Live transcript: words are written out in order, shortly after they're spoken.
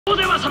Bro,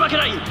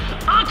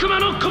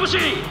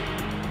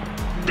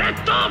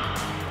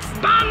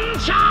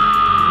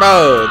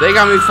 they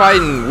got me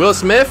fighting Will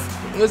Smith.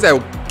 Who's that?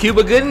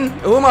 Cuba Gooding?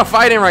 Who am I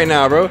fighting right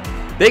now, bro?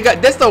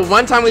 That's the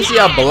one time we see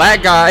a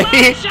black guy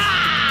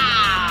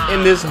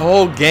in this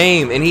whole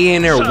game, and he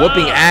in there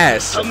whooping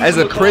ass as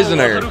a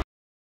prisoner.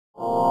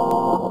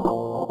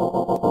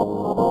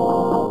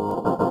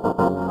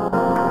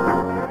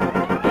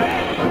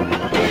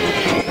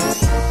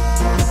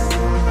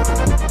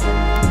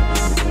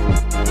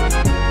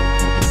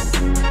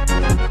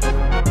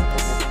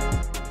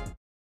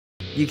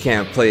 You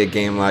can't play a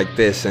game like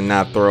this and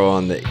not throw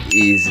on the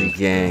Easy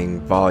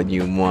Gang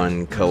Volume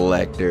 1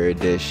 Collector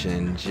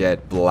Edition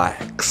Jet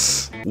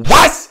Blacks.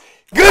 What?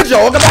 Good,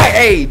 y'all. Welcome back,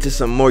 hey, to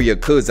some more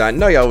Yakuza. I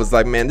know y'all was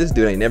like, man, this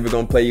dude ain't never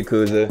gonna play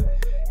Yakuza.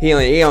 He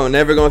ain't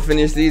never gonna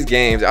finish these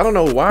games. I don't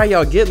know why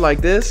y'all get like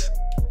this.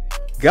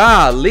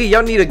 Golly,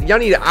 y'all need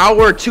an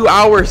hour, 2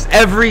 hours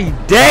every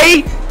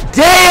day?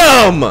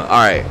 Damn!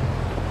 Alright.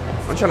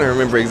 I'm trying to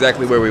remember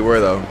exactly where we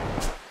were though.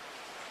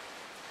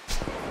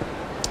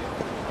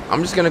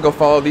 I'm just gonna go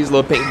follow these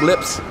little pink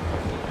blips.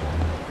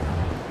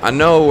 I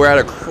know we're at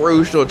a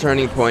crucial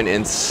turning point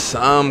in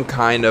some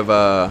kind of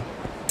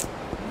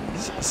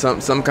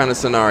some kind of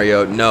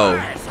scenario. No.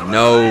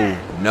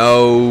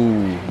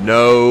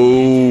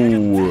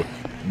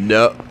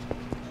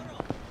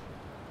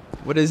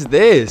 What is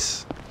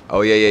this?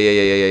 Oh yeah.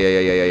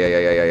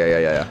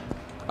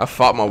 I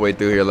fought my way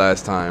through here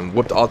last time.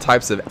 Whooped all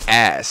types of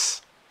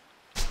ass.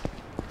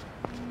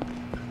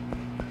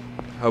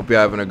 Hope you're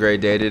having a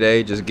great day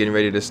today. Just getting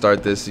ready to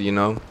start this, you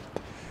know.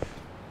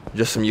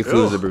 Just some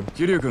Yakuza, bro.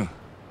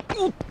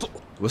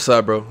 What's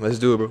up, bro? Let's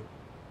do it, bro.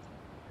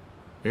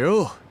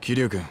 Yo,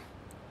 Kiryu-kun.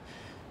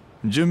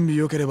 Junbi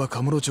yokereba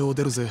Kamurochoを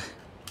出るぜ。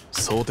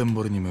蒼天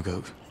堀に向か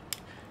う。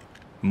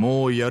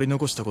もうやり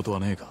残したことは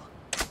ねえか。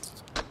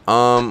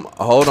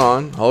Hold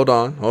on.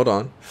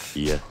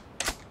 Yeah.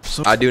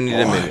 I do need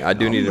a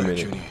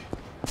minute.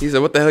 He said,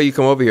 what the hell you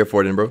come over here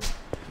for then, bro?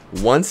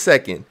 1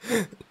 second.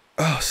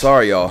 Oh,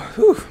 sorry, y'all.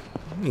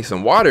 Need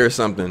some water or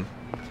something.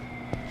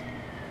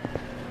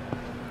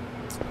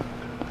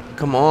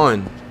 Come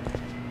on.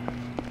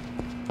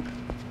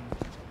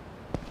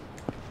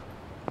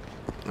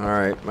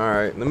 Alright.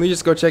 Let me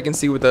just go check and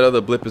see what that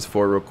other blip is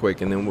for real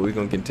quick, and then we're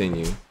gonna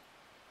continue.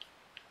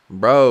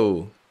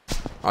 Bro,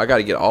 I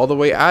gotta get all the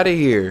way out of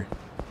here.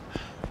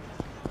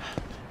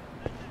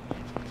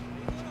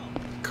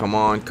 Come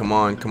on.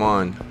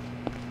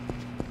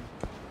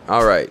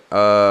 Alright,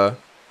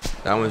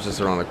 that one's just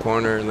around the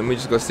corner. Let me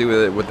just go see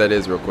what that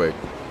is real quick.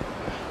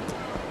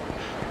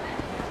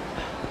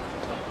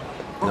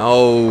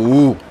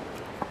 No.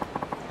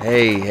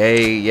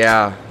 Hey,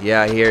 yeah,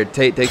 here,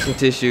 take some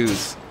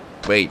tissues.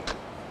 Wait,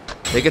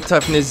 take a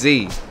toughness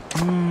Z.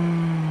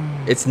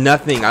 It's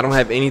nothing. I don't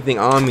have anything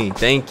on me.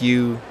 Thank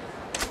you.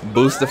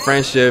 Boost the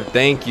friendship.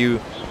 Thank you.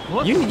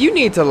 You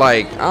need to,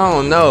 like, I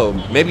don't know,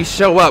 maybe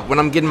show up when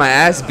I'm getting my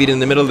ass beat in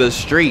the middle of the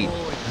street.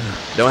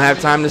 Don't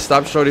have time to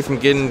stop shorty from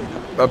getting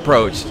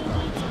approached.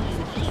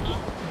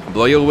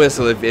 Blow your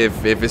whistle if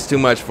it's too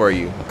much for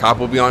you. Cop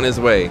will be on his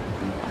way.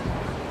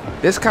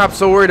 This cop's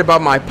so worried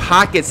about my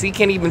pockets, he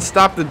can't even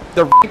stop the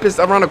rapist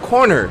around the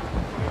corner.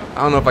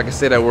 I don't know if I can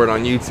say that word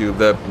on YouTube.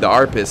 The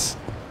arpist.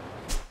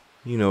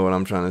 You know what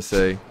I'm trying to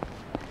say.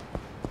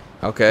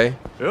 Okay.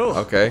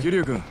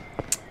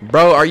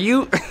 Bro, are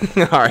you?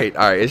 Alright.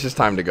 It's just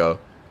time to go.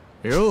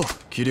 Yo,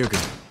 Kiryu-kun.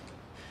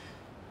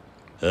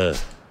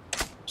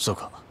 So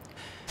か。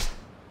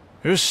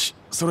よし、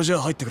それじゃ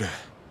あ入ってくれ。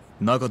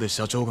中で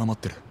社長が待っ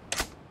てる。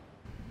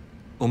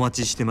お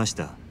待ちしてまし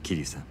た、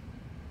桐生さん。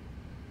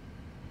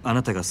あ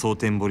なたが蒼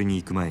天堀に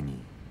行く前に、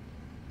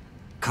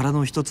殻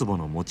の一坪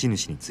の持ち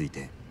主につい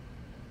て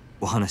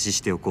お話し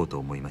しておこうと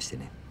思いまして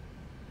ね。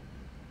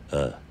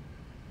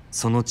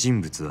その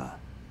人物は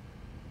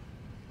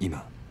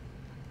今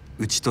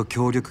うちと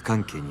協力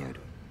関係にある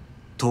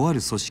とあ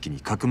る組織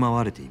にかくま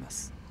われていま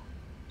す。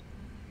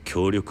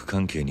協力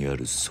関係にある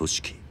組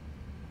織？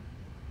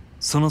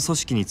その組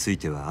織につい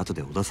ては後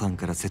で小田さん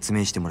から説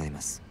明してもらい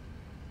ます。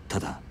た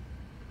だ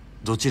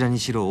どちらに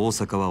しろ大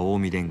阪は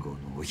近江連合の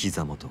お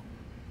膝元、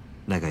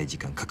長い時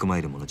間かくま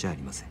えるものじゃあ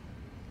りません。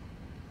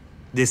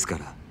ですか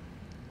ら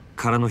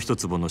殻の一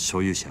坪の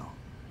所有者を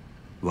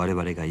我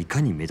々がい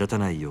かに目立た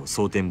ないよう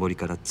蒼天堀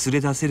から連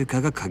れ出せる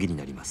かが鍵に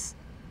なります。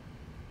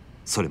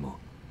それも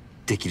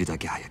できるだ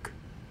け早く。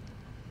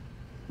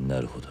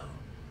なるほど。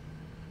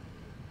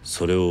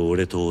それを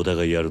俺と小田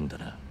がやるんだ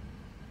な。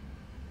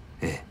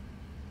ええ。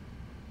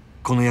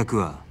この役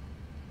は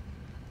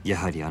や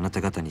はりあな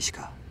た方にし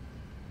か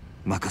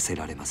任せ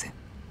られません。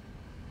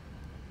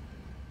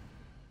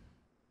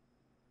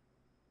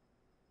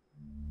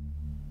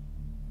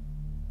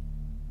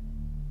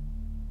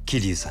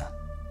桐生さん、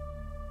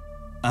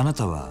あな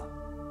たは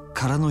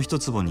殻の一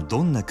坪に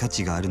どんな価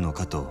値があるの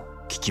かと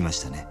聞きま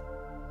したね。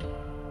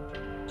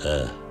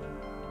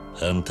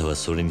あんたは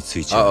それにつ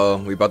いては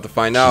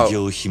企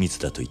業秘密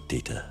だと言って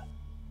いた。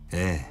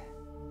え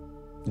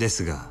え。で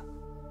すが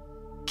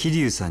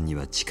桐生さんに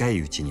は近い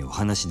うちにお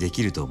話で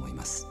きると思い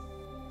ます。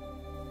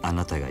あ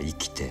なたが生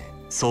きて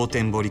蒼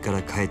天堀か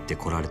ら帰って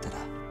こられたら、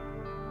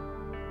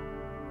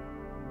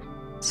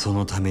そ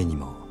のために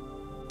も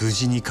無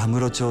事にカム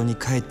ロ町に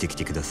帰ってき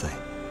てください、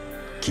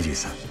桐生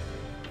さん。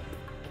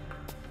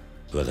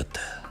分かっ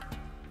た。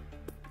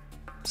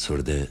そ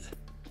れで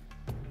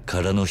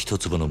殻の一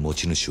坪の持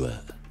ち主は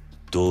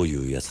どう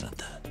いうやつなん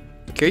だ？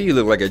 Here you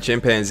look like a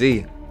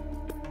chimpanzee.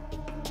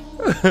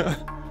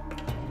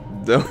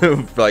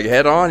 Like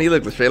head on, he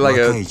looked straight like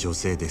若 a い女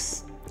性で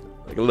す。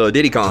little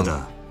Diddy た Kong.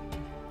 だ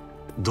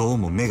どう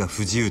も目が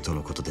不自由と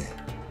のことで、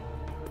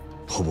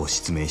ほぼ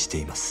失明して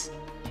います。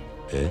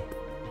え？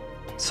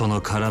そ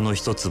の殻の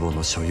一坪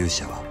の所有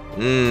者は、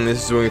This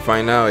is when we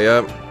find out.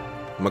 Yep,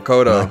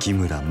 Makoto. 牧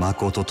村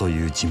誠と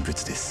いう人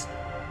物です。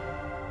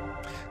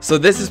So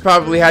this is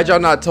probably, had y'all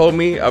not told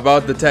me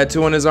about the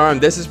tattoo on his arm,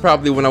 this is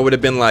probably when I would have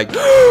been like,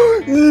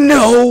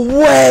 no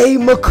way,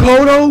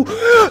 Makoto.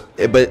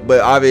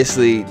 But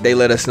obviously they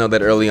let us know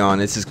that early on.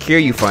 This is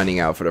Kiryu finding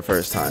out for the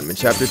first time, and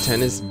chapter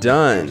 10 is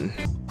done.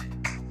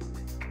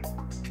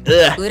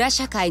 裏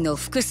社会の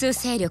複数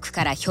勢力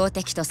から標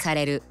的とさ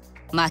れる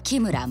牧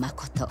村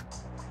誠。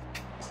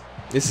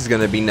 This is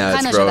gonna be nuts,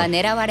 彼女が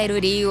bro. 狙われる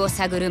理由を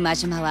探る真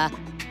島は、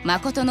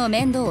誠の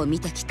面倒を見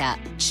てきた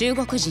中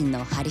国人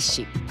の針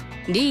師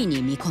リー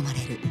に見込まれ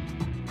る。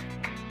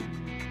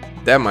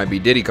 That might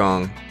be Diddy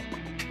Kong.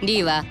 リ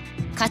ーは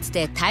かつ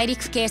て大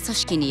陸系組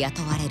織に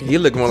雇われる He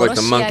looked more like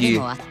the 殺し屋 monkey. で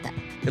もあった。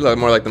 He looked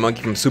more like the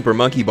monkey from Super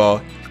Monkey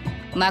Ball.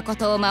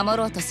 誠を守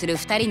ろうとする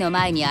2人の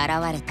前に現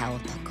れた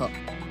男、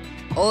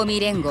近江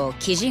連合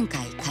基人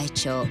会会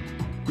長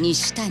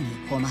西谷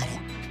誉。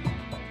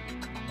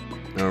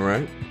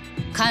 Alright.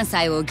 関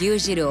西を牛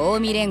耳る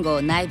近江連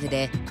合内部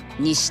で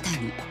西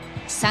谷、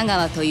佐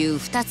川という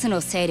2つの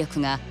勢力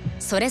が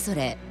それぞ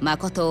れ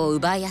誠を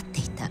奪い合って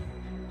いた。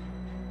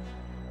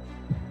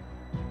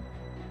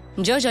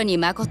徐々に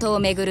誠を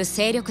めぐる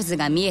勢力図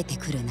が見えて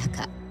くる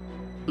中、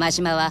真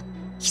島は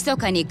密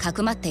かにか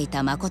くまってい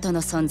た誠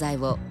の存在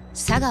を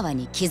佐川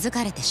に気づ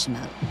かれてしま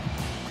う。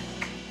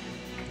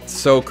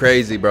 So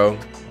crazy, bro.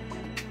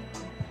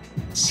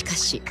 しか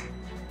し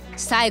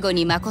最後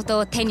に誠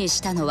を手に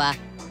したのは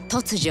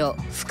突如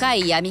深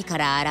い闇か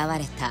ら現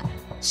れた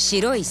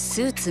白い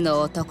スーツの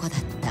男だっ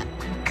た。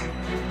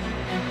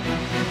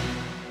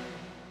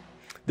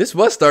 This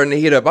was starting to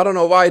heat up. I don't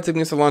know why it took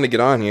me so long to get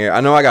on here.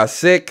 I know I got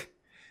sick.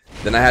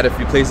 Then I had a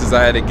few places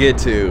I had to get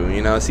to,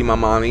 you know, see my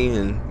mommy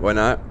and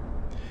whatnot.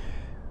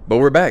 But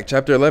we're back.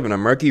 Chapter 11, A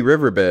Murky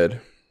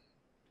Riverbed.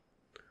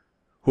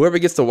 Whoever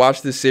gets to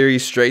watch this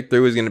series straight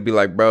through is going to be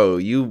like, bro,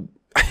 you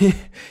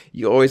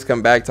you always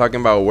come back talking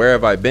about where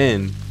have I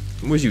been?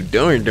 What was you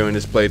doing during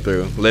this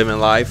playthrough? Living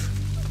life?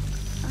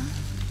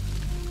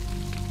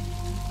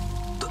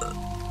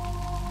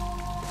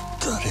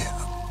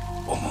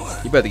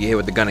 You better get hit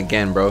with the gun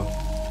again, bro.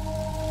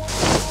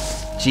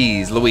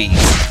 Jeez Louise.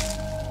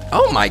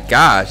 Oh my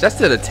gosh, that's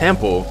to the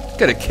temple.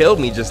 Could have killed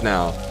me just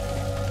now.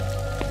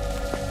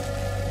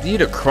 Do you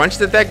the crunch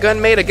that gun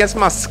made against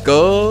my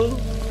skull?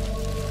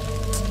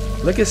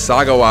 Look at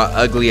Sagawa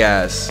ugly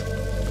ass.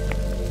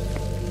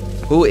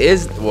 Who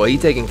is, well, he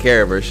taking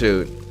care of her,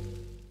 shoot.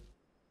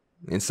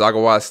 And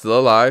Sagawa is still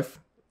alive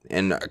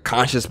and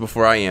conscious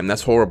before I am.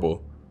 That's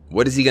horrible.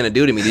 What is he gonna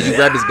do to me? Did you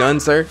grab his gun,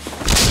 sir?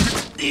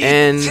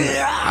 And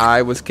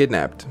I was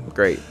kidnapped.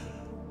 Great.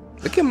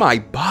 Look at my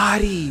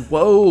body.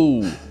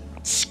 Whoa.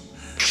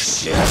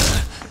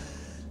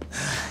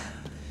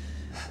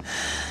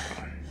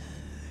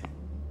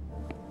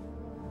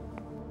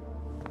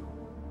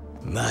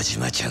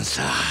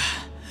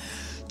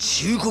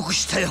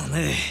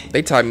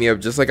 They tied me up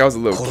just like I was a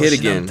little kid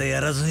again.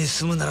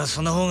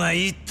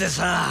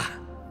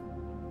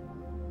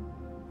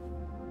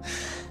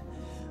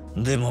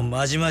 でも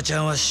真島ち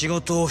ゃんは仕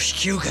事を引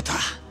き受けた。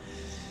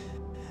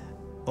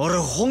俺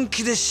本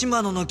気で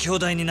島野の兄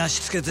弟にな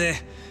しつけて、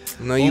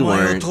No, you お前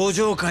を weren't. 登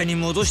場界に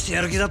戻して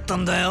やる気だった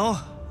んだよ。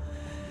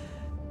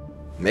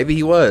Maybe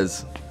he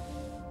was.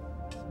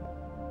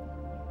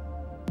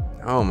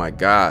 Oh my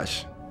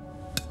gosh.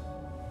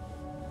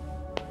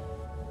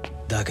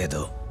 だけ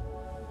ど、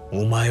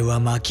お前は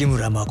牧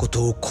村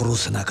誠を殺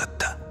せなかっ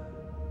た。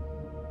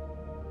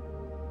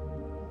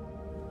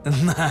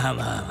まあまあ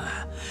ま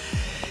あ、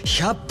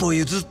100歩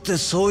譲って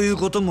そういう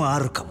こともあ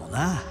るかも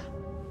な。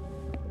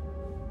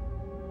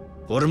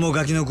俺も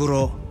ガキの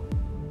頃、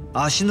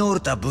足の折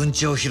れた文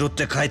鳥を拾っ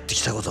て帰って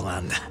きたことがあ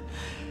るんだ。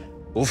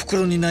お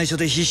袋に内緒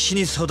で必死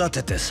に育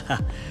ててさ。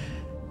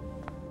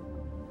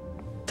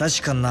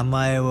確か名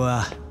前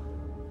は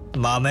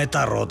豆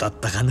太郎だっ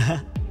たか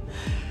な。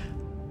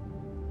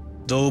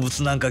動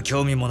物なんか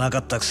興味もなか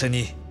ったくせ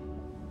に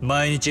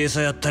毎日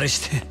餌やったり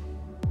して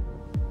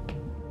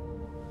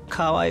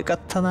可愛かっ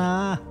た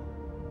な。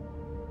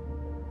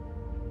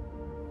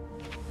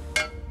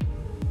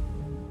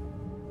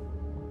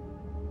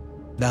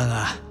だ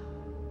が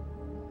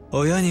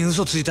親に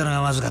嘘ついたの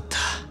がまずかった。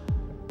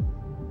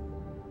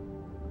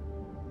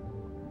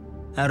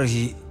ある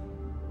日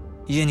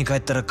家に帰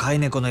ったら飼い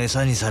猫の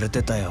餌にされ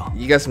てたよ。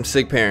 You got some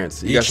sick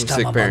parents. You 生 got き some た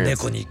sick まま parents.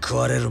 猫に食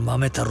われる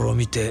豆太郎を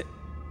見て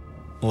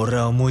俺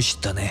は思い知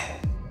った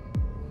ね。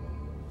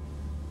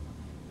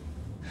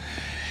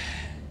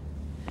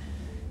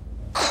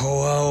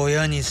子は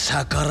親に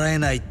逆らえ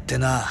ないって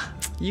な。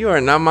You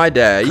are not my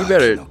dad. You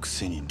better. のく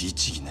せに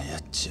律儀なや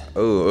っちゃ。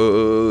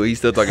Oh, he's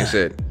still talking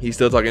shit. He's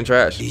still talking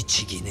trash.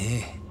 律儀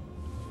ね。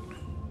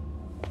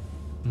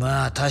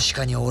まあ確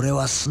かに俺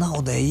は素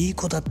直でいい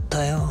子だっ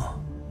たよ。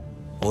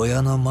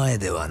親の前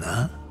では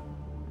な。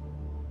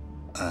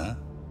あ？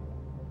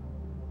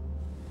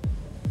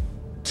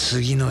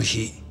次の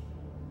日、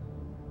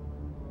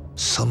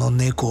その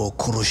猫を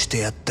殺して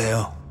やった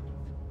よ。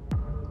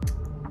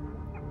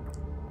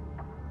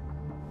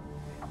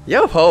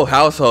Your whole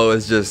household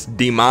is just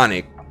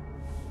demonic.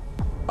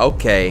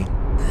 Okay.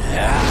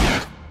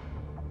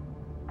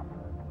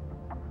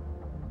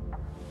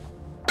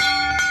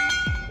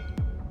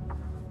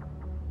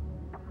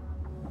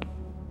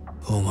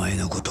 お前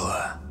のこと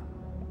は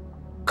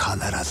必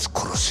ず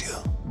殺すよ。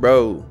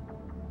Bro.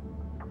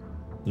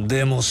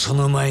 でもそ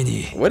の前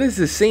に、 What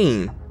is this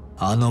scene?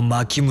 あの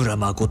牧村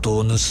誠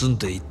を盗ん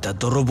でいった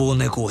泥棒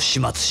猫を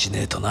始末し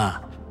ねえと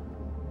な。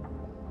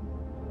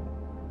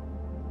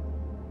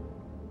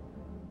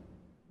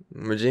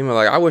Majima,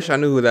 like, I wish I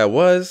knew who that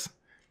was.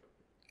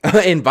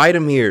 Invite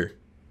him here.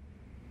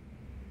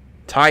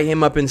 Tie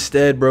him up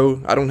instead,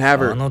 bro. I don't have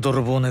her. あの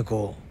泥棒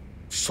猫、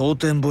蒼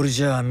天堀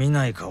じゃ見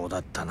ない顔だ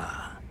った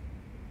な。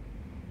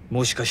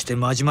もしかして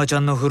真島ちゃ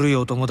んの古い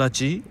お友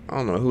達？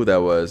 I don't know who that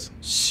was.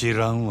 知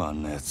らんわ、あ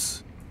んなや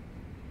つ。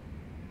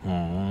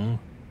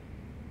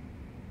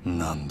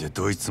なんで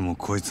どいつも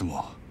こいつ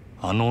も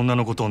あの女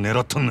のことを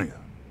狙ったんのや。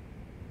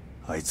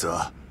あいつ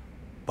は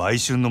売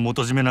春の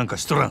元締めなんか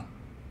しとらん。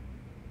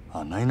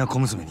あないな小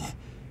娘に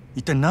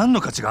一体何の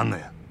価値があんの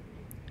や。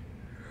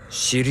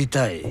知り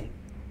たい。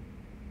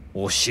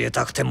教え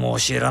たくても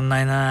教えらん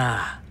ない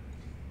な。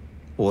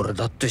俺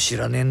だって知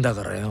らねえんだ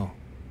からよ。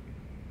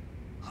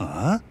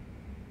はあ？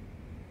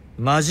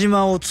真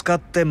島を使っ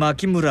て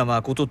牧村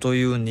誠と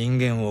いう人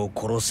間を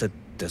殺せっ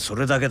てそ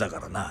れだけだ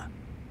からな。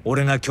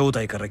俺が兄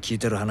弟から聞い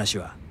てる話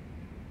は。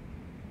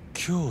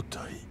兄弟？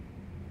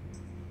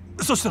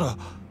そしたら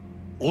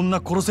女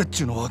殺せっ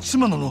ちゅうのは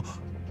島野の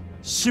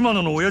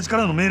親父か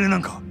らの命令な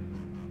んか？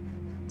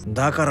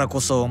だからこ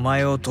そお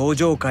前を登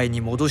場界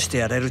に戻して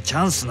やれるチ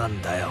ャンスな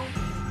んだよ。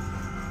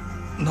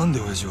なんで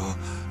親父は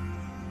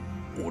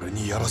俺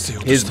にやらせよ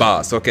うと His した？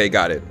 boss. Okay,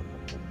 got it.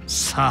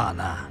 さあ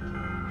な。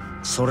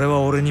それは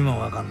俺にも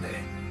わかんねえ。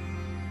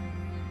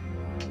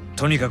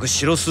とにかく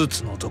白スー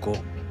ツの男、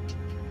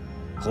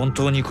本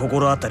当に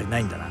心当たりな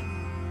いんだな。あ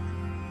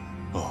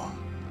あ。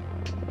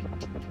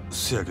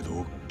せやけ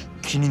ど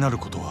気になる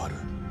ことはある。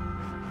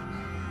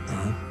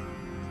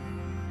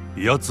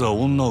奴は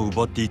女を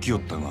奪って生きよ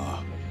った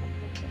が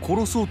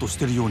殺そうとし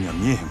てるようには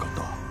見えへんかっ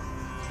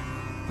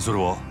た。それ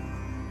は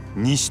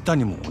西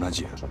谷も同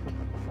じや。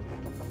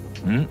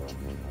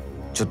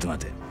ちょっと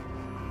待て。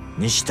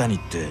西谷っ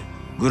て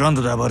グラン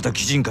ドで暴れた鬼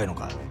人会の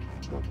か？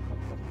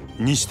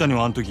西谷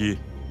はあの時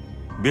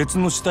別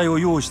の死体を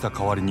用意した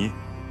代わりに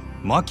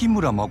牧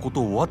村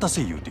誠を渡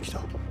せ言うてきた。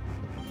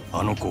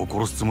あの子を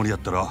殺すつもりやっ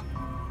たら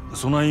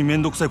そないめ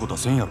んどくさいことは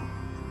せんやろ。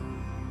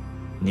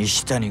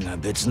西谷が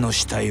別の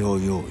死体を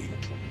用意。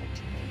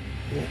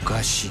お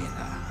かしいな。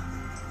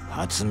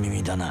初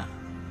耳だな。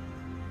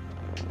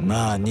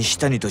まあ西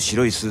谷と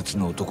白いスーツ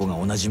の男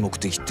が同じ目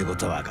的ってこ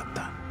とは分かっ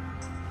た。っ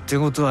て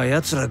ことは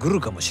奴らグル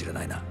かもしれ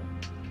ないな。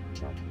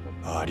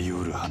あり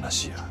得る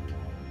話や。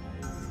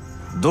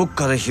どっ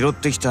かで拾っ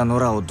てきた野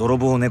良を泥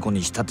棒猫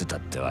に仕立てたっ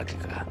てわけ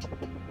か。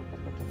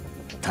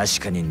確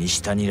かに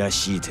西谷ら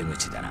しい手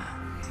口だな。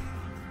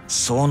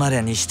そうなり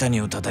ゃ西谷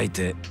を叩い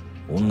て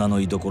女の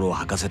居所を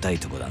吐かせたい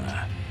とこだ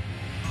が、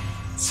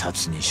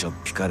札にしょっ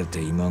ぴかれ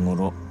て今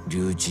頃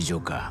留置所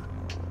か。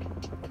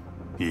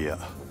いや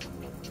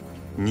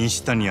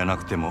西谷やな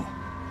くても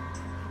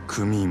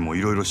組員も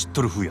いろいろ知っ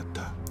とる風やっ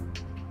た。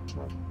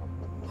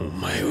お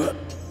前は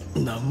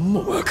何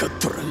も分かっ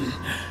とらん。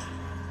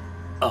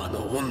あの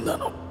女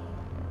の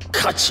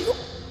価値を。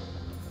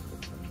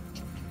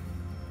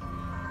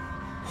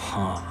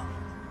はあ。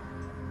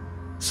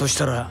そし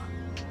たら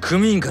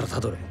組員からた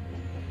どれ。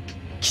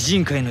鬼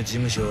人会の事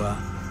務所は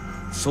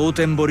蒼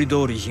天堀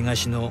通り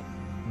東の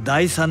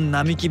第三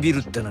並木ビル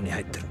ってのに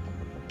入ってる。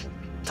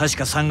確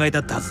か3階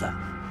だったはずだ。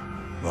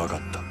分かっ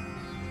た。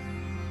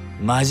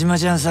真島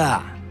ちゃん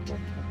さ、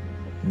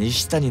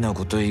西谷の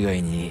こと以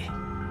外に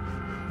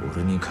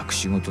俺に隠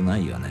し事な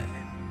いよね。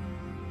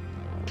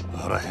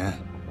あらへん。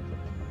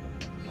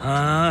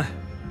はあ。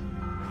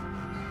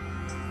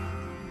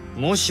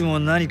もしも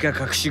何か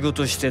隠し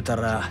事してた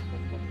ら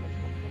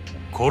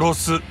殺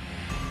す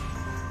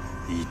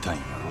言いたいん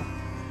や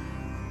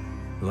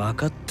ろ。分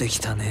かってき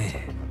た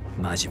ね、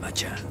真島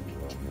ちゃん。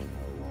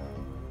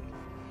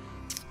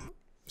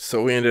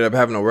 So we ended up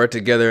having to work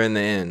together in the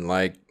end.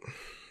 Like,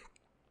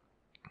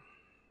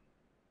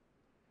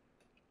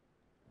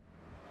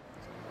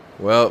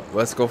 well,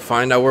 let's go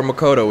find out where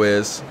Makoto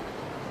is.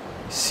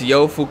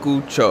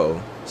 Shiofuku Cho.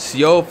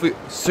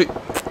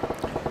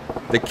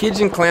 The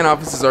Kijin clan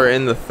offices are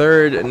in the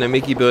 3rd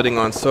Namiki building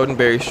on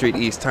Sodenberry Street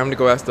East. Time to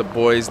go ask the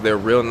boys. They're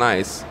real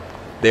nice.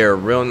 They're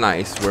real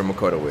nice where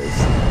Makoto is.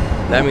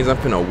 That means I'm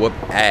finna whoop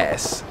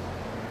ass.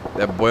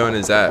 That boy on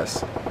his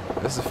ass.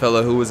 This is a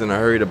fella who was in a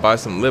hurry to buy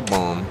some lip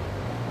balm.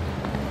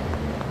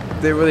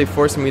 They really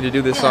forcing me to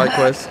do this side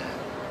quest.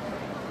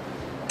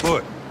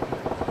 Boy.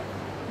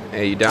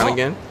 Hey, you down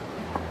again?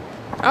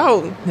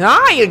 Oh,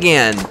 hi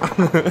again.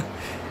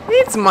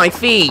 It's my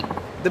feet.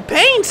 The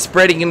pain's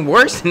spreading and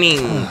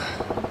worsening.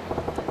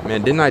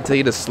 Man, didn't I tell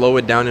you to slow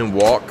it down and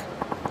walk?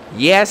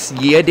 Yes,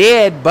 you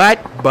did, but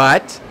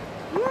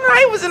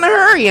I was in a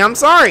hurry. I'm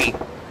sorry.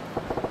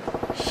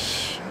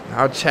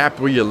 How chapped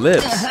were your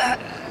lips?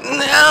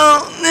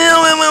 No,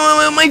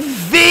 my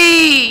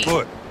feet.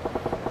 Boy.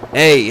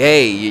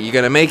 Hey, you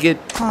gonna make it?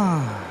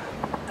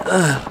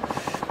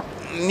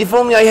 If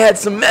only I had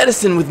some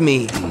medicine with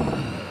me.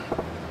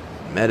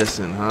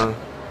 Medicine, huh?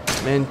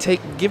 Man,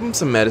 give him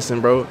some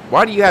medicine, bro.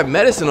 Why do you have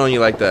medicine on you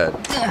like that?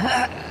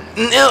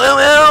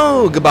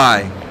 No,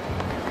 goodbye.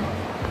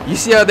 You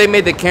see how they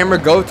made the camera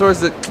go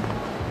towards the...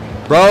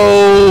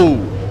 Bro!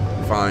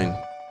 Fine.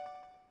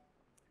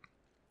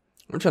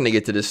 I'm trying to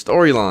get to this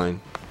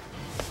storyline.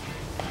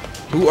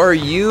 Who are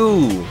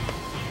you?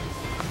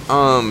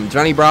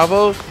 Johnny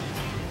Bravo?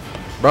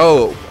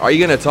 Bro, are you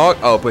gonna talk?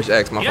 Oh, push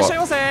X, my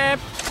fault.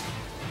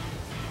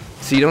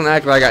 See, don't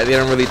act like they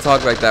don't really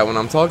talk like that when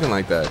I'm talking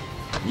like that.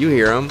 You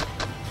hear them.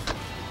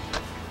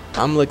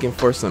 I'm looking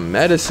for some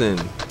medicine.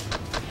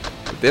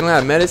 If they don't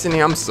have medicine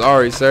here, I'm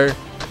sorry, sir.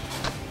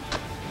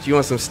 Do you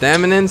want some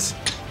staminins?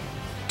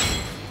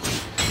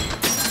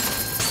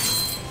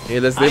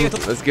 Here, let's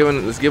give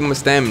him a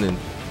staminin.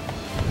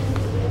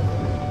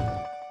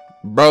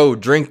 Bro,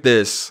 drink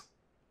this.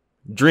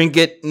 Drink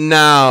it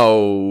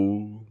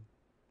now.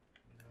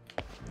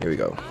 Here we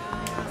go.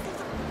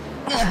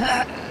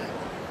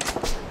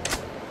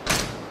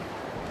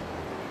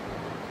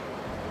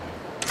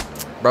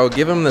 Bro,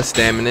 give him the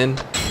stamina.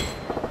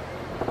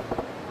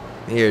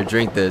 Here,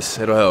 drink this.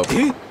 It'll help.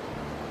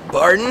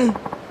 Pardon?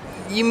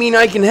 You mean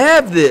I can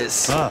have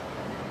this?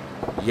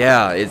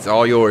 Yeah, it's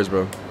all yours,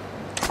 bro.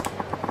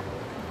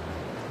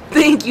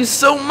 Thank you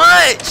so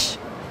much.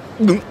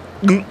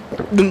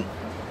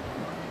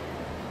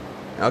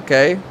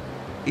 Okay.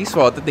 He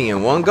swallowed the thing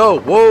in one go.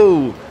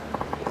 Whoa.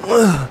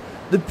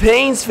 The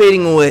pain's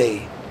fading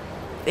away.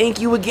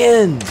 Thank you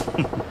again.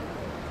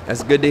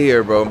 That's good to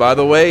hear, bro. By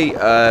the way,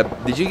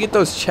 did you get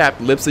those chapped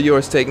lips of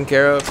yours taken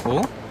care of?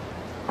 Oh?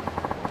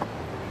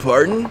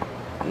 Pardon?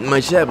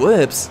 My chapped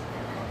lips?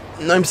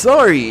 I'm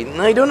sorry.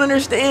 I don't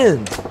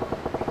understand.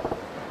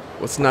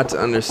 What's not to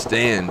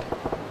understand?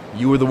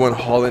 You were the one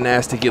hauling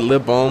ass to get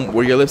lip balm.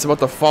 Were your lips about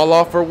to fall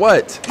off or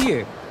what?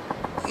 Here.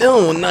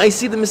 No, I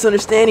see the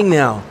misunderstanding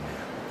now.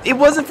 It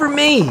wasn't for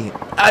me.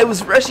 I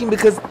was rushing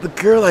because the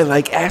girl I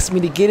like asked me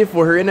to get it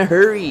for her in a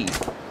hurry.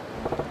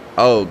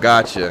 Oh,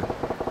 gotcha.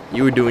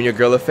 You were doing your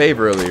girl a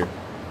favor earlier.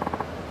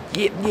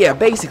 Yeah,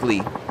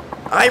 basically.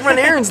 I run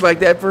errands like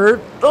that for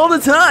her all the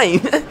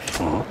time.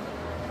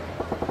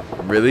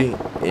 Really?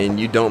 And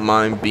you don't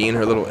mind being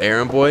her little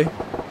errand boy?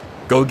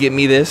 Go get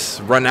me this,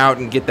 run out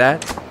and get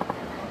that?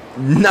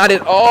 Not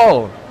at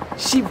all.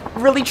 She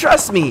really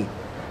trusts me.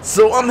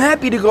 So I'm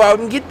happy to go out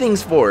and get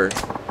things for her.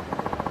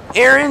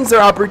 Errands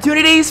are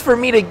opportunities for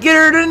me to get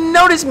her to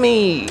notice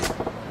me.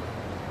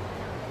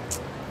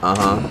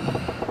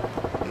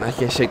 I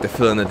can't shake the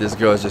feeling that this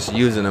girl is just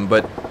using him,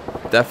 but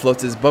that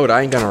floats his boat.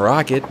 I ain't gonna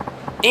rock it.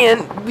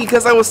 And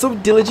because I was so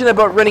diligent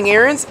about running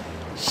errands,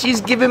 she's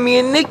given me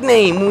a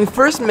nickname. When we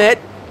first met,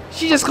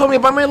 she just called me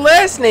by my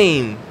last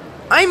name.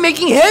 I'm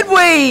making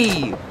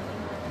headway.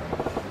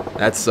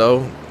 That's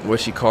so?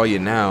 What'd she call you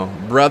now?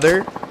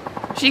 Brother?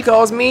 She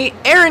calls me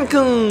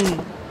Aaron-kun.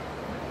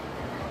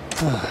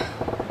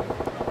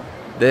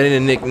 That ain't a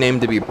nickname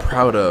to be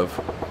proud of.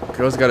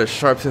 Girl's got a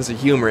sharp sense of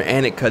humor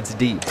and it cuts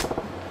deep.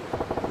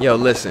 Yo,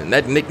 listen,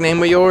 that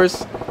nickname of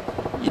yours,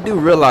 you do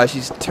realize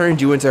she's turned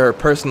you into her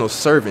personal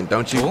servant,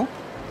 don't you?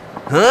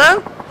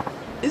 Huh?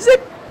 Is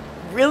it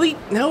really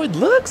how it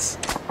looks?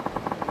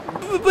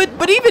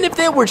 But even if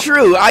that were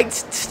true, I'd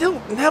still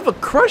have a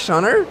crush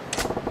on her.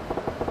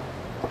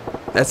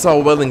 That's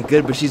all well and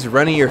good, but she's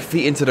running your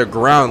feet into the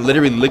ground.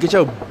 Literally, look at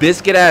your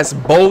biscuit-ass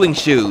bowling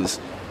shoes.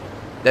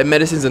 That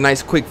medicine's a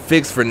nice quick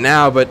fix for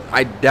now, but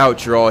I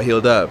doubt you're all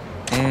healed up.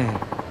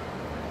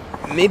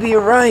 Maybe you're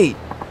right.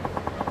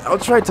 I'll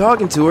try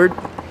talking to her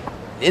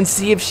and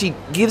see if she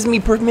gives me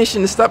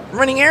permission to stop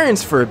running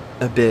errands for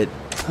a bit.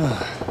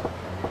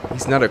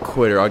 He's not a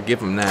quitter, I'll give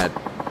him that.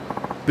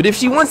 But if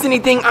she wants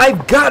anything,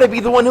 I've got to be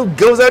the one who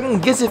goes out and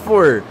gets it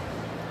for her.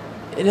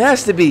 It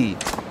has to be.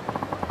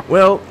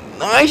 Well,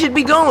 I should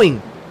be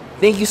going.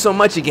 Thank you so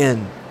much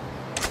again.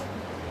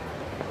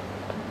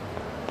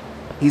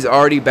 He's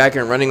already back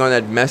and running on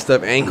that messed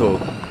up ankle.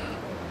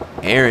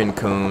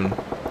 Aaron-kun.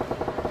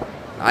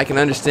 I can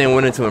understand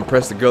wanting to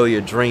impress the girl of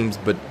your dreams,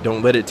 but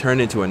don't let it turn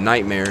into a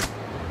nightmare.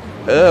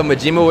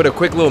 Majima with a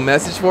quick little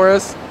message for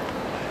us?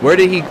 Where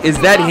did he... Is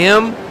that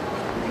him?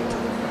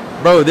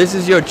 Bro, this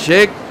is your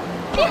chick?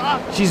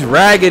 She's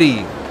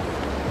raggedy.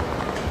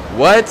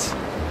 What?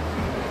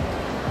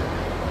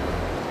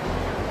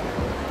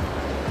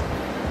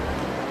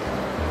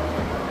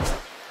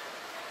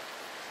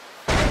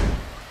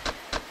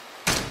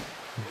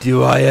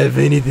 Do I have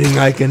anything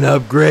I can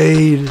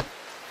upgrade?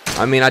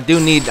 I mean, I do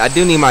need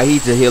my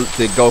heat to heal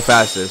to go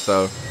faster.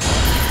 So,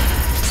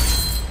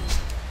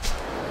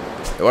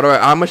 what do I?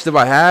 How much do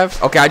I have?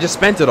 Okay, I just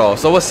spent it all.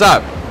 So what's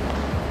up?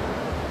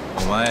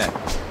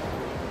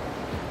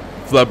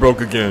 Flat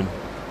broke again.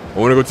 I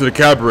want to go to the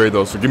cabaret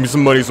though, so give me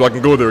some money so I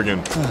can go there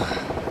again.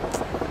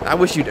 I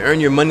wish you'd earn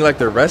your money like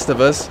the rest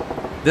of us.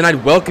 Then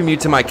I'd welcome you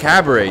to my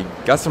cabaret.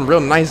 Got some real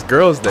nice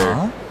girls there.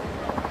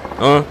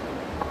 Huh?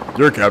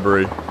 Your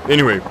cabaret.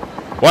 Anyway,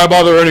 why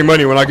bother earning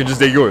money when I can just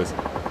take yours?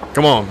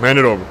 Come on, hand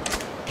it over.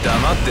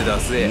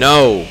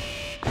 No.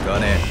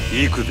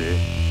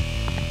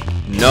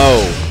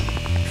 No.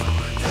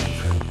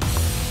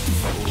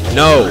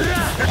 No.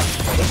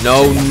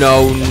 No,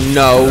 no,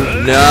 no,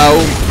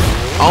 no.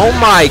 Oh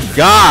my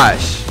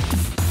gosh.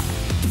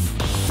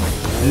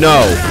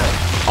 No.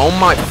 Oh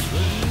my.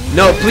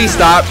 No, please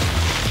stop.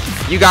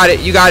 You got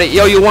it. You got it.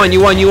 Yo, you won.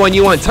 You won. You won.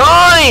 You won.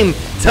 Time.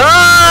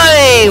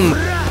 Time.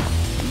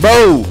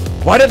 Bro,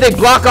 why did they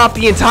block off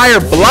the entire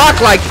block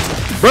like...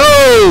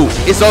 Bro,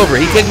 it's over.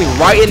 He kicked me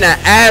right in the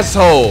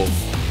asshole.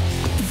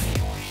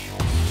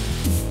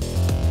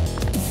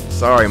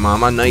 Sorry,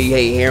 Mom. I know you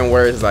hate hearing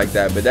words like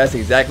that, but that's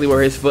exactly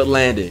where his foot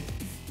landed.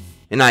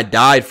 And I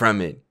died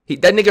from it.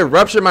 That nigga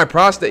ruptured my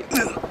prostate.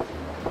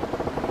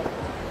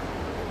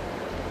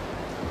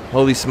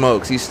 Holy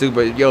smokes, he's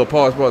stupid. Yo,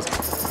 pause.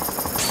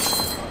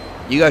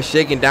 You got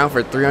shaken down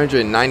for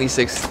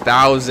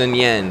 396,000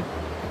 yen.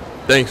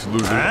 Thanks,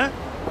 loser.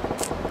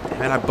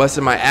 Man, I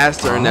busted my ass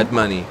to earn that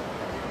money.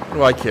 What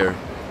do I care?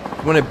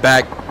 I want it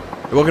back.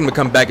 You're welcome to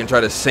come back and try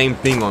the same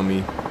thing on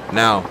me.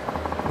 Now,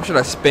 where should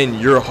I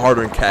spend your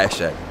hard-earned cash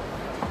at?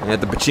 And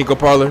at the pachinko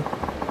parlor?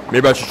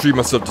 Maybe I should treat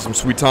myself to some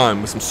sweet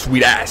time with some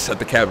sweet ass at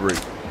the cabaret.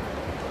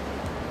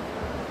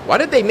 Why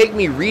did they make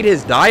me read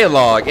his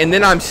dialogue and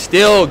then I'm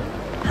still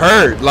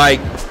hurt? Like,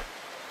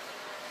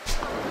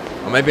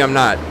 or maybe I'm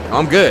not.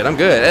 I'm good. I'm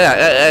good.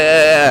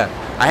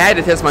 I had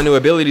to test my new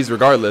abilities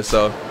regardless,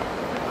 so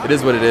it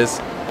is what it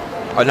is.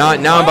 Oh, now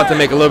I'm about to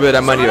make a little bit of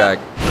that money back.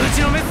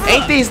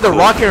 Ain't these the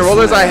rock and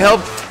rollers I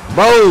helped?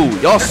 Bro,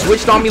 y'all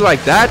switched on me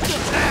like that?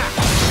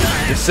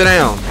 Just sit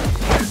down.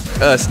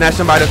 Snatch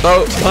him by the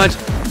throat. Punch.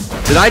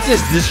 Did I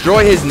just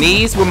destroy his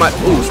knees with my...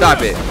 Ooh,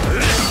 stop it.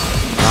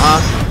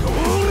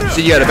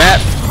 See, you got a bat?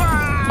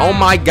 Oh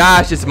my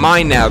gosh, it's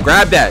mine now.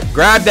 Grab that.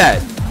 Grab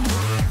that.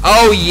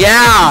 Oh,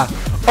 yeah.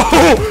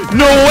 Oh,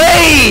 no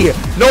way.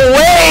 No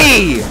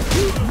way.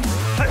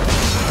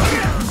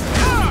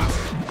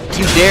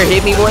 You dare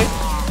hit me, boy?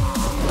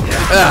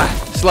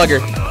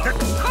 Slugger.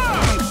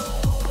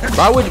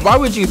 Why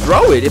would you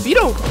throw it if you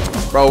don't...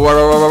 Bro.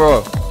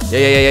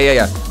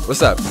 Yeah.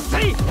 What's up?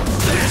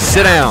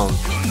 Sit down.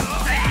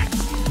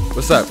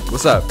 What's up?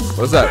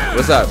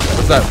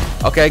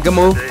 Okay, good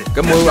move. I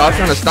was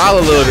trying to stall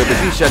a little bit,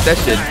 but you shut that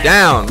shit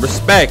down.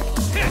 Respect.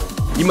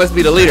 You must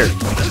be the leader.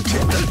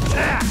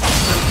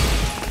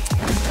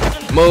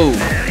 Move.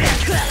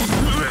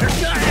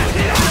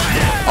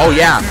 Oh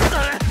yeah.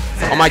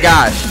 Oh my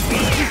gosh.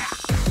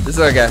 This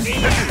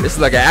is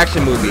like an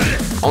action movie.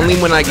 Only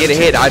when I get a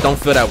hit, I don't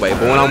feel that way.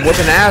 But when I'm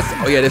whooping ass,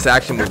 oh yeah, this is an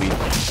action movie.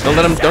 Don't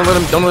let him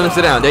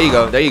sit down. There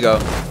you go.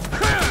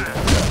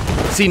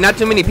 See, not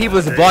too many people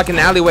is blocking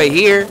the alleyway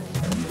here,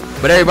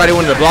 but everybody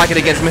wanted to block it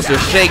against Mr.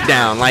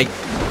 Shakedown. Like,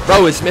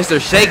 bro, it's Mr.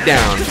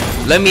 Shakedown.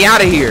 Let me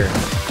out of here.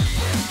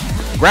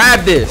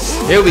 Grab this.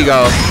 Here we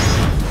go.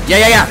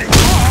 Yeah.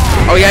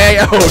 Oh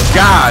yeah. Oh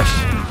gosh.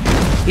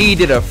 He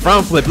did a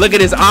front flip. Look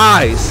at his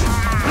eyes.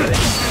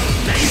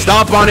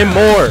 Stomp on him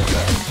more.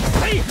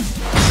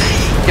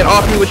 Get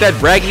off me with that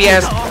braggy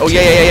ass. Oh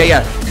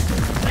yeah.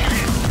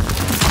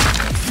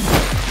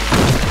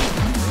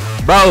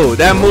 Bro,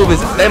 that move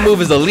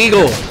is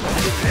illegal.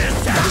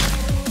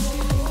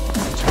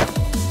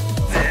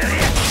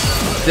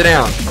 Sit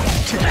down.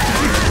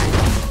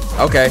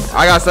 Okay,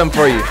 I got something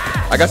for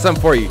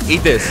you.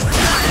 Eat this.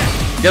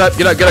 Get up.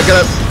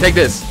 Take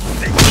this.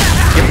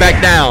 Get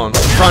back down.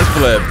 Front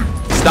flip.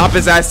 Stomp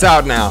his ass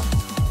out now.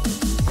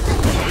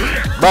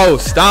 Bro,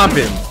 stomp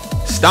him.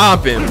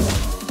 Stomp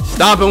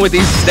him with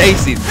these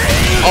Stacy's.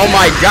 Oh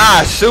my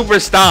gosh, super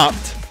stomped.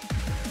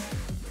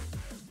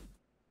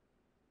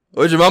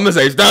 What'd your mama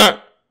say?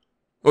 Stop.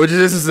 What'd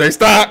your sister say?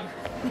 Stop.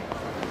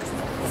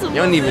 You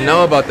don't even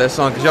know about that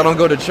song because y'all don't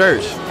go to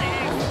church.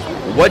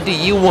 What do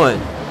you want?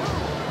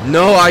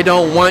 No, I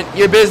don't want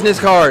your business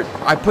card.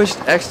 I pushed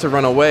X to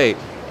run away,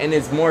 and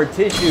it's more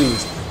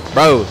tissues.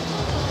 Bro.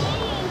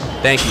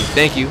 Thank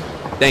you.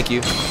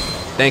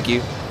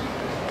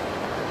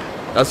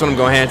 That's what I'm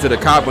gonna hand to the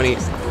cop when he...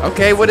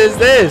 Okay, what is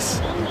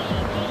this?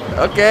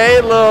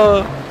 Okay,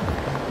 little...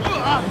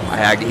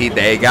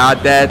 They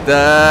got that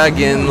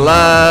thuggin'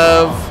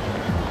 love.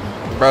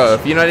 Bro,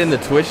 if you're not in the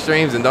Twitch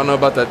streams and don't know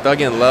about that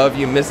thuggin' love,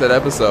 you missed that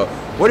episode.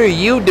 What are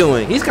you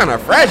doing? He's kind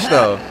of fresh,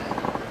 though.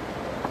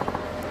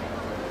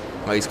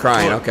 Oh, he's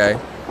crying. Okay.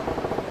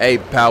 Hey,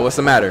 pal, what's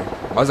the matter?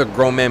 Why's a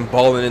grown man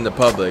balling in the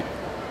public?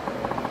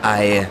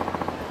 I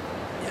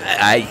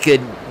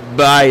could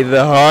buy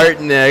the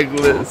heart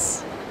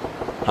necklace.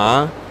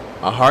 Huh?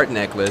 A heart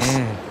necklace?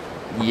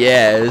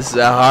 Yes,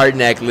 a heart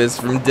necklace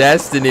from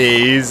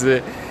Destiny's.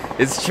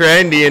 It's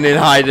trendy and in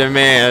high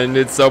demand.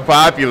 It's so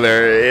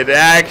popular. It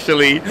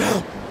actually,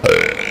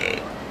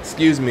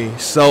 excuse me,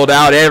 sold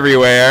out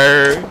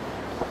everywhere.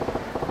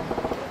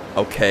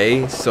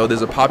 Okay, so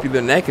there's a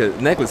popular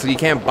necklace, so you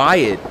can't buy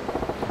it.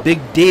 Big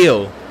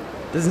deal.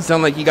 Doesn't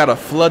sound like you gotta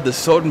flood the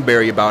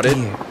Sotenberry about it.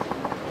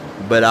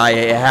 But I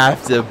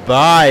have to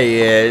buy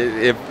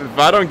it. If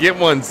I don't get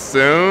one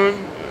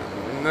soon,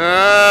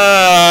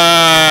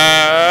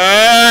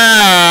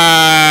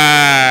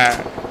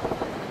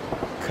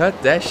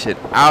 cut that shit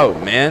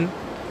out, man.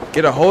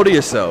 Get a hold of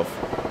yourself.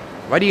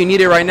 Why do you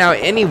need it right now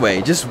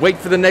anyway? Just wait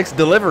for the next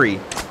delivery.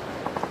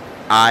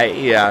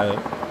 I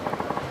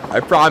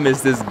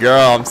promised this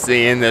girl I'm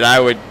seeing that I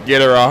would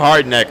get her a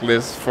heart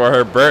necklace for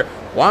her birth.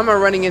 Why am I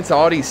running into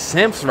all these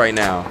simps right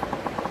now?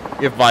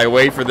 If I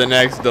wait for the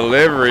next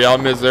delivery, I'll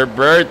miss her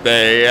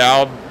birthday.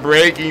 I'll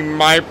breaking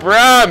my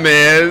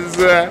promise.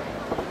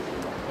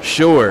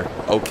 Sure,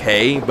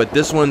 okay, but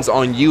this one's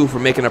on you for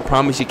making a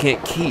promise you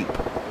can't keep.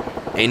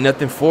 Ain't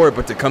nothing for it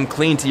but to come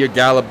clean to your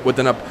gal with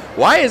an up.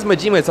 Why is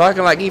Majima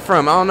talking like he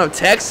from, I don't know,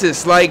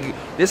 Texas? Like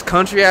this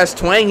country ass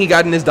twang he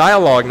got in his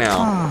dialogue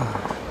now.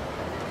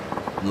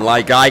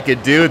 Like I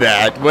could do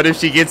that. What if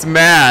she gets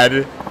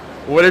mad?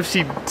 What if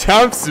she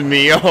dumps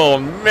me? Oh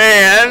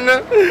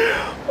man,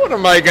 what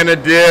am I gonna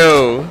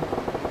do?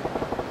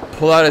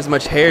 Pull out as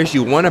much hair as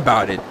you want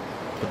about it,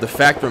 but the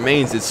fact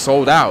remains it's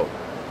sold out.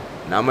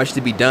 Not much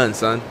to be done,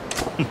 son.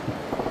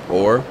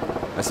 Or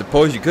I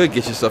suppose you could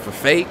get yourself a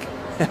fake.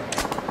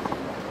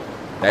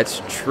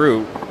 That's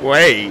true.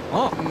 Wait,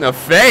 a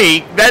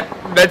fake?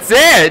 That's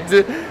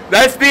it.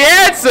 That's the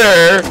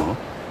answer.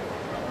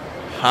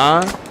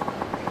 Huh?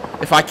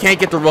 If I can't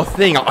get the real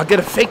thing, I'll get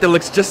a fake that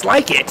looks just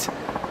like it.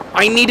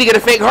 I need to get a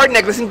fake heart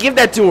necklace and give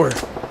that to her.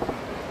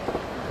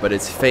 But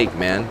it's fake,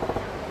 man.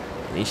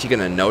 Ain't she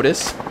gonna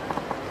notice?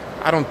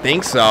 I don't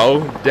think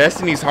so.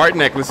 Destiny's heart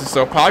necklace is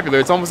so popular,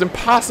 it's almost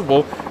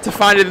impossible to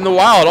find it in the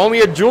wild.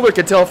 Only a jeweler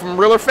can tell from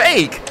real or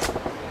fake.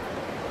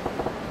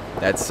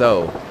 That's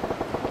so.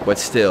 But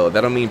still,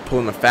 that don't mean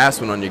pulling a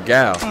fast one on your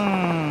gal.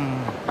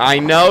 I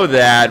know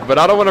that, but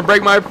I don't want to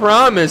break my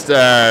promise to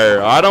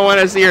her. I don't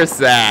want to see her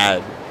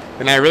sad.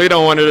 And I really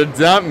don't want her to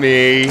dump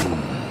me.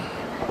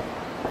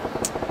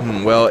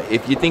 Well,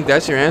 if you think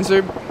that's your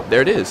answer,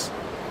 there it is.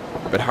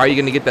 But how are you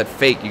going to get that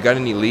fake? You got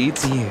any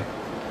leads?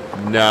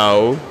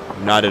 No,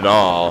 not at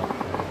all.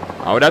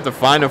 I would have to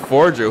find a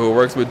forger who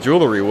works with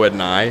jewelry,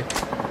 wouldn't I?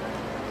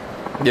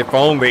 If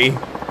only.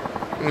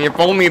 If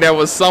only there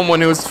was someone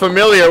who's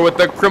familiar with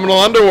the criminal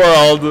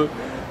underworld.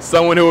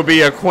 Someone who would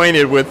be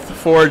acquainted with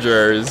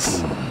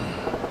forgers.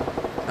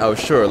 Oh,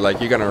 sure,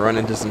 like you're gonna run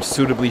into some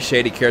suitably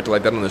shady character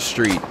like that on the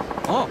street.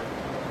 Oh.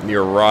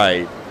 You're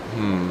right.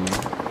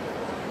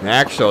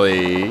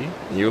 Actually,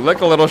 you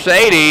look a little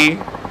shady.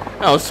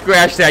 Oh,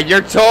 scratch that.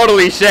 You're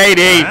totally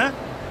shady.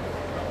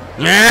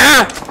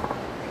 Yeah?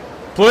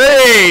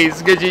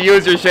 Please, could you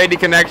use your shady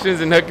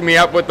connections and hook me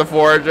up with the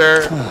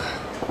forger?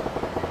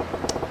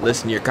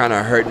 Listen, you're kind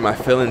of hurting my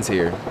feelings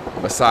here.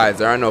 Besides,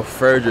 there are no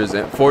forgers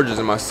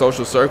in my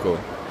social circle.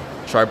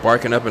 Try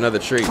barking up another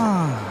tree.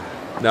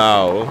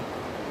 No,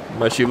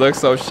 but you look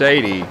so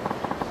shady.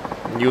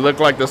 You look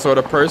like the sort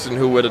of person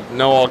who would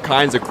know all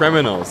kinds of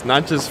criminals,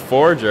 not just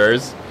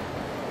forgers.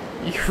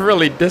 You're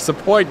really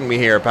disappointing me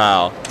here,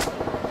 pal.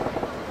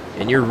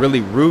 And you're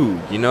really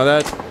rude, you know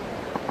that?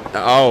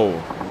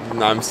 Oh,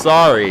 I'm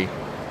sorry.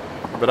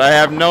 But I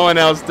have no one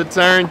else to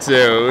turn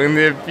to. And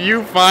if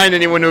you find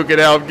anyone who could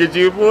help, could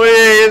you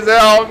please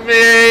help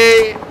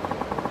me?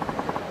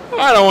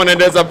 I don't want to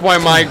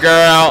disappoint my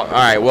girl.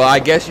 Alright, well, I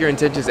guess your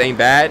intentions ain't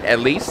bad, at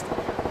least.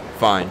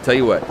 Fine, tell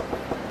you what.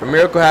 If a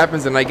miracle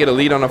happens and I get a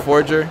lead on a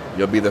forger,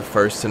 you'll be the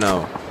first to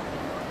know.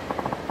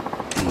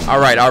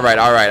 Alright.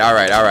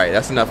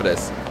 That's enough of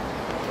this.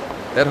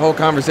 That whole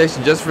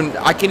conversation just for...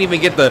 I can't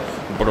even get the...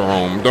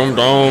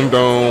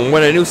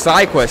 when a new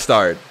side quest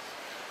started.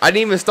 I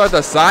didn't even start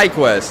the side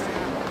quest.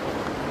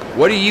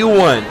 What do you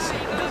want?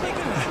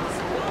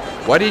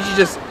 Why did you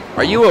just...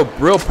 Are you a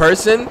real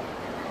person?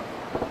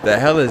 The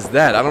hell is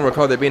that? I don't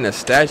recall there being a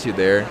statue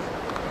there.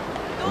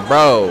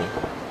 Bro.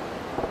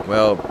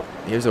 Well,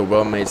 here's a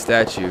well-made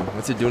statue.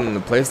 What's it doing in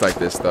a place like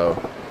this, though?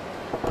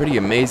 Pretty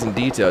amazing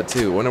detail,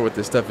 too. Wonder what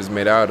this stuff is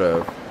made out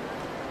of.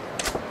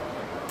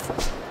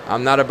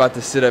 I'm not about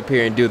to sit up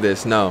here and do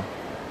this. No.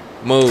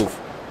 Move.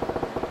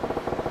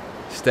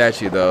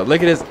 Statue, though.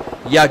 Look at this.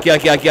 Yuck, yuck,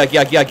 yuck, yuck,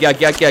 yuck, yuck, yuck,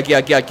 yuck, yuck,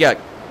 yuck, yuck, yuck.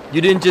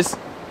 You didn't just...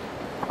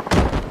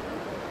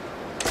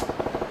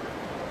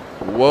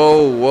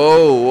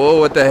 Whoa,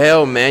 what the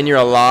hell, man? You're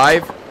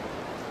alive?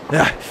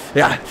 Yeah.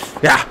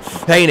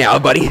 Hey now,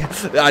 buddy.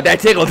 That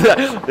tickled.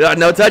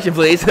 No touching,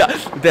 please.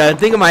 The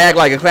thing might act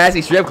like a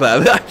classy strip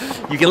club.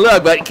 You can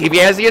look, but keep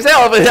your hands to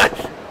yourself.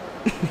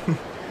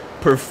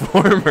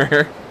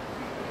 Performer.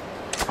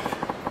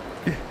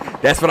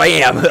 That's what I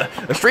am,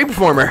 a street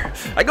performer.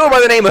 I go by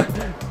the name of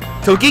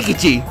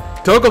Tokokichi.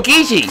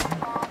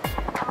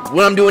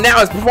 What I'm doing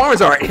now is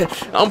performance art.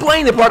 I'm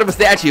playing the part of a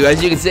statue,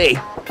 as you can see.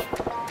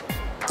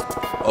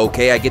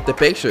 Okay, I get the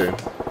picture.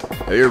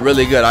 You're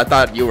really good. I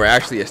thought you were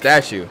actually a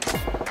statue.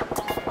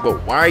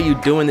 But why are you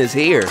doing this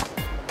here?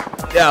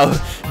 No,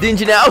 didn't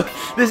you know?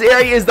 This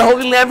area is the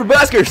Holy Land for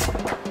buskers.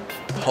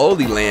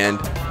 Holy Land?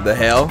 The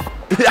hell?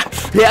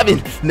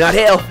 Heaven, not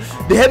hell.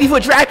 The heavy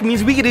foot track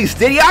means we get a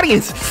steady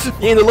audience.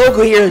 And the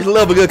local here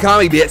love a good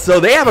comedy bit, so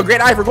they have a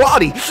great eye for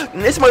quality.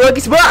 And this is my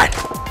lucky spot.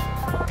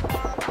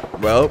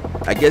 Well,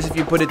 I guess if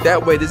you put it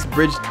that way, this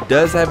bridge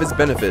does have its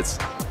benefits.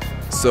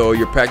 So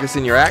you're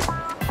practicing your act?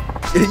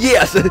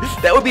 Yes,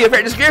 that would be a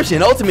fair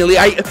description. Ultimately,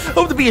 I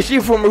hope to be a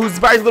street performer who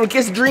inspires little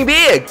kids to dream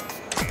big.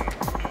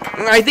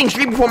 I think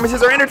street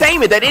performances are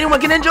entertainment that anyone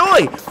can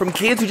enjoy, from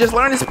kids who just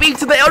learn to speak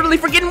to the elderly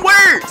forgetting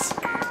words.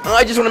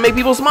 I just want to make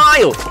people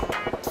smile.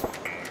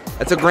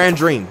 That's a grand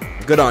dream.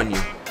 Good on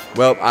you.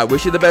 Well, I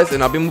wish you the best,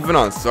 and I'll be moving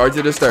on. Sorry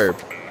to disturb.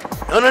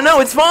 No,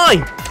 it's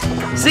fine.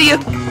 See ya.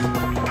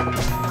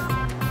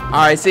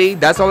 Alright, see?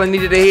 That's all I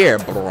needed to hear.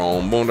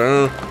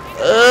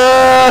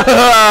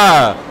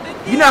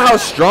 You know how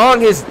strong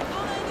his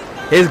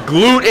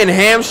glute and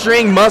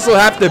hamstring muscle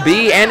have to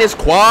be, and his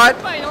quad?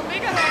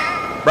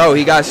 Bro,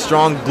 he got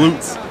strong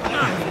glutes.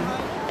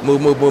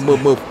 Move.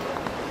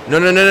 No.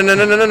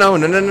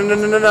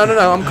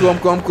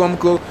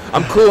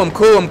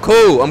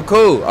 I'm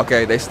cool.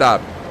 Okay, they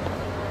stopped.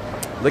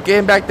 Look at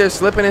him back there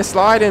slipping and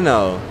sliding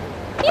though.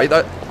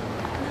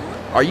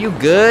 Are you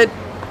good?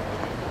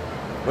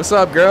 What's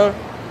up, girl?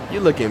 You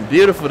looking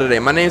beautiful today.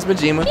 My name's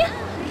Majima.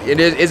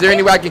 Is there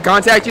any way I can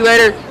contact you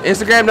later?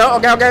 Instagram? No?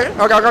 Okay.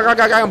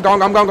 I'm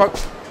going.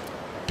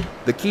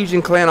 The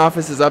Kijin clan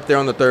office is up there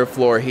on the 3rd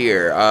floor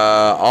here.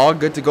 All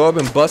good to go up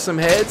and bust some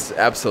heads?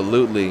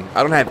 Absolutely.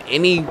 I don't have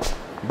any...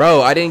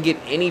 Bro, I didn't get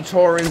any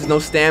Taurins, no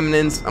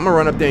Staminans. I'm gonna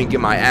run up there and get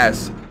my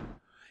ass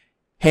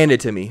handed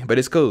to me, but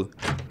it's cool.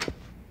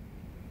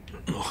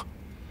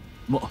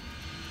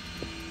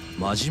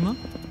 Majima?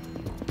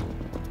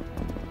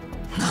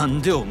 な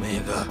んでおめえ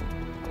が。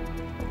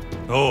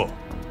おう、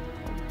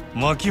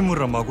牧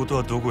村誠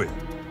はどこや。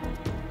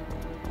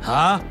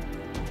はあ？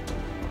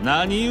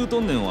何言うと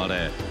んねんあ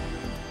れ。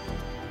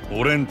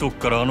俺んとこ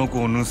からあの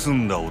子を盗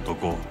んだ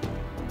男。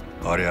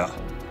ありゃ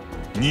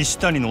西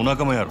谷のお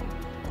仲間やろ。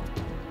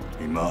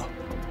今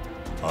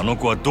あの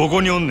子はど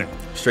こにおんねん。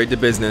 Straight to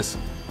business.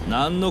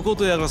 何のこ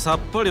とやらさっ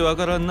ぱりわ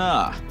からん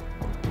な。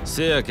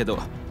せやけど、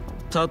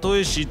たと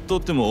え知っと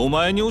ってもお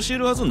前に教え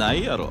るはずな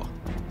いやろ。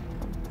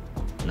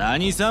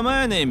何様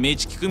やねん、メ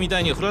チキクみた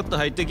いにフラッと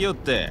入ってきよっ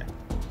て。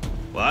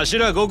わし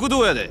ら極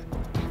道やで。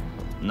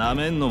な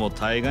めんのも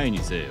大概に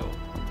せえよ。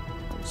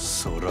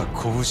そら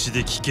拳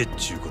で聞けっ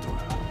ちゅうことか。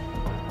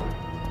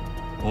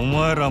お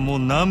前らもう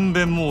何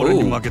遍も俺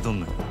に負けと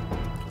んのよ。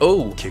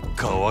結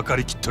果は分か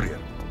りきっとるや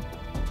ろ。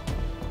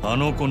あ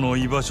の子の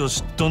居場所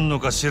知っとんの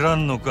か知ら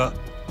んのか、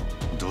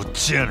どっ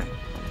ちやねん。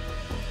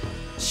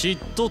知っ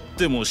とっ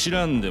ても知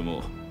らんで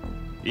も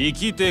生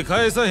きて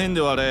返さへん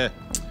でわれ。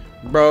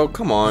 Bro,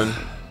 come on.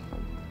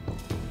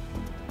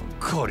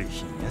 こり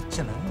ひんやっ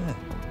ちゃな。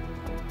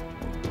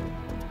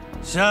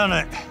しゃあ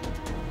ない。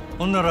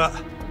ほんなら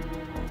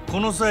こ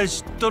の際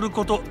知っとる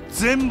こと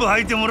全部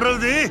吐いてもらう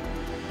で。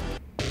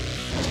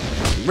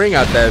 Bring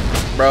out that,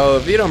 bro.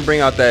 If you don't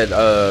bring out that,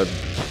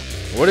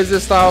 what is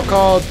this style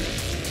called?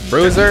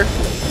 Bruiser?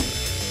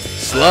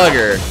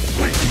 Slugger.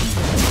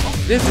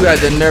 This dude had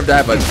the nerve to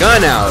have a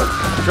gun out.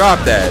 Drop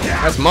that.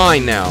 That's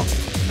mine now.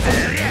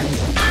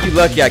 You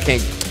lucky I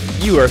can't.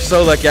 You are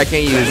so lucky I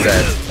can't use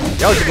that.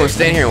 Y'all just gonna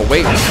stand here and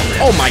wait.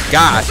 Oh my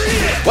gosh.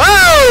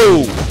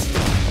 Whoa!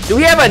 Do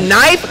we have a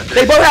knife?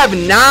 They both have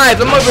knives.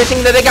 I'm over here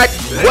thinking that they got.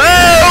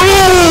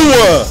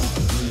 Whoa!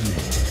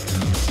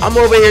 I'm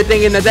over here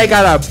thinking that they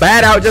got a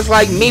bat out just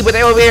like me, but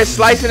they over here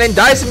slicing and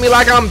dicing me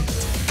like I'm,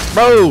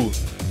 bro,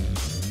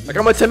 like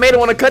I'm a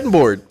tomato on a cutting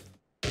board.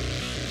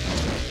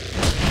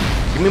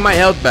 Give me my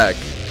health back.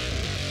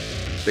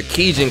 The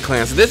Kijin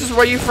clan. So this is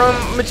where you from,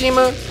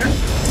 Majima?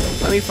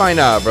 Let me find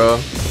out,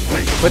 bro.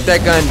 Put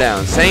that gun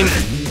down. Same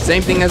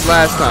thing as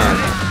last time.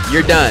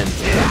 You're done.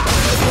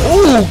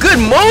 Ooh, good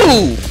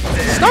move.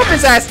 Stomp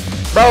his ass,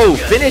 bro.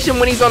 Finish him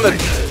when he's on the.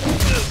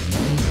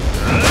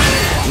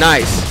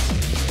 Nice.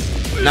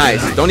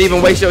 Nice. Don't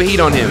even waste your heat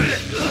on him.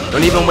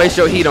 Don't even waste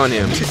your heat on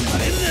him.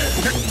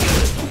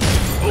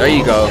 There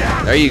you go.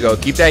 There you go.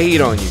 Keep that heat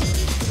on you.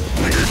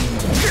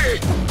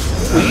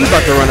 What you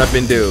about to run up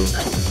and do?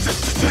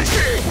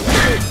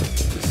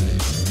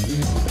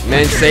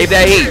 Man, save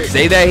that heat.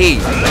 Save that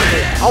heat.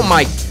 Oh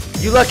my.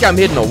 You lucky I'm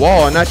hitting the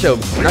wall, not your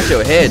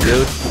head,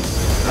 dude.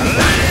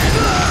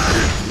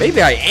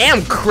 Maybe I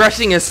am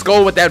crushing his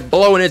skull with that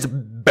blow and it's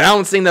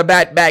bouncing the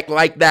bat back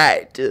like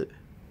that.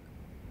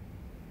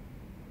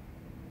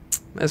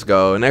 Let's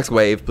go. Next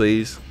wave,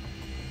 please.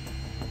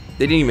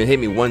 They didn't even hit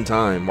me one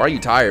time. Why are you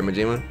tired,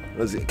 Majima?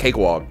 Was it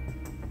cakewalk?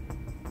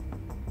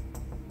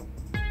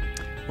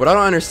 What I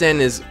don't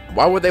understand is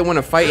why would they want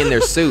to fight in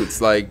their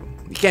suits? Like,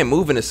 You can't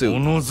move in a お suit.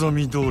 望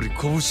み通り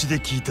拳で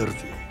聞いたるで。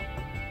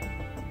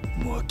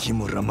牧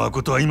村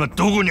誠は今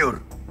どこにお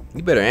る？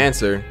 You better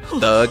answer,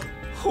 thug.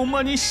 ほん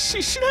まに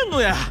知らん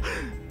のや。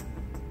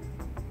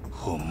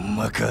ほん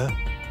まか？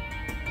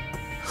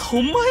ほ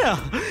んまや。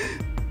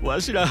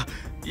わしら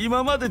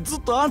今までず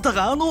っとあんた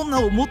があの女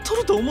を持っと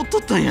ると思っと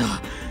ったんや。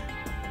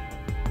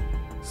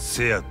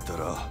せやった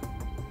ら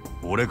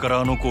俺か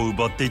らあの子を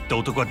奪っていった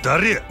男は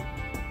誰や？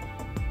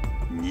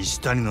西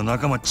谷の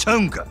仲間ちゃう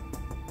んか？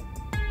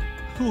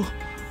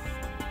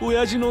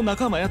親父の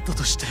仲間やった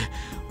として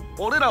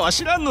俺らは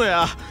知らんの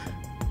や。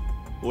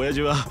親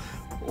父は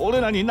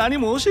俺らに何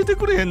も教えて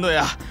くれへんの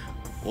や。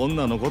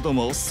女のこと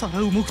もさ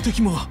らう目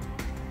的も。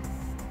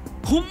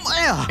ほんま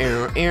や。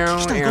聞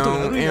きたいこと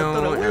があるんやっ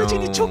たら親父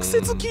に直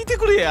接聞いて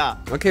くれ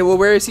や。 Okay, well,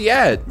 where is he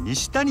at?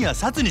 西谷は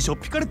札にしょっ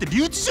ぴかれて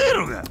留置所や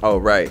ろが。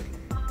 Oh, right.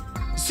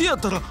 せやっ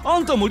たらあ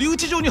んたも留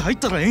置場に入っ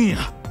たらええん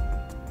や。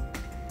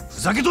ふ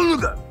ざけとんの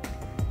か？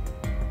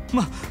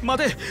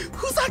待て、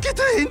ふざけ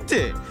たへんっ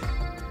て。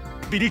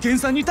ビリケン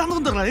さんに頼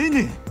んだらええ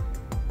ねん。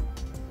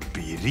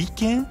ビリ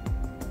ケン？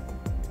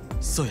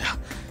そうや、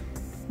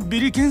ビ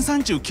リケンさ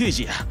んちゅう刑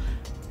事や。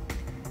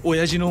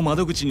親父の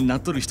窓口にな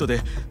っとる人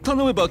で頼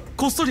めば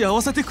こっそり会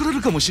わせてくれ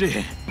るかもしれへ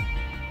ん。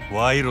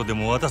賄賂で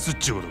も渡すっ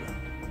ちゅうことか。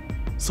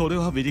それ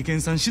はビリケン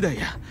さん次第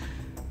や。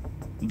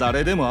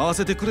誰でも会わ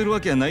せてくれる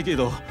わけやないけ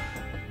ど、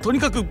とに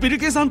かくビリ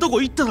ケンさんと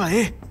こ行ったらえ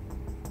え。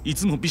い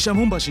つも毘沙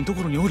門橋のと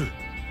ころにおる。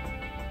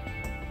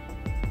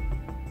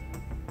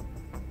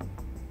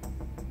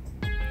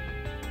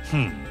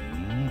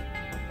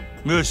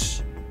よ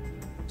し、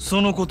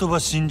その言葉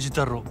信じ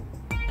たろ。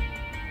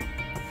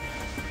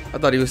 I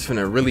thought he was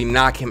finna really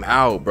knock him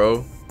out,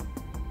 bro.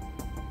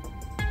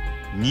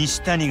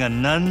 西谷が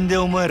なんで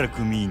お前ら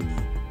組員に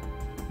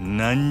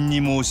何に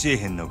も教え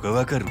へんのか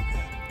わかるか？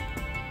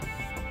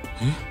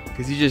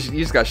 Cause you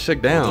just got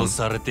shook down. 脅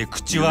されて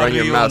口 You run 悪い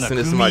your よう mouth な as soon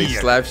as 組 somebody 員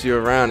や。 slaps you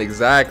around.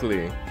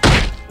 Exactly.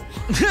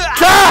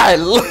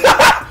 God!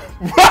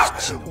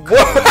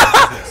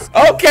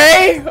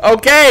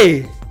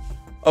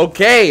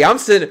 Okay, I'm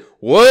sitting.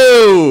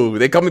 Whoa!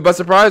 They caught me by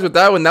surprise with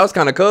that one. That was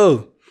kind of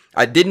cool.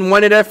 I didn't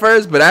want it at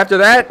first, but after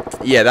that,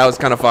 yeah, that was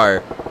kind of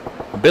fire.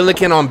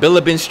 Billiken on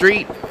Billabin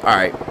Street. All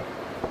right.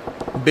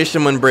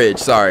 Bishaman Bridge.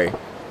 Sorry.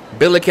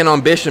 Billiken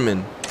on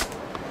Bishaman.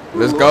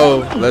 Let's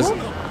go.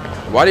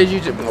 Why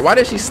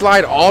did she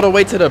slide all the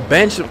way to the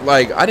bench?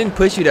 Like, I didn't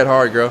push you that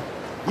hard, girl.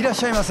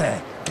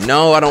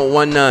 No, I don't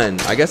want none.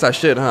 I guess I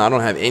should, huh? I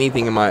don't have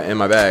anything in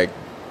my bag.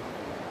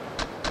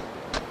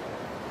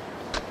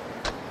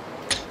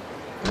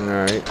 All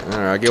right.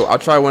 I'll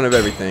try one of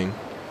everything.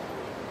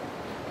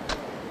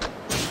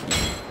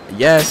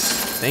 Yes,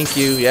 thank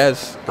you.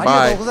 Yes,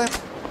 goodbye.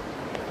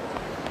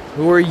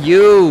 Who are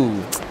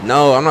you?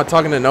 No, I'm not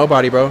talking to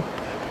nobody, bro.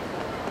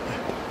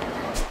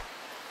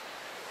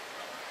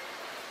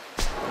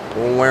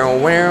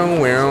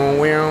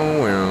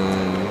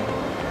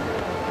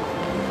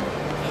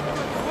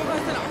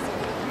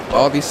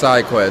 All these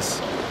side quests.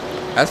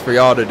 That's for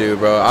y'all to do,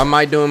 bro. I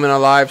might do them in a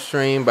live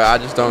stream, but I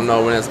just don't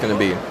know when it's gonna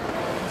be.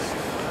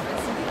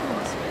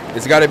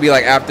 It's gotta be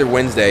like after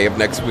Wednesday of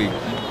next week.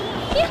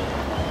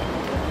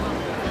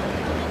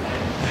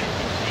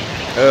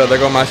 There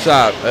go my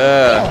shop.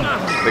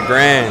 The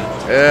Grand.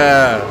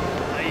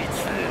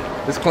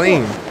 It's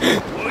clean.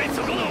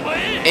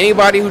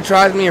 Anybody who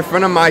tries me in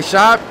front of my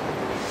shop.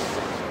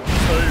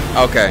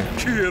 Okay.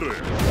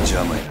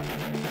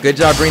 Good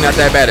job bringing out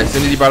that bat as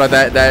soon as you brought out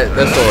that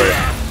sword.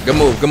 Good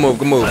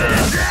move.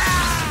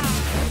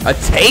 A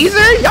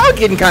taser? Y'all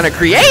getting kind of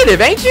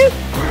creative, ain't you?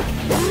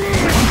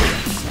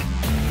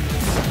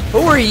 Who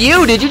are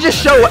you? Did you just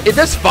show up? Is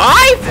this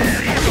 5?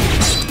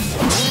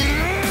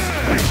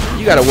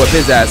 You gotta whoop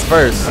his ass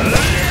first.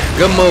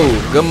 Good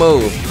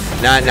move.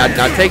 Now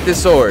take the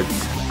sword.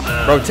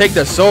 Bro, take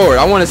the sword.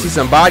 I want to see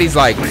some bodies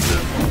like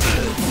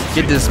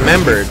get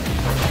dismembered.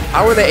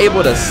 How were they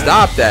able to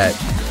stop that?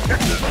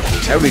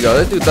 There we go.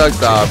 Let's do thug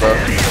style, bro.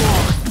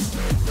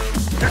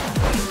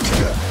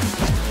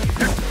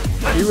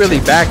 He really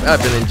backed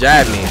up and then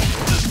jabbed me.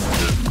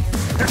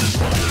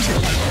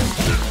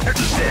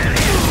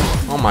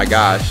 Oh my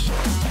gosh.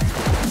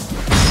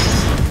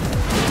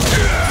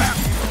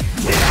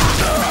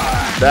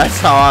 That's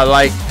how I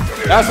like.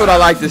 That's what I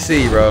like to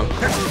see, bro.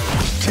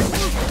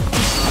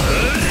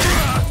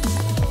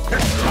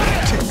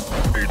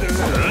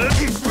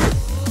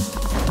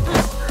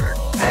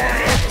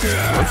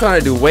 I'm trying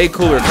to do way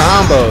cooler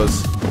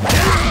combos.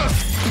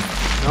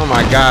 Oh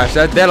my gosh,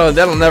 that'll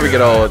never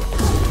get old.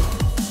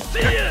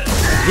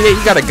 He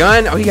got a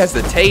gun? Oh, he has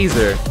the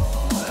taser.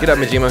 Get up,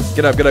 Majima.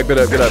 Get up.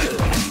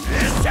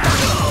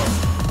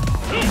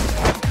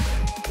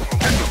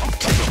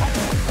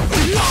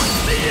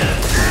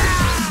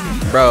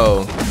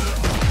 Bro,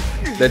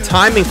 the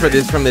timing for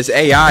this from this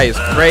AI is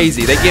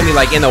crazy. They give me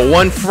like in the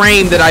one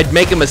frame that I'd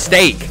make a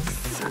mistake.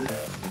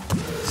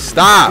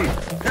 Stop.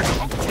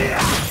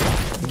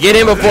 Get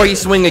him before he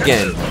swing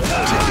again.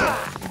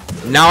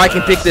 Now I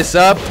can pick this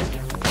up.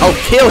 Oh,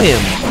 kill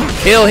him.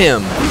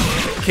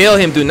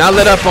 Do not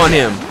let up on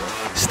him.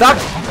 Stop.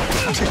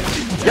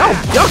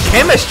 Your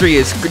chemistry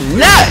is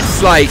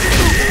nuts. Like,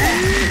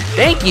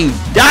 thank you.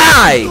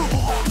 Die.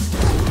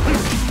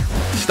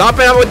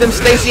 Stomping out with them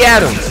Stacey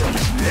Adams.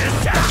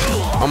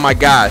 Oh my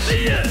gosh.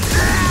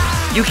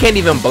 You can't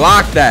even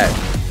block that.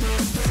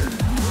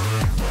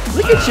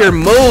 Look at your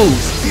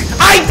moves.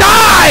 I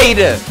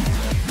died.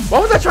 Why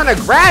was I trying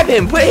to grab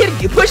him?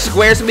 Push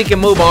square so we can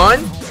move on.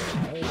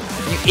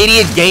 You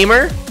idiot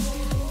gamer.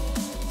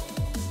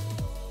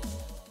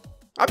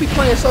 I'll be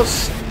playing so.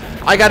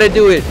 I gotta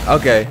do it.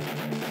 Okay.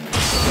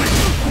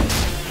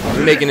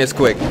 I'm making this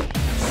quick.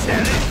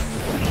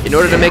 In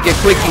order to make it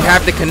quick, you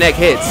have to connect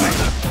hits.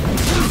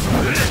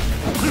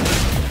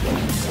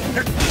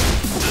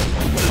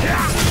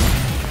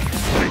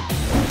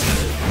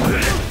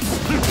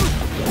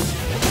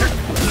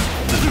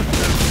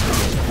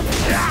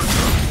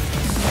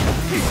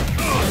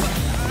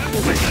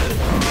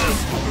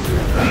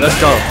 Let's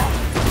go.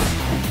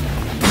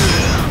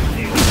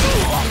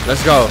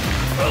 Let's go.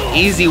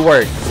 Easy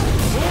work.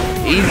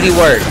 Easy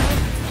work.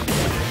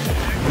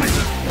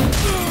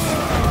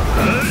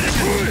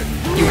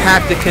 You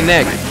have to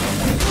connect.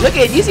 Look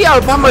at, you see how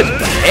much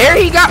air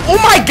he got? Oh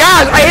my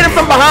gosh, I hit him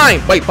from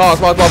behind. Wait, pause.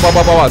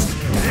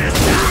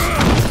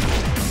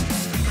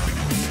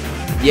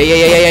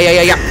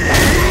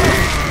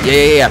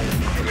 Yeah.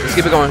 Let's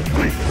keep it going.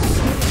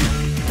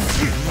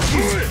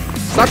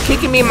 Stop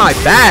kicking me in my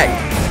back.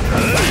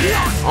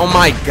 Oh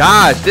my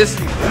gosh,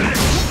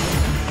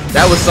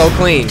 that was so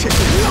clean.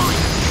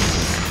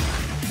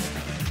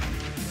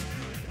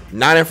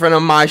 Not in front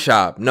of my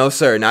shop. No,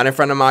 sir, not in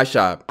front of my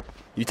shop.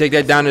 You take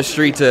that down the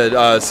street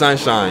to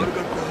Sunshine.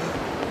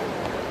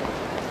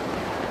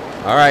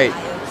 All right.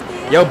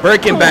 Yo,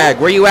 Birkin bag,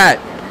 where you at?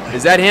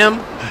 Is that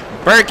him?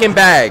 Birkin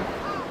bag.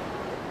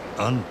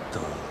 あんた、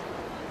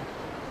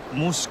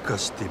もしか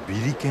して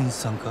ビリケン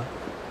さんか?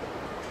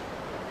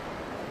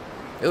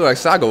 It looks like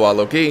Sagawa,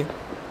 low-key.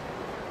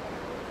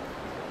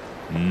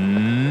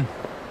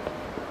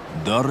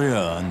 誰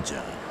やあんちゃ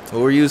ん?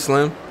 Who are you,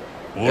 Slim?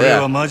 俺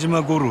は真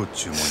島五郎っ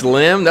ちゅうもん。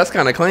 Slim? That's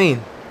kind of clean.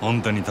 あ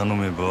んたに頼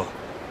めば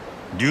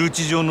留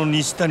置場の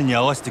西谷に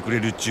会わせてくれ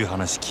るっちゅう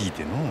話聞い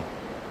ての。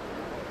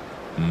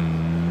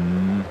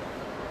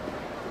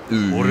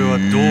俺は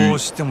どう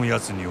しても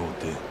奴に会う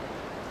て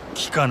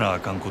聞かなあ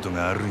かんこと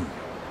があるんや。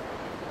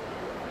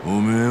お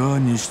めえは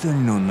西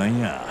谷のなん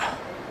や、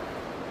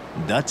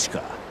ダチ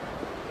か?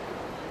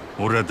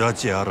 俺はダ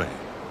チやあらへん。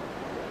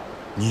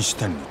西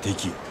谷の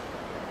敵や。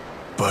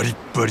バリッ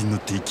バリの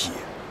敵や。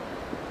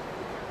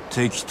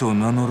敵と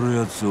名乗る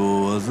やつ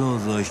をわざわ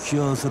ざ引き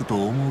合わせると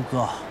思う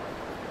か?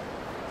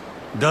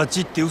 ダ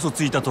チって嘘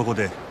ついたとこ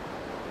で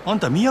あん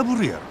た見破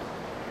るやろ。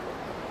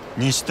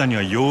西谷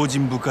は用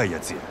心深いや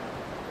つや。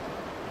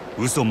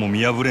嘘も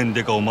見破れん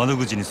デカを窓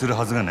口にする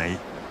はずがない。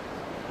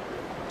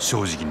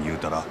正直に言う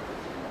たら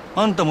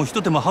あんたも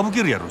一手間省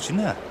けるやろうし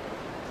な。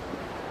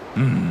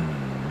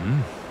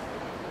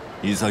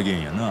潔い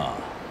んやな。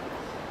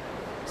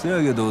せ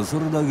やけどそ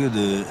れだけ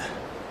で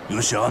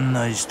よし案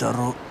内した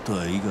ろと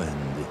はいかへんで。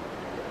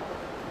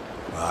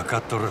分か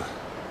っとる。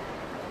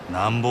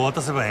なんぼ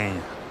渡せばええん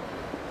や。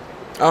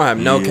 I don't have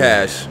no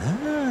cash.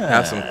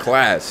 Have some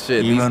class.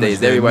 Shit, these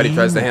days everybody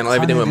tries to handle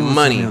everything with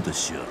money.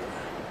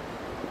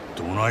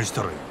 どないし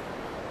たらいい?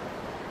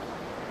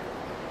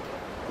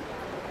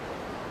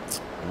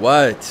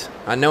 What?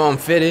 I know I'm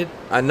fitted.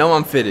 I know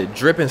I'm fitted.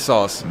 Dripping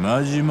sauce.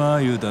 真島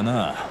言うた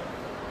な。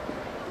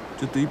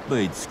ちょっと一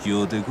杯付き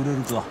合うてくれる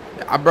か?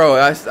 Bro,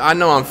 I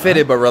know I'm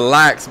fitted, but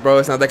relax, bro.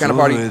 It's not that kind of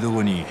party. ど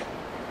こに?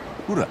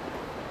 ほら、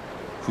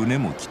船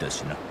も来た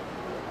しな。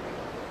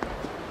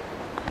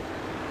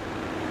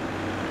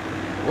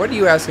 What are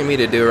you asking me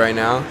to do right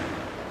now?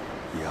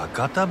 屋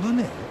形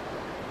船?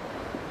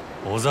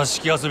 お座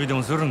敷遊びで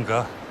もするん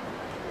か?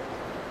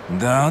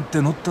 だっ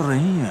て乗ったらい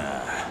いん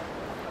や。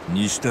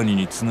西谷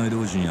に繋いで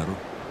ほしいんやろ。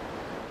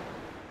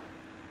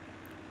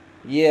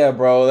 Yeah,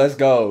 bro, let's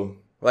go.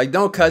 Like,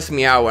 don't cuss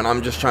me out when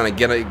I'm just trying to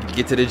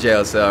get to the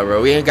jail cell,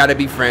 bro. We ain't gotta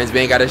be friends.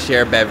 We ain't gotta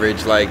share a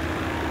beverage. Like,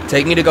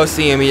 take me to go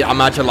see him. I'm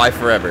out your life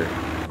forever.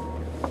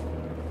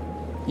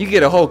 You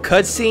get a whole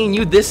cutscene?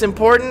 You this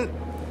important?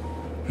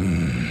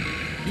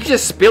 You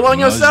just spill on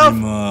yourself?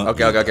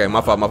 Okay.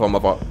 My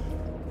fault.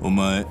 お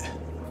前、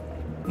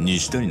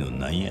西谷の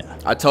なんや?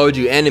 I told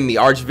you, enemy,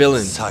 arch villain.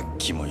 さっ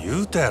きも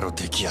言うたやろ、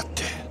敵やっ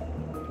て。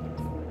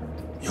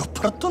酔っ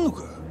払っとんの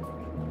か?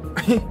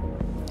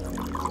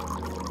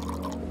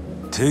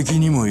 敵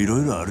にもい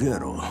ろいろあるや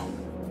ろ。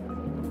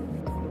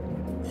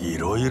い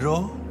ろい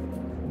ろ?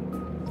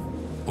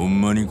 ほ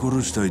んまに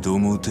殺したいと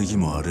思う敵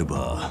もあれ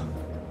ば、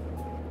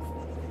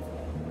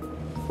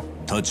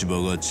立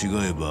場が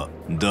違えば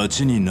ダ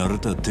チになれ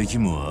た敵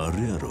もあ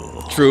るや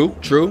ろ。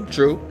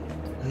 True.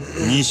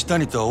 西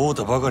谷とは会う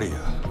たばかりや。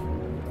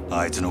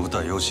あいつのこと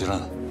はよう知ら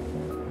ん。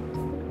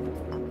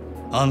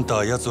あんた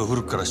は奴を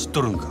古くから知っ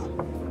とるんか?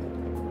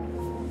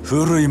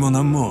 古いも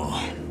なんも、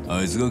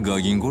あいつが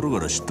ガキン頃か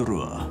ら知っとる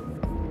わ。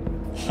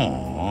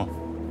ほ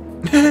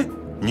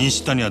う。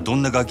西谷はど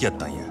んなガキやっ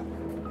たんや?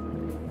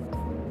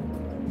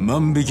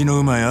 万引きの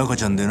うまい赤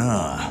ちゃんで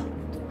な。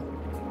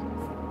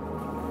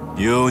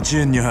幼稚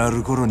園に入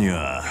る頃に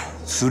は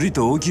すり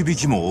と置き引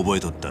きも覚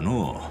えとった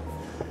の。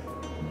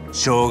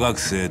小学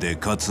生で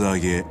カツア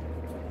ゲ、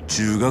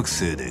中学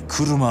生で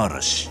車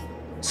嵐、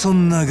そ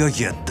んなガ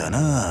キやった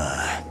な。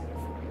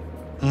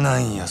な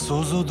んや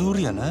想像通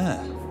りやな。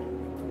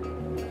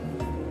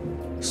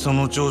そ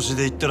の調子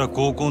で言ったら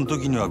高校の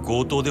時には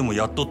強盗でも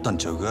やっとったん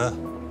ちゃうか。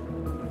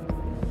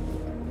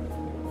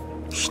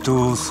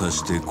人を刺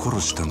して殺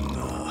したんだ。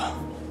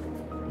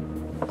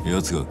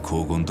奴が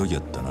高校の時や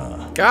ったな。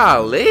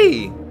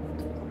Golly!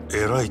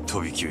 えらい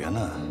飛び級や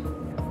な。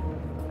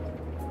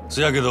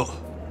せやけど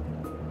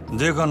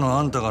デカの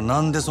あんたが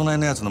なんでそない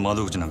なやつの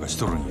窓口なんかし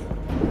とるんや。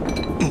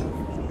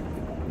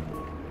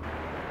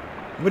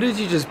What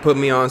did you just put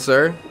me on,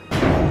 sir?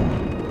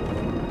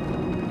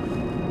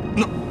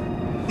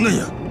 なん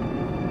や。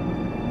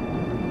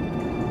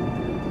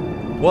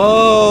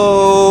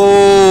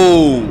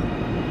 Whoa!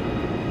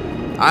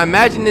 I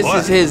imagine this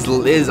is his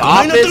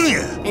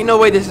office. Ain't no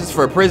way this is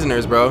for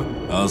prisoners, bro.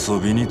 遊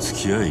びに付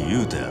き合い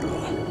言うたやろ。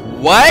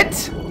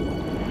What?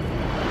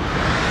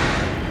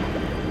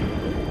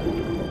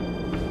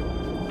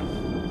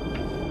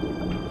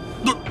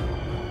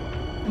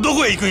 ど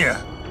こへ行くんや。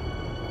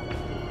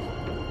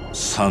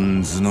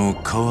三途の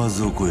川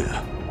底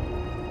や。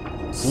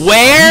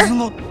 Where? 三途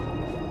の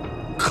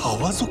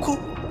川底?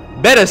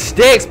 Better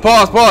sticks.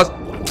 Pause.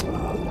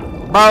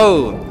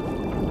 Bro.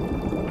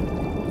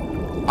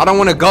 I don't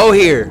want to go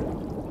here.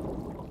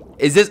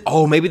 Is this?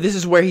 Oh, maybe this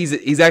is where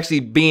he's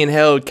actually being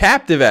held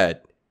captive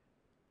at.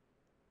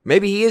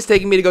 Maybe he is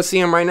taking me to go see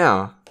him right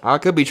now. I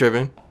could be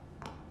tripping.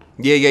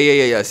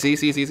 Yeah. See.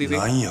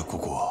 なんやこ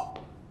こは。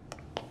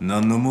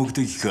何の目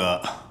的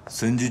か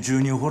戦時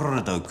中に掘ら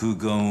れた空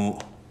間を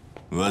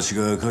わし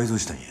が改造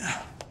したんや。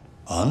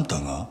あんた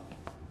が？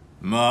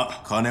ま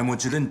あ金持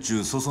ち連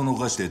中そその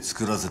かして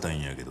作らせた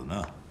んやけど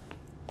な。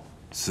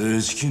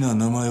正式な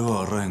名前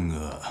はあらへん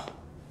が、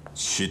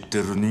知って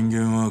る人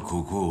間は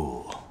ここ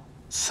を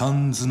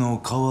三途の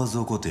川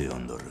底って呼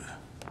んどる。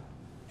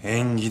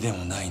縁起で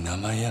もない名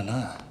前や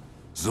な。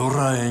そ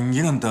ら縁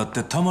起なんてあっ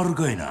てたまる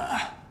かい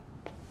な。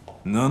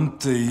なん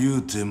て言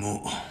うても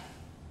こ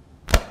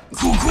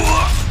こ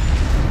は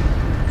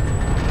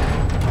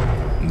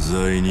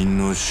罪人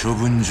の処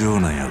分場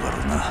なんやから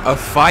な。 A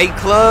fight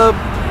club?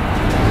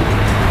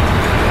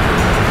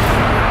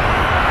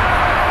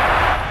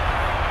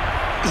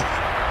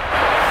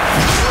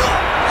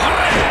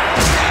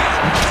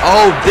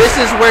 Oh, this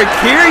is where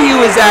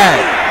Kiryu is at.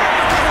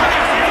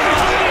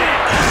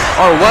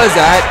 Or was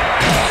at.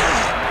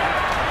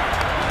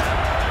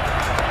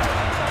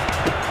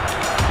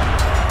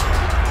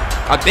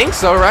 I think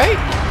so, right?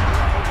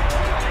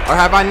 Or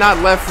have I not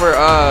left for,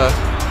 I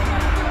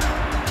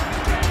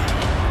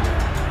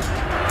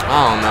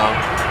don't know.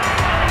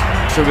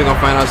 I'm sure we're gonna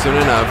find out soon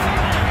enough.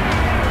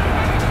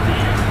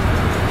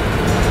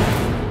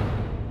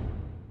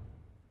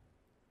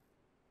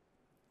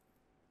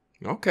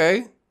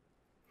 Okay.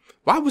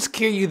 Why was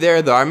Kiryu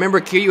there though? I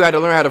remember Kiryu had to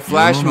learn how to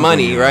flash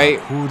money,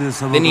 right?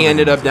 Then he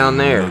ended up down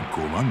there.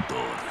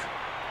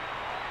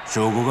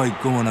 証拠が一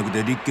個もなく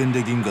て立件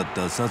できんかっ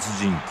た殺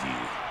人鬼、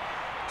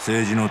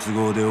政治の都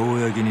合で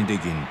公にで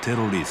きんテ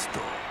ロリスト、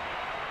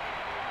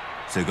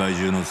世界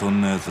中のそん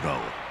な奴らを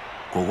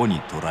ここ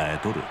に捕らえ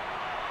とる。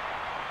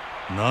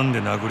なん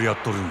で殴り合っ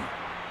とるん？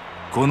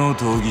この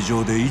闘技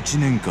場で1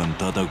年間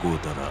戦う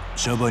たら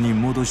シャバに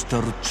戻し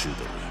たるっちゅう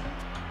とる。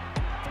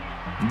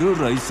ルー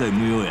ルは一切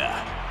無用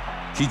や。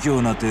卑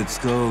怯な手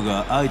使おう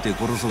が相手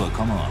殺そうが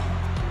構わん。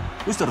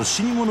そしたら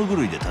死に物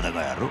狂いで戦う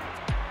やろ。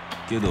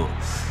けど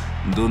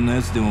どんな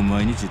やつでも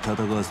毎日戦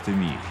わせて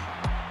み。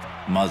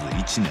まず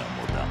1年は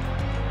もたん。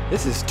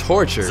 This is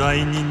torture.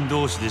 罪人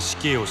同士で死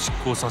刑を執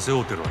行させよ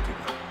うてるわけか。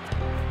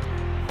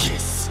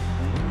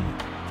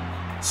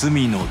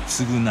罪の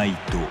償い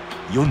と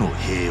世の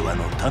平和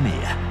のため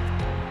や。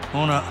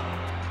ほな、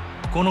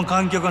この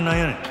観客は何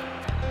やねん。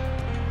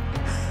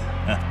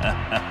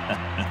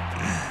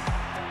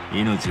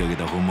命がけ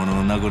た本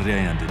物の殴り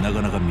合いなんてな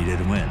かなか見れ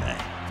るもんやない。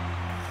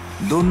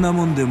どんな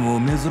もんで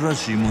も珍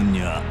しいもん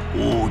には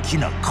大き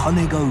な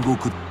金が動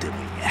くってもん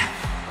や。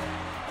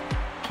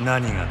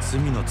何が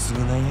罪の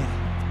償いや。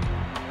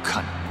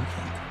金も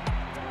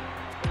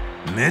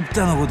んめっ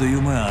たなこと言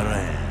うもんやあら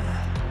へん。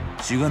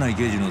しがない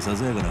刑事のさ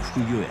さやかな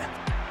副業や。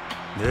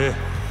で、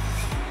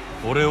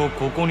俺を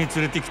ここに連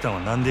れてきたの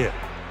はなんでや。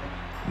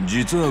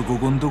実はこ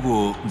こんと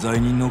こ罪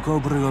人の顔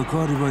ぶれが変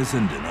わり映えせ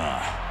んでな、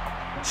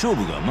勝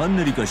負がマン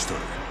ネリ化しとる。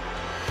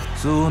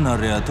そうな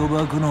りゃ賭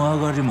博の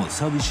上がりも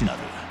寂しなる。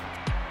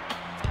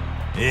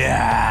い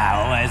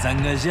やー、お前さ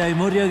んが試合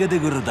盛り上げて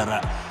くれた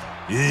ら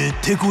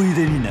手こ入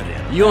れになる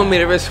やろ。 You want me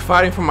to risk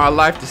fighting for my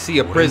life to see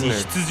a 俺に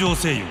prisoner? 出場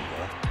せえ言うんか。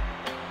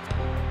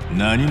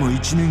何も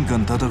1年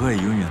間戦い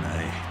言うんや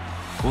ない。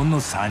ほん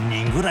の3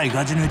人ぐらい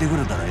勝ち抜いてく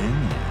れたらええねん。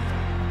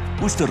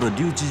そしたら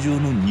留置場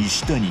の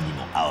西谷に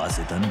も合わ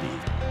せたんで。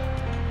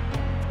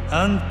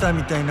あんた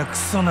みたいなク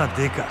ソな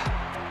デカ、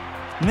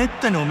めっ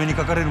たにお目に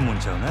かかれるもん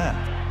ちゃうな。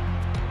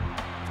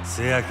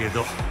せやけ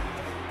ど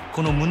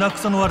この胸く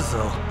その悪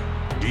さを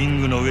リ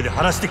ングの上で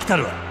晴らしてきた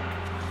るわ。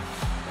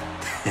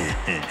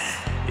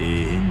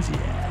返事や。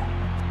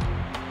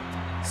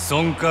そ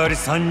ん代わり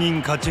3人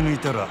勝ち抜い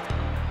たら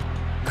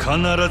必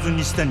ず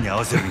西谷に合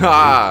わせる。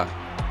Ah.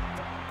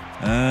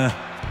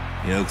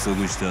 約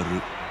束してある。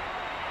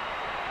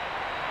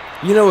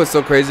 You know what's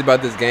so crazy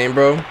about this game,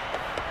 bro?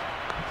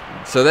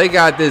 So they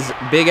got this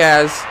big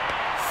ass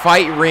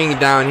fight ring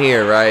down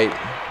here, right?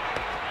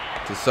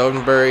 To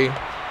Sodenbury.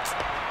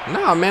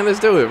 Nah, man, let's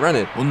do it. Run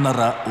it.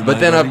 But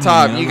then up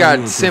top, you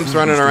got simps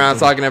running around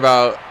talking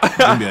about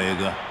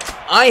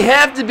I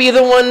have to be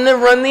the one to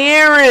run the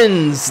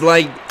errands.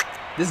 Like,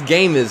 this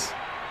game is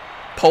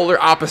polar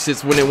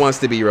opposites when it wants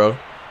to be, bro.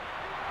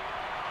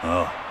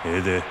 あ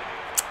あ、で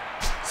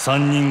3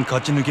人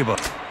勝ち抜けば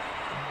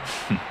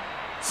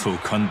そう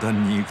簡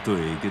単にいくと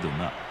ええけど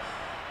な。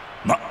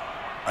ま、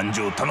安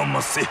城頼ん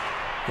ますせ。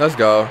 Let's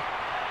go.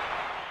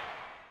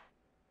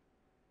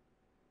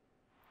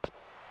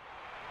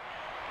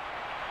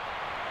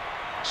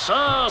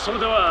 さあ、それ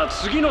では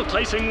次の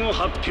対戦を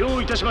発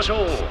表いたしまし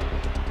ょう。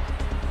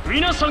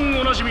皆さん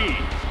おなじみ、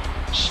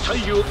死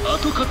体を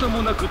跡形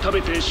もなく食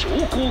べて証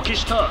拠を消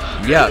した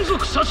連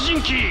続殺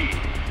人鬼。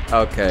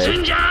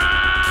Okay.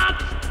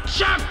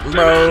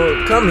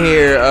 Bro, come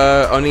here,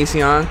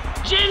 Onision.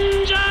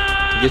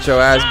 Get your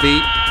ass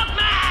beat.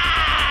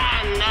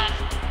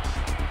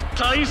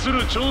 対す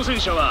る挑戦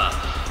者は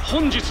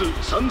本日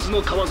サンズ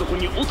の川底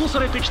に落とさ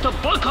れてきた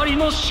ばかり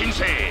の新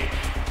星。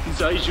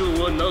罪状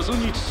は謎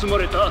に包ま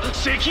れた赤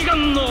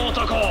眼の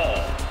男、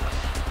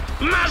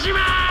真島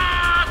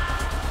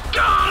ゴ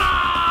ロ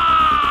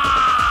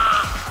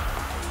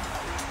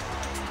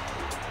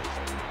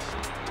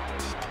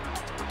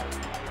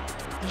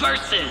ー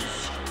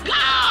vs ゴロ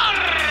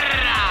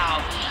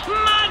真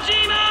島。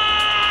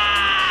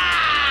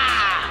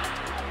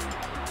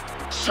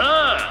さ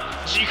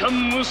あ、時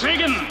間無制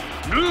限、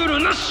ルール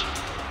なし。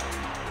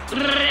レ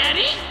ディーフ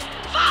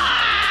ァ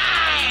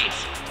イト。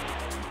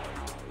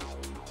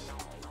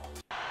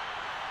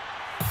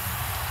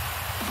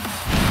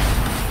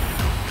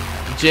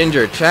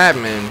Ginger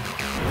Chapman.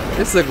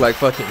 This looked like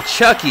fucking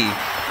Chucky.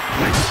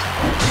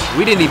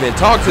 We didn't even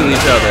talk to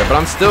each other, but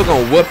I'm still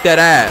gonna whoop that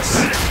ass.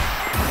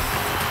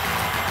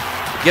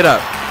 Get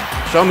up.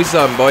 Show me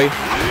something, boy.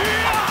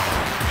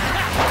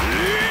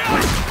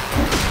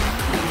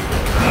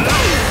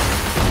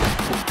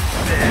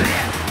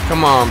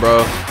 Come on,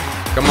 bro.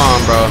 Come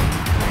on, bro.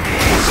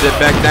 Sit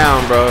back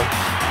down, bro.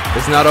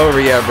 It's not over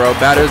yet, bro.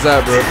 Batter's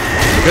up, bro.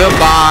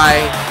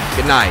 Goodbye.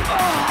 Good night.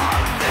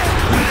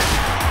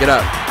 Get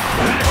up.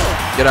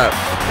 Get up.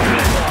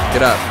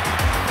 Get up.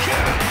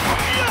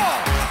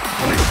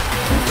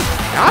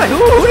 God, who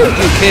did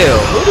you kill?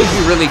 Who did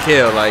you really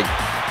kill? Like,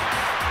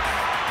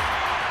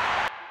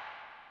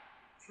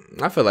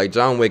 I feel like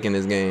John Wick in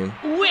this game.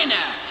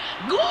 Winner,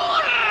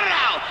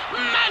 Goro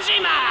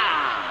Majima.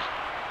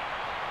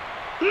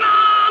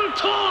 なん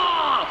と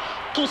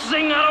突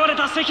然現れ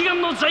た赤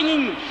眼の罪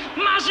人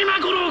真島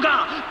五郎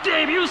が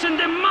デビュー戦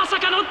でまさ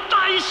かの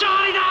大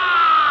勝利だ。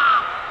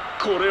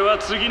これは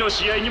次の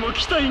試合にも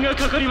期待が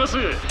かかります。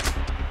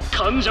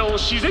患者を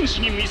自然死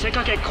に見せ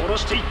かけ殺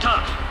していっ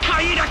た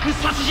快楽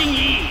殺人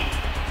鬼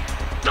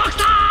ドク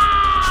ター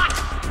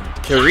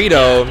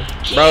Corito,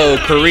 bro,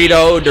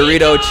 Corito,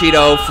 Dorito,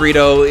 Cheeto,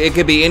 Frito. It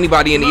could be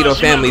anybody in the Ito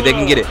family. They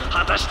can get it.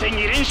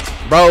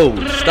 Bro,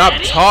 stop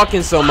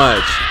talking so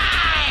much.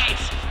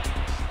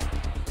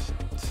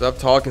 Stop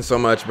talking so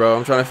much, bro.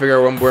 I'm trying to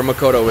figure out where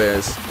Makoto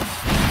is.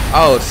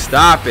 Oh,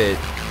 stop it.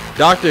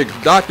 Dr.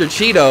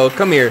 Cheeto,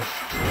 come here.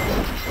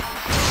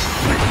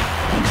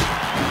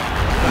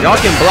 Y'all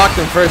can block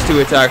them first two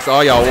attacks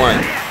all y'all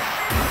want.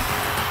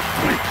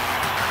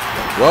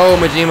 Whoa,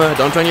 Majima,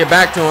 don't turn your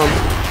back to him.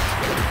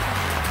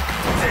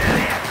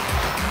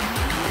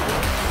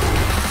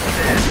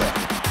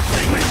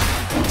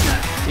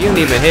 You didn't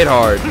even hit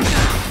hard.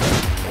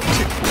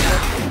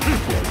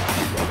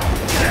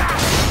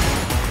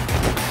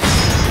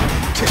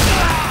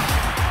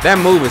 That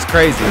move is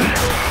crazy.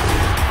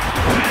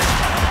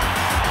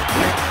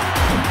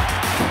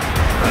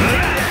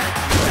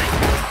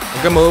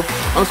 Good move.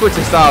 I'm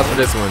switching styles for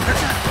this one.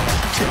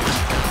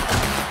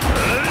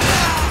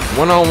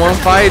 One-on-one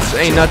fights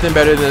ain't nothing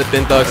better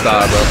than Thug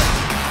style, bro.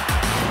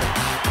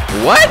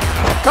 What?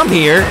 Come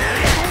here.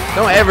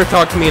 Don't ever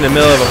talk to me in the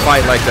middle of a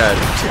fight like that.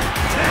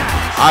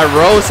 I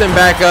rose him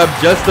back up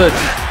just to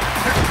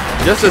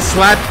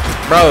slap,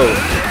 bro.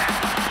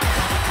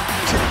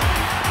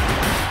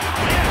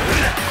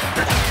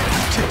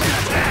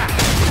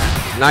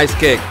 Nice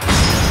kick.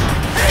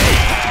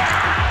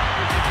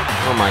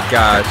 Oh my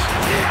gosh.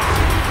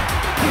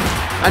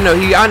 I know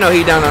he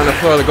down on the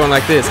floor going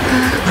like this.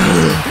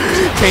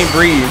 Can't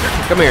breathe.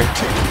 Come here.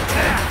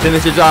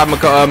 Finish your job,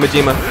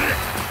 Majima.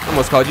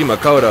 Almost called you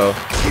Makoto.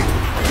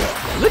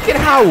 Look at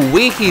how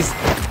weak he's,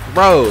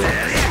 bro.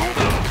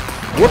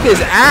 Whoop his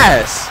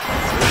ass.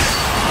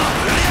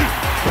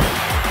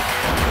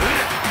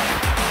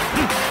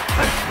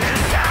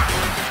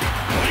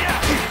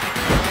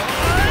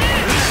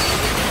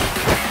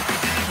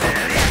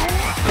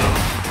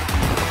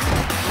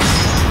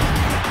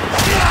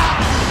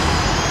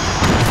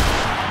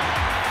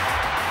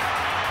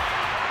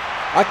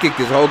 I kicked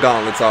his whole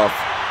gauntlets off.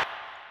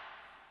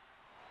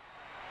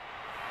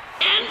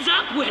 Ends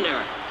up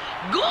winner,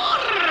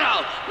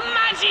 Goro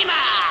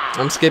Majima.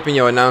 I'm skipping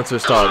your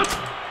announcer's talk.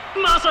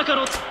 They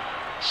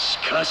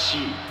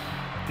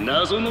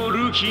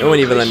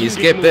won't even let me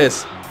skip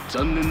this.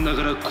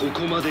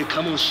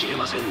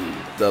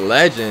 The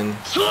legend.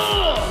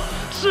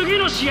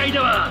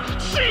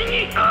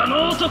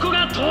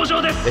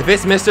 If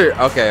it's Mr.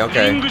 Okay,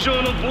 okay.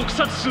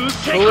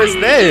 Who is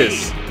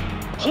this?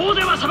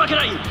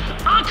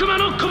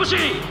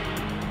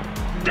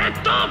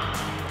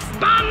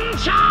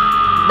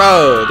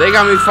 Bro, they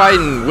got me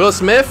fighting Will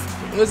Smith?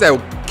 Who's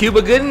that?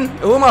 Cuba Gooding?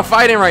 Who am I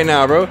fighting right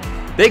now, bro?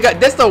 They got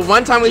that's the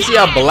one time we see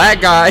a black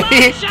guy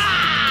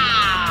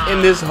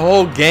in this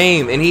whole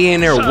game, and he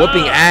in there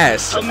whooping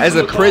ass as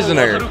a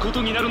prisoner.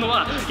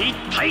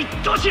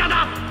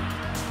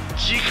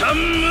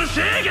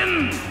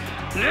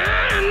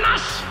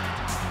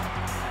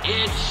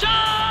 It's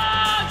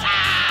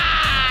showtime!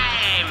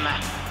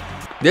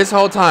 This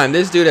whole time,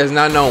 this dude has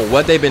not known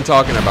what they've been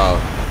talking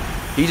about.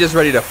 He's just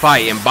ready to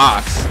fight and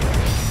box.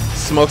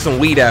 Smoke some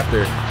weed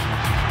after.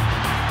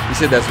 You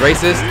said that's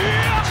racist?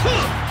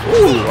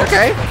 Ooh,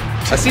 okay.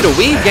 I see the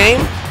weave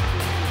game.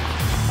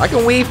 I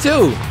can weave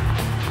too.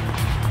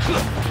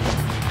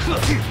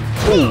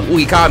 Ooh,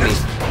 he caught me.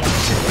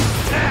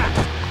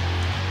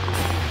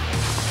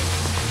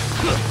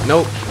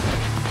 Nope.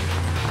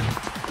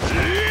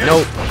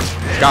 Nope.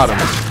 Got him.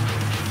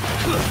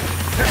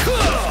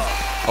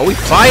 Oh, we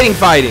fighting.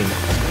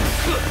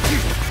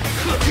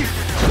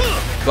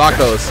 Block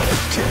those.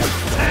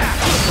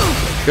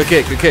 Good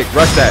kick.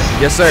 Rush that.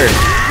 Yes, sir.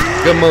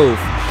 Good move.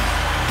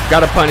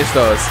 Gotta punish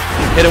those.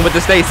 Hit him with the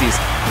Stacy's.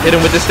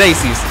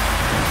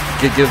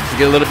 Get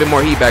a little bit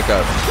more heat back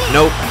up.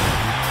 Nope.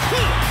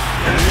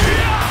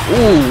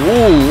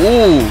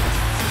 Ooh.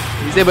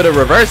 He's able to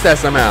reverse that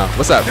somehow.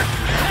 What's up?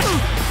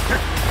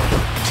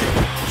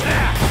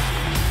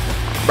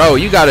 Bro,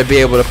 you gotta be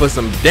able to put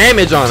some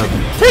damage on him.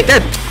 Take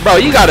that. Bro,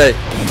 you gotta.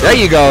 There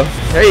you go.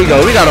 We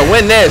gotta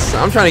win this.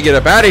 I'm trying to get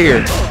up out of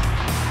here.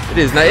 It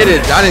is.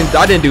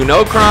 I didn't do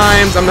no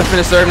crimes. I'm not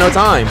finna serve no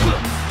time.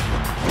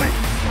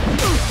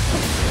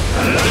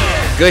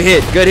 Good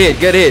hit.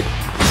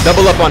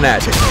 Double up on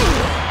that.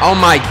 Oh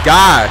my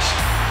gosh.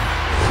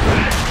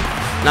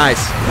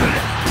 Nice.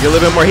 Get a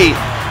little bit more heat.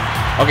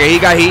 Okay, he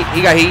got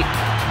heat.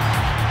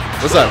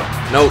 What's up?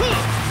 Nope.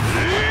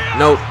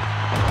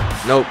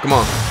 Come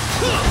on.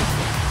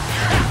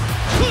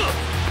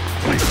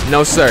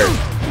 No sir.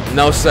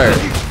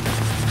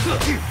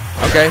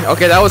 Okay,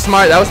 that was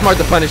smart.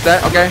 To punish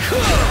that. Okay.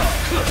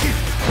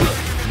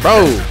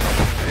 Bro.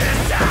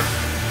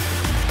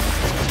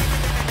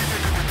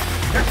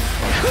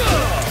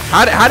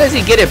 How does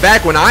he get it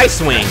back when I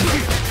swing?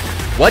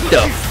 What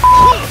the f?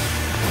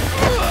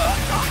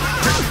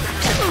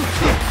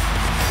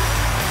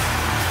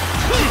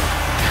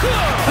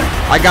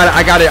 I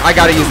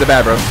gotta use the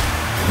bad, bro.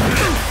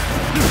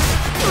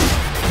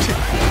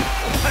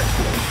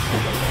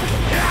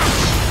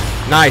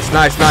 Nice.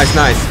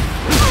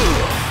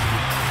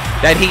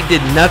 That heat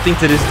did nothing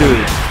to this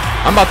dude.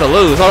 I'm about to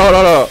lose. Hold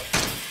on.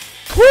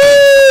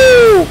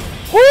 Woo!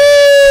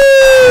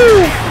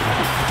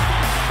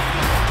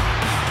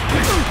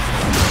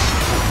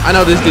 I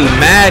know this dude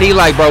mad. He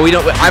like, bro,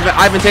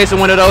 I haven't tasted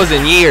one of those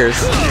in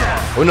years.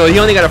 Well, no, he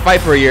only got to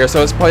fight for a year,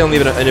 so it's probably only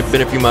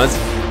been a few months.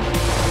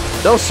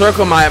 Don't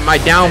circle my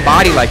down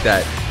body like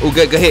that. Ooh,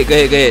 good hit.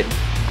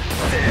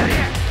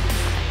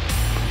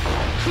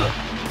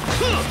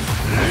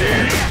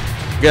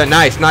 Good,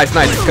 nice.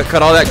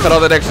 Cut all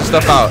that extra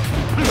stuff out.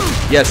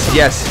 Yes.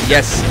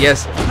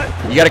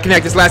 You gotta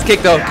connect this last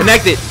kick though.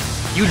 Connect it.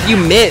 You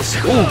missed.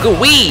 Ooh, good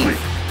weave.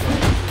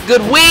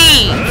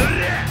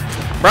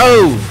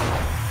 Bro.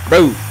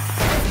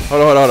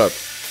 Hold up.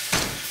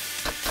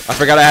 I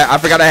forgot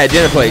I had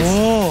dinner plates.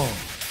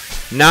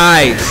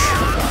 Nice.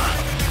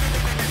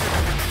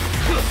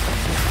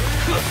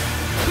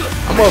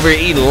 I'm over here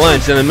eating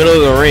lunch in the middle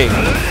of the ring.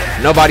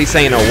 Nobody's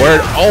saying a word.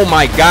 Oh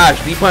my gosh,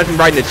 he punched me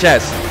right in the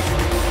chest.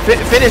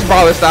 Finish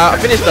brawler style.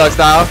 Finish thug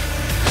style.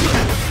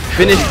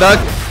 Finish thug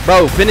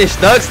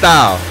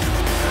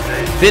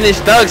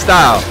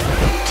style.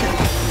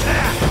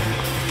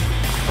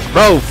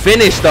 Bro,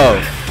 finish though.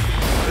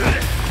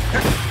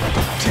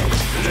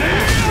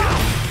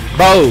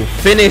 Bro,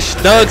 finish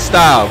thug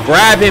style.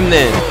 Grab him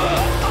then.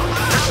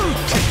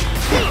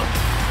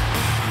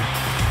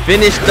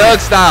 Finish thug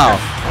style.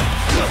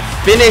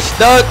 Finish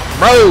thug,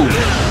 bro.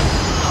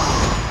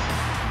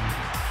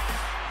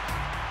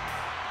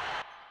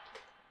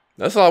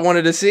 That's all I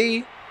wanted to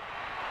see.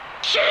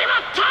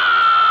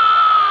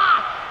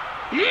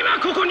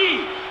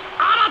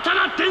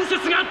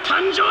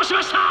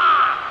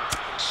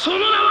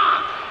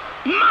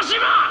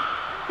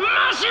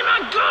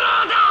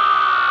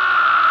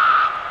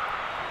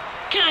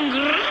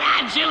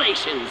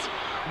 Congratulations,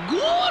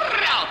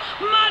 Goro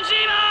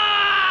Majima!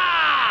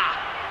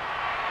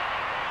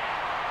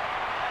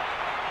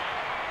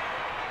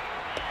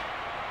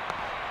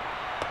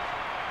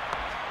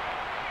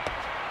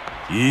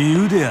 いい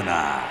腕や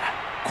な。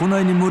こ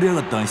ないに盛り上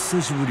がったん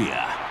久しぶり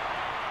や。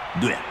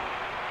どうや、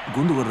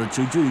今度から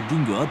ちょいちょいリ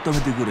ング温め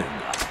てくれへん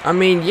か。I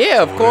mean,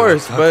 yeah, of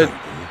course, but...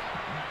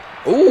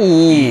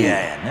 Ooh. 嫌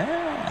やな。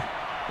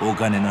お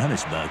金の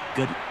話ばっか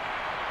り。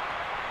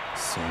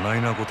そな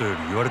いなことより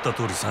言われた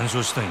通り参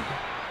照したいんや。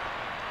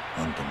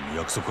あんたにも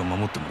約束は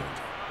守っても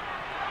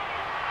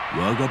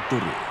らうで。分かっと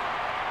る。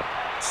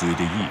つい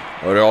てき。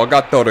俺分か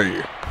っと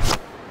る。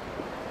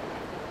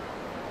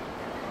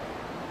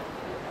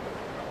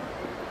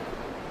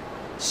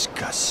し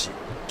かし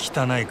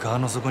汚い川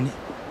の底に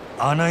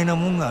あないな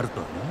もんがある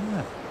とは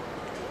な。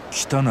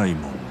汚い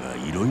もんが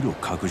いろいろ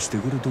隠して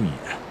くれとんや。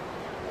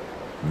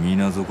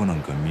水底な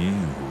んか見えん方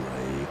が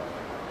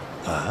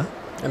ええ。あ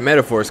あ That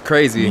metaphor is み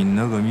crazy. ん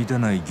なが見た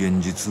ない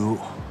現実を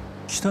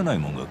汚い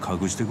もんが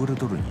隠してくれ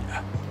とるん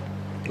や。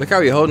 Look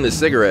how he holding his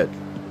cigarette.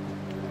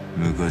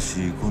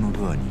 昔この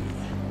川に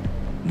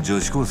女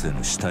子高生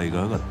の死体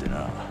が上がって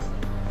な。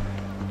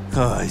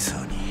かわいそ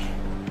うに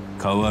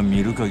川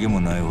見る影も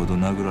ないほど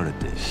殴られ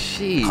て、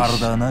 Sheesh.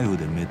 体はナイフ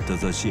でめった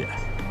刺しや。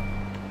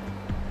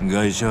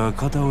外車は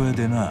片親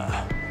で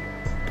な。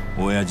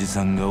親父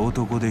さんが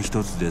男で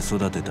一つで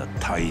育てた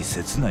大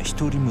切な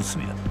一人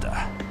娘やっ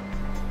た。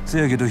せ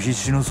やけど必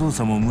死の捜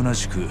査も虚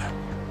しく、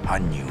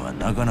犯人は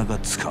なかなか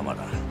捕ま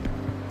らん。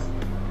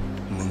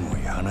むご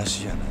い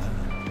話やな。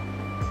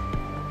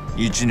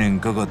1年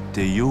かかっ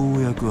てよ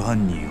うやく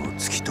犯人を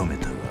突き止め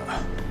たが、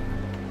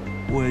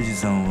親父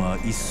さんは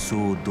一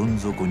層どん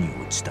底に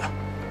落ちた。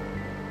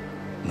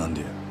なん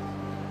でや。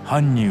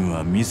犯人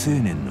は未成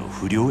年の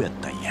不良やっ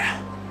たんや。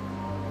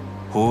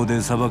法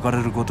で裁か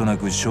れることな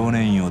く少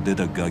年院を出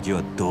たガキ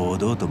は堂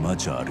々と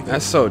街を歩く。 That's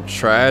so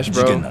trash,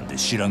 事件 bro. なんて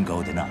知らん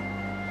顔でな。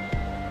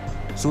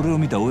それを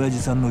見た親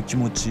父さんの気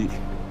持ち、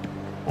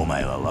お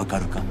前はわか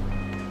るか？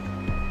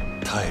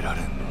耐えら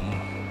れんの。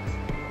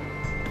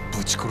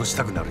ぶち殺し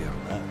たくなるやろ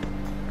な。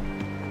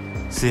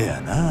せ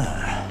や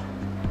な。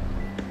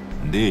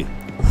で、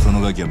そ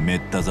のガキはめ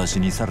った刺し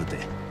にされて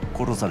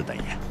殺されたん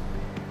や。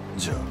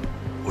じゃあ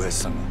親父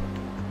さんが。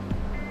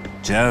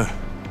ちゃう。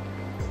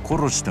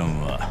殺した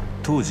んは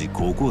当時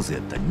高校生や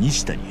った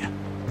西谷や。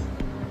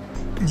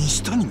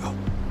西谷が？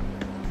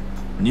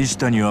西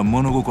谷は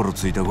物心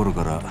ついた頃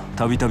から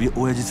たびたび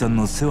親父さん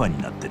の世話に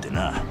なってて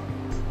な。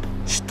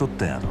知っとっ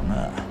たやろ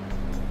な、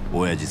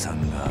親父さ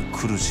んが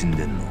苦しん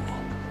でんの。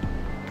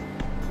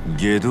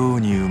外道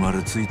に生ま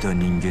れついた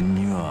人間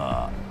に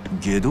は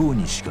外道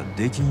にしか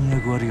できん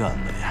役割があ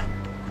んのや。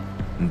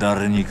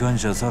誰に感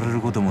謝され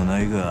ることもな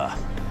いが、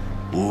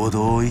王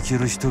道を生き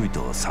る人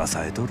々を支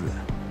えとる。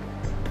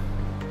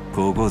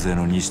高校生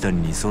の西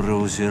谷にそれ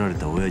を教えられ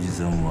た親父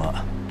さん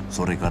は、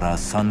それから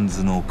三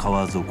途の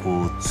川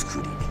底を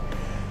作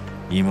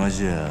り、今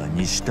じゃ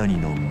西谷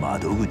の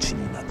窓口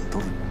になっと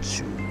るっ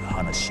ちゅう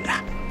話や。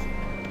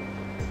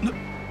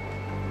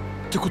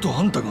ってことは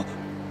あんたが。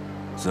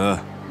さ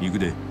あ行く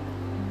で。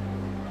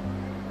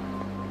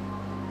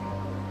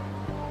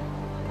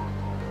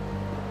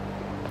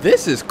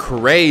This is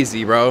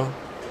crazy, bro.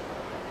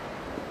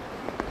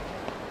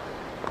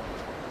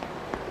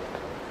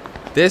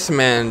 This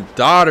man's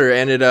daughter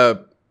ended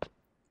up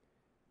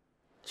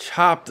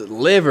chopped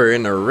liver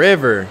in the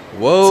river.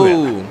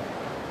 Whoa.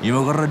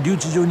 今から留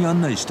置場に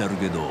案内してある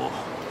けど、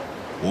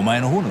お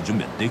前の方の準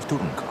備はできと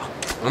るんか？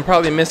 I'm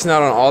probably missing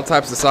out on all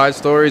types of side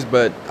stories,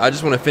 but I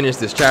just want to finish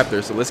this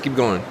chapter, so let's keep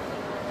going.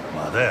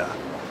 まだや。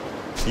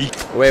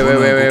Wait.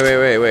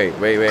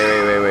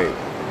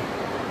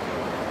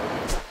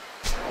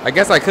 I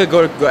guess I could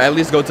go at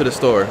least go to the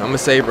store. I'm gonna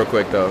save real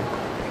quick though.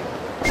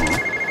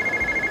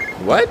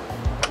 What?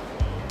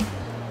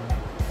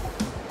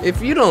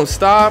 If you don't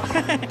stop.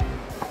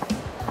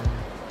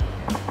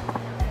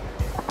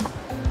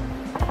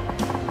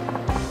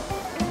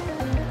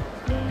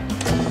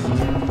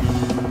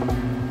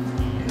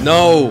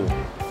 No.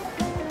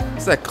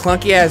 It's that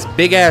clunky ass,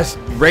 big ass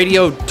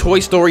radio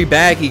Toy Story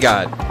bag he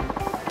got.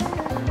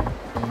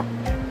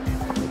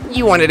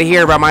 You wanted to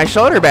hear about my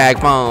shoulder bag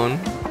phone.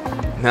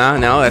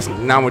 No, that's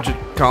not what you're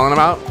calling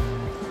about.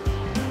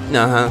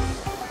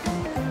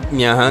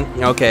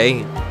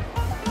 Okay.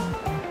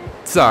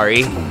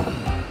 Sorry.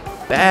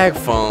 Bag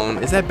phone.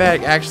 Is that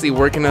bag actually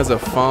working as a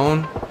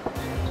phone?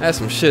 That's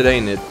some shit,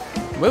 ain't it?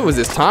 What was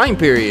this time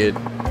period?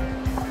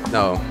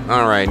 No.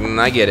 Alright,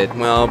 I get it.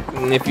 Well,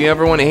 if you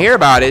ever want to hear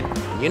about it,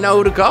 you know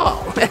who to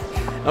call. Okay.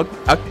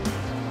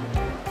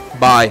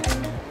 Bye.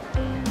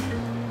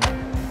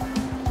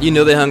 You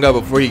knew they hung up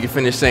before he could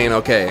finish saying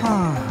okay.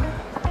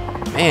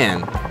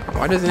 Man,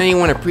 why doesn't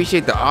anyone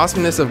appreciate the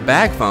awesomeness of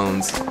bag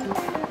phones?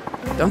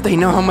 Don't they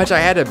know how much I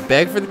had to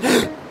beg for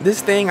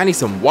this thing? I need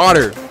some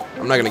water.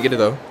 I'm not gonna get it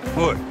though.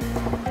 What?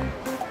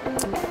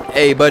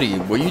 Hey buddy,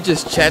 were you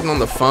just chatting on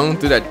the phone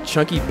through that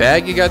chunky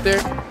bag you got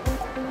there?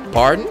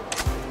 Pardon?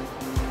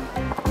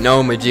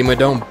 No, Majima,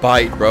 don't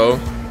bite, bro.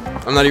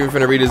 I'm not even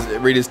finna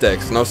read his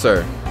text. No,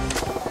 sir.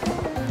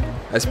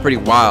 That's pretty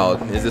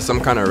wild. Is this some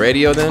kind of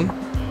radio then?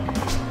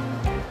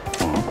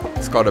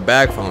 It's called a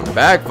bag phone. A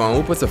bag phone?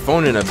 Who puts a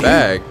phone in a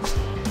bag?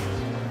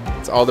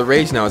 It's all the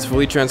rage now. It's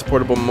fully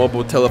transportable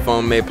mobile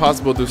telephone made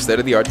possible through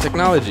state-of-the-art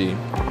technology.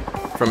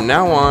 From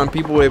now on,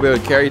 people will be able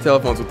to carry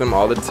telephones with them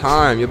all the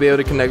time. You'll be able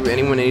to connect with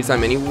anyone,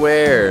 anytime,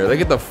 anywhere. Look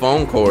at the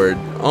phone cord.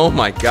 Oh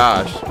my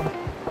gosh.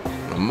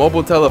 A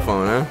mobile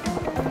telephone, huh?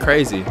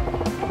 Crazy.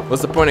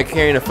 What's the point of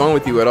carrying a phone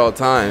with you at all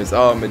times?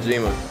 Oh,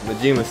 Majima.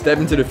 Majima, step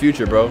into the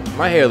future, bro.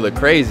 My hair look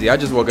crazy. I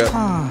just woke up.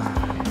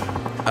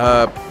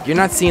 You're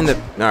not seeing the...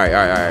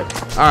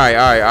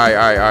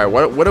 Alright.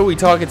 What are we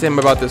talking to him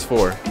about this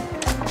for?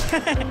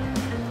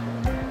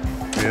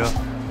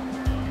 Yeah.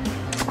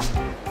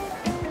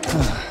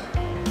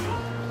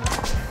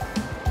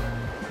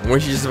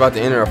 Weren't you just about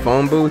to enter a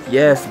phone booth?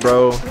 Yes,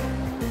 bro.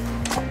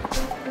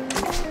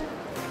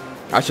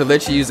 I should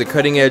let you use the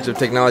cutting edge of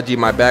technology in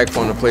my bag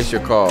phone to place your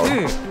call.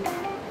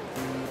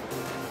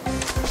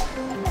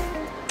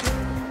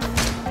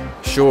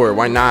 Sure,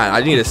 why not?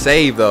 I need a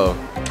save though.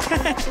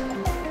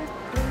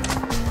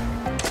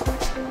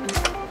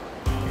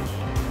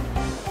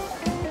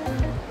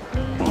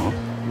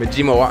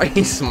 Majima, why are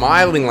you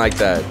smiling like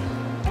that?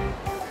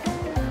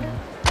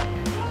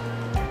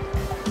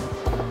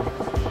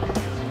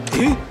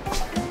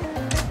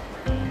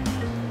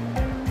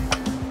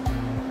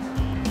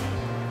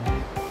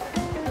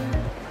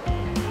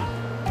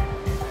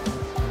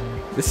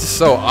 This is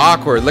so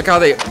awkward. Look how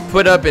they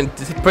put up and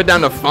put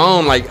down the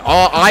phone, like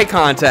all eye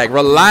contact.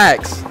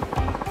 Relax.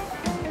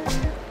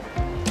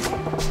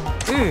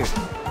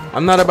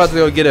 I'm not about to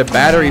go get a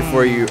battery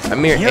for you. A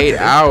mere 8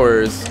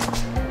 hours.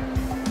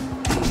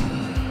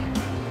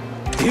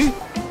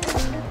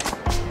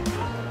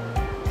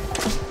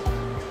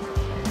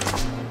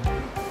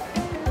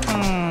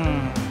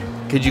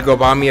 Could you go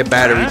buy me a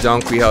battery,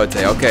 Don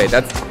Quixote? Okay,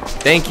 that's...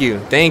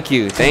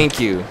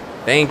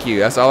 Thank you.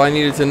 That's all I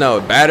needed to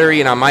know. Battery,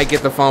 and I might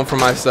get the phone for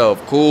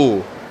myself.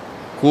 Cool.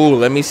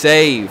 Let me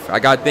save. I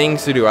got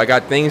things to do. I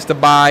got things to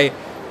buy.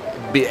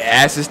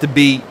 Asses to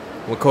beat.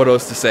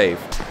 Makoto's to save.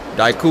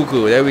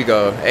 Daikuku. There we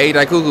go. Hey,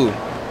 Daikuku.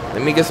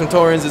 Let me get some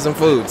torrents and some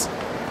foods.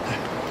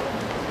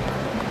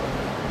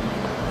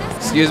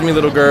 Excuse me,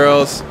 little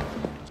girls.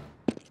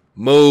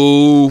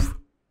 Move.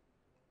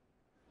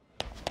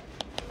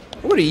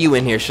 What are you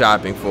in here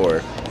shopping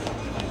for?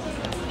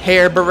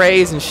 Hair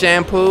berets and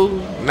shampoo,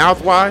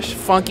 mouthwash,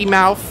 funky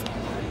mouth.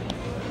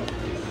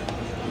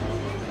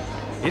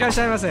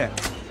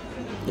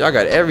 Y'all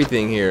got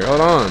everything here.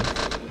 Hold on.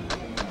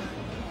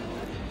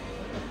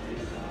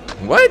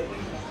 What?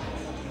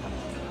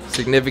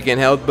 Significant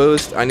health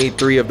boost. I need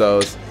 3 of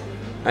those.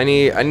 I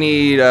need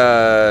 3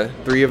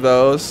 of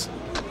those.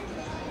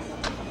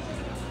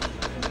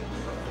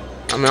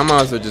 I mean, I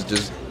might as well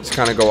just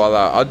kind of go all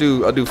out. I'll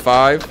do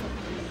 5,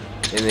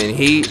 and then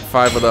heat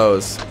 5 of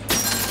those.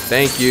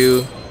 Thank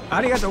you.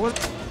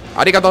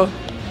 Arigato.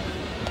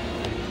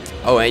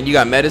 Oh, and you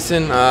got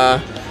medicine?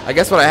 I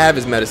guess what I have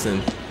is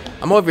medicine.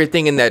 I'm over here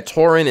thinking that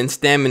Taurin and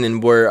Stamina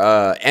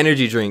were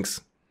energy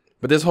drinks.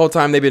 But this whole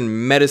time they've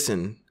been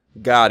medicine.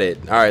 Got it.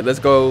 Alright, let's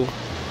go.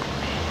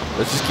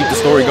 Let's just keep the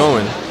story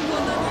going.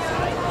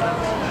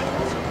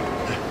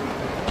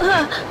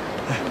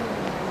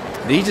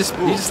 Did he just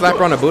slap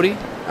her on the booty?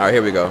 Alright,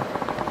 here we go.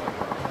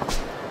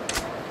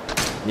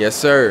 Yes,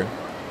 sir.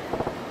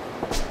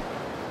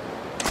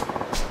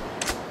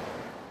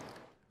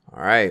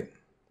 Alright.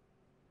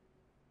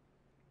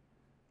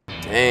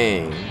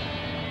 Dang.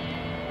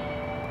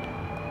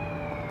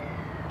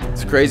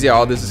 It's crazy how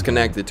all this is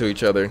connected to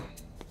each other.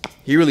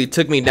 He really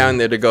took me down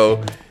there to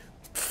go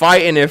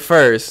fighting it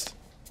first.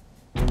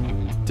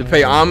 To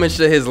pay homage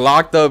to his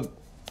locked up,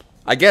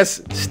 I guess,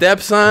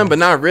 stepson, but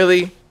not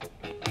really.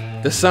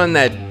 The son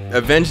that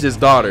avenged his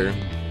daughter.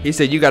 He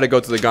said, you gotta go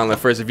to the gauntlet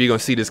first if you're gonna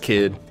see this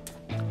kid.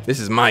 This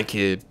is my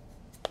kid.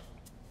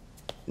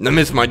 I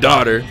miss my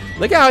daughter.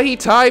 Look how he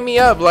tied me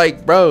up.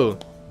 Like, bro,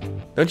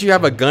 don't you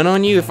have a gun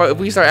on you? If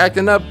we start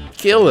acting up,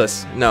 kill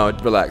us. No,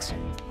 relax.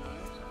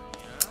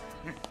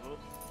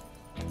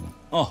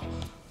 Oh,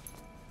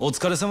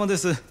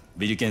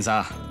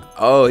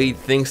 oh, he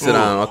thinks that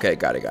I'm... Okay,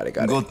 got it.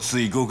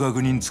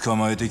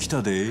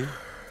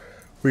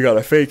 We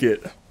gotta fake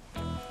it.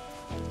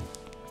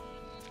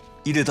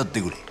 You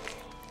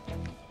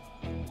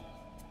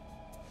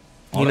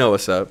know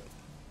what's up.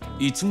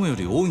 いつもよ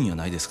り多いんや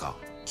ないですか。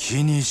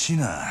気にし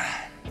な。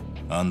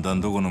あんた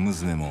んとこの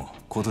娘も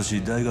今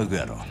年大学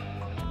やろ。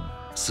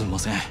すんま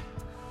せん。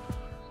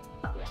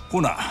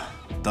ほな、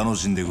楽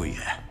しんでこいや。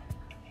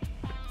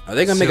Are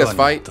they gonna make us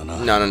fight? No,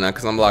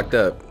 because I'm locked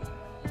up.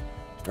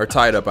 Or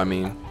tied up, I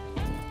mean.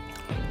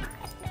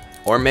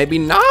 Or maybe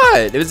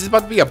not. Is this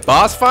about to be a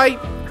boss fight?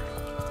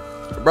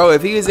 Bro,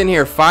 if he was in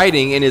here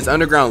fighting in his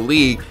underground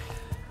league...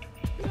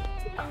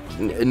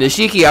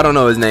 Nishiki, I don't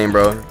know his name,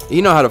 bro.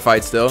 You know how to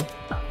fight still.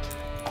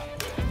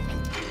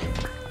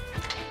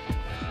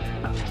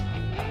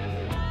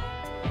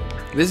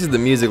 This is the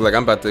music, like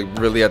I'm about to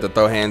really have to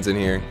throw hands in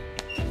here.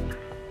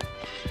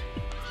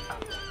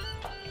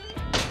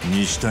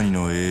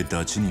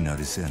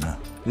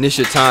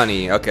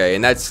 Nishitani, okay,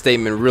 and that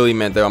statement really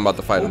meant that I'm about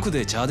to fight him.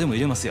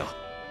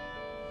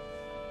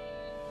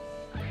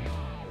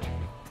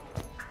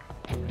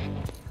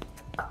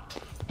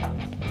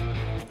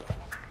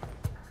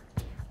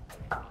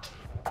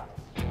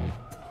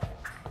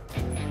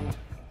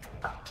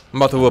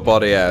 I'm about to whoop all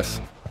their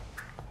ass.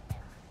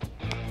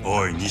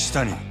 おい、西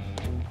谷。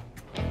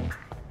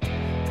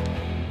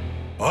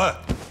おい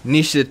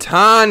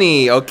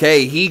Nishitani.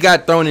 Okay, he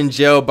got thrown in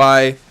jail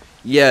by...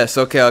 Yes,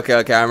 okay.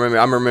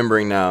 I'm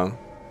remembering now.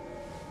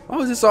 Why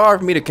was it so hard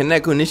for me to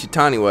connect who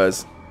Nishitani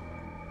was?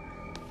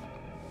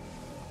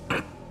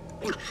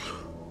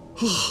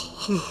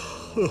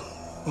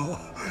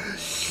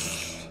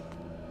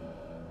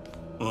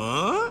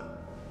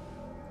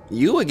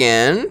 You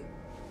again?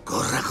 こ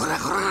らこら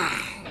こら。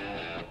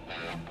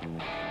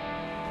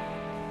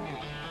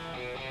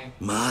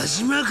真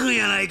島君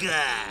やないか。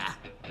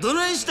ど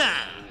ないした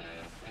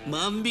ん？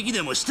万引き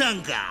でもした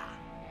んか。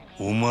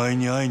お前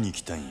に会いに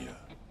来たんや。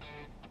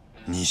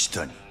西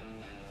谷。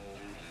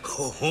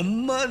ほ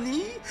んま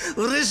に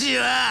嬉しい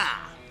わ。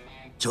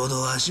ちょう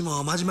どわし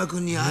も真島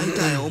君に会い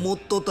たい思っ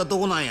とったと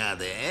こなんや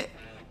で。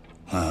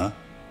はあ？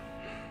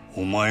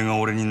お前が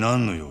俺に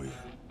何の用や。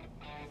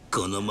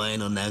この前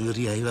の殴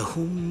り合いは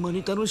ほんま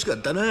に楽しか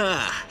ったな。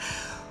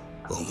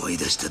思い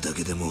出しただ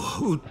けでも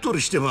うっと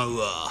りしてまう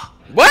わ。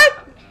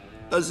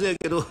What？ せや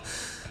けど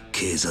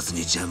警察に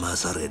邪魔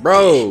されて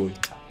Bro。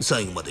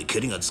最後まで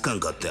蹴りがつかん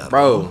かったやろ。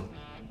Bro。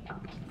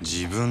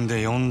自分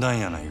で呼んだん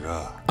やない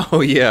か。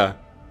Oh yeah。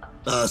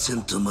アーセ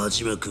ント真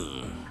島君。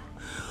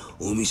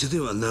お店で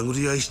は殴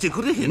り合いして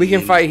くれへんねん。We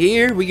can fight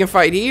here? We can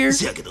fight here?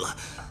 せやけど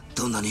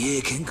どんなにええ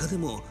喧嘩で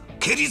も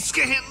蹴りつ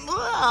けへんの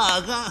は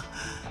あか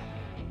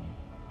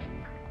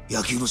ん。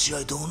野球の試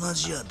合と同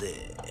じや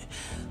で。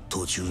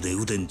途中で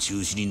雨天中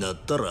止にな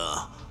った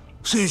ら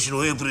選手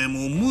のエプレー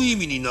も無意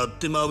味になっ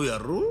てまうや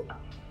ろ。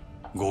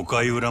5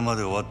回裏ま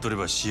で終わっとれ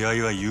ば試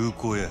合は有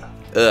効や。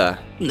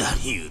何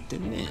言うて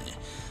んねん。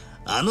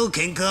あの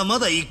喧嘩はま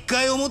だ1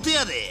回表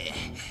やで。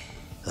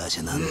あじ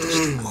ゃなんと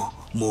しても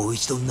もう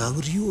一度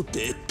殴りようっ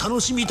て楽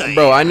しみたい。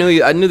 Bro, I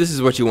knew this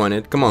is what you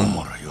wanted. Come on. お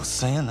もろいおっ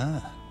さんや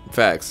な。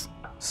 Facts.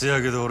 せ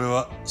やけど俺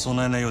は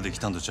備えないようで来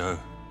たんとちゃう。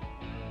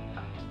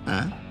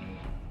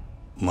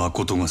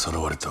誠がさら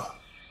われた。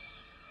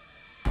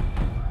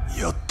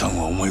やったん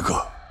はお前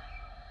か。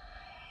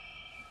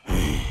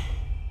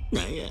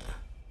なんや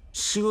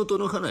仕事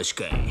の話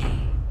かい。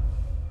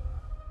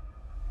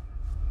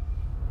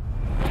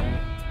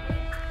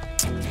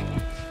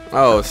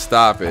Oh,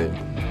 stop it.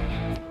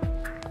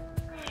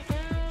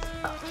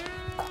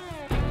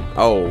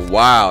 Oh,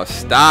 wow.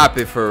 Stop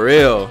it for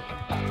real.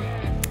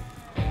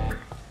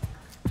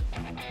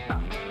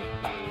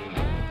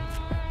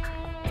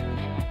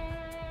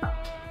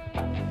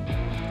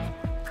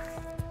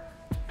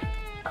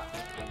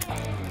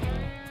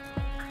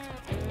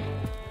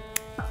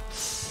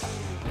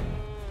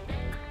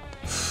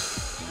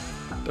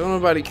 Don't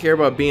nobody care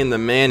about being the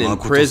man in prison.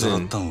 誠さら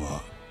ったん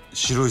は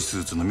白いス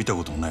ーツの見た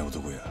ことのない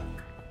男や。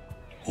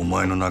お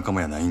前の仲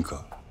間やないん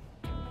か。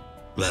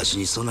わし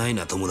にそない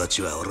な友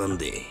達はおらん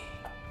で。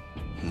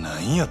な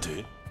んや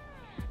て。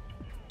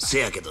せ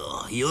やけど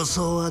予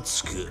想は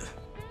つく。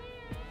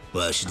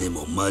わしで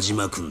も真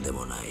島君で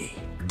もない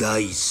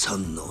第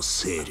三の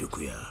勢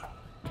力や。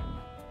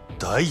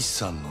第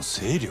三の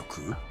勢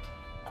力？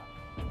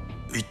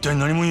一体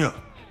何者や。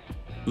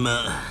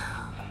ま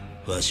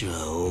あわし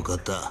は大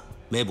方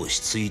目星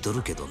ついと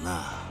るけど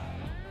な。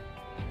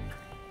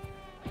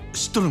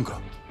知っとるん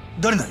か。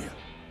誰なんや。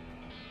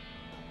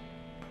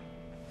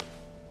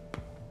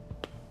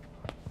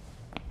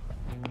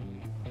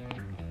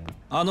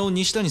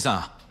西谷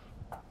さ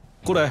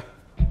ん、これ。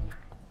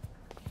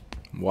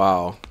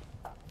Wow。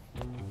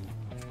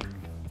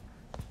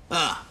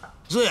ああ、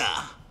そうや。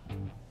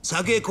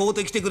酒買う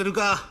てきてくれる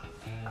か。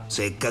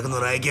せっかく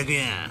の来客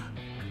やん。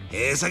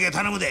ええ酒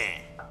頼む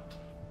で。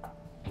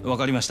わ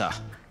かりました。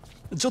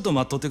ちょっと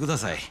待っとってくだ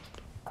さい。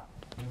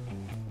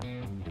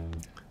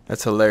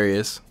That's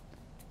hilarious.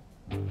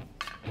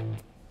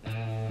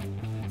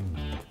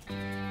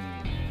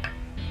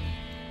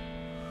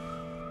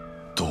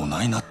 ど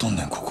ないなっとん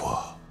ねんここ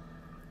は。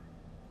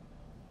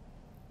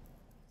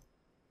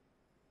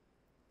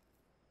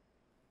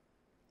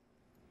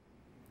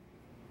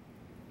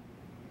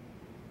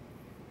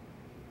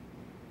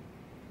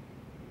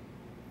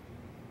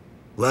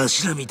わ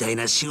しらみたい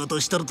な仕事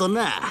しとると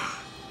な、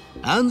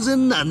安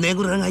全なね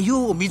ぐらが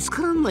よう見つ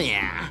からんのや。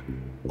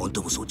ほん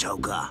ともそうちゃう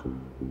か。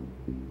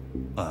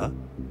あ？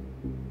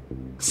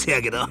せ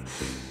やけど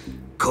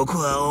ここ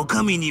はお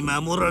上に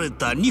守られ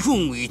た日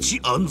本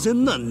一安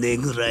全なね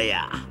ぐら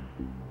や。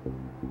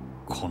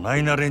こな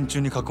いな連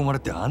中に囲まれ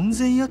て安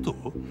全やと？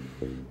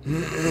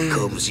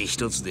拳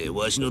一つで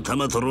わしの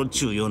玉取ろうっ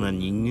ちゅうような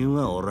人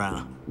間はおら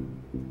ん。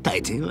大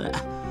抵は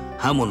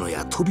刃物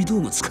や飛び道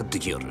具使って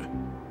きよる。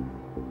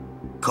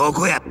こ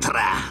こやった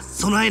ら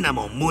そないな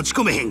もん持ち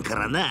込めへんか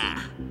らな。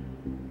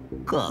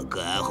ここ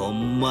はほ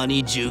んま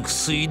に熟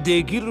睡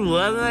できる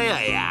我が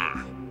家や。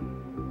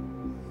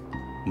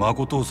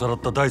誠をさら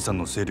った第三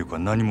の勢力は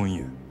何もん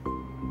や。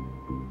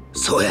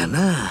そうや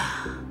な。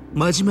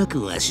真島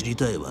君は知り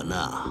たいわ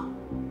な。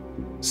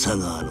佐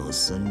川のおっ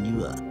さん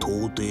には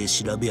到底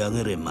調べ上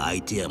げれん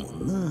相手やも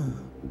んな。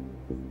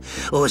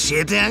教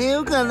えてあげ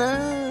ようかな。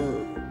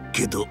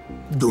けど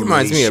ど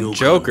ないしよ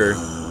うか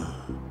な。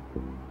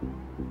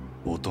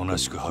な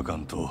しくはか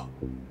んと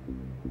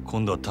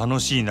今度は楽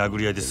しい殴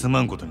り合いで済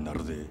まんことにな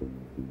るで。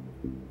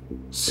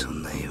そ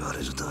んな言わ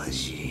れるとわ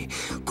し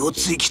ごっ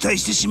つい期待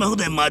してしまう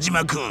で、真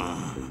島君。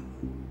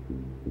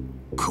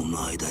こ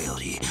の間よ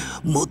り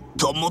もっ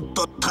ともっ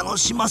と楽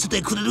しませ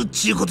てくれるっ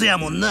ちゅうことや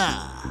もん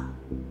な。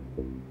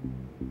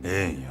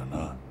ええんや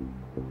な。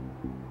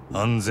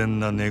安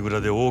全なねぐ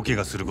らで大怪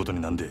我することに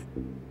なんで。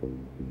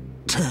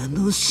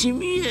楽し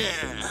みや。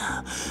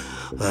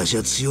わし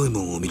は強いも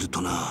んを見る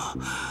とな、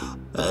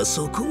あ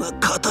そこが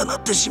固な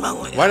ってしま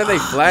うんや。 Why do they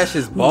flash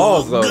his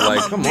balls though?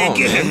 Like, come on,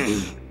 man.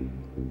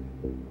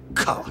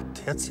 変わっ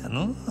たやつや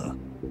な。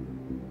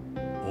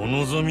お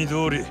望み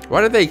通り。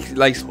 Why did they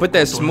like put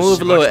that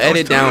smooth little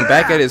edit down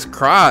back at his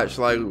crotch?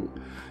 Like,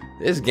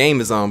 this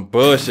game is on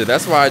bullshit.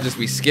 That's why I just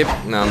be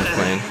skipping. No, I'm just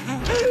playing.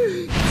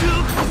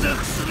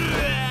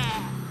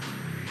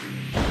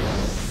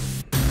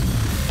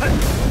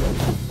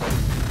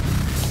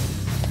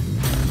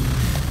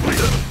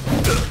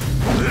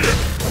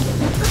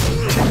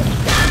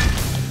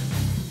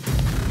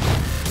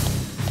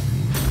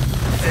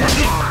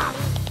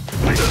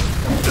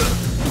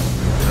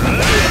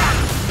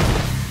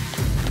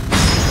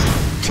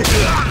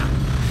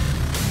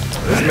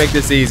 Let's make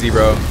this easy,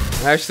 bro.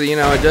 Actually, you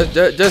know,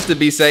 just to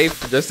be safe,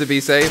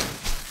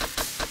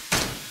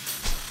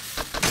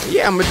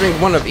 Yeah, I'm gonna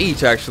drink one of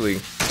each,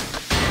 actually.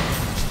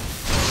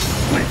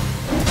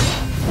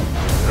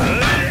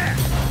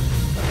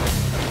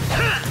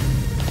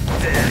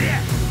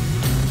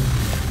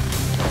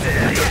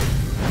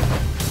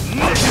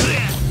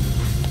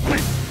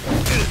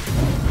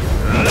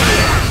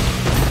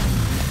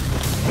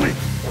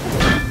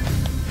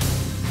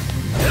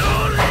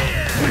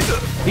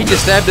 He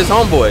just stabbed his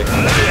homeboy.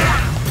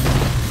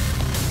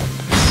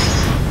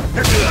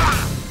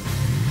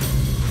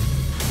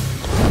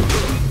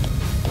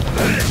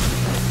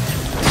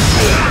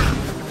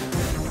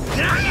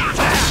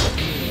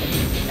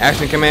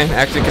 Action command,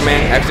 action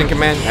command, action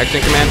command,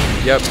 action command.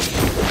 Yep.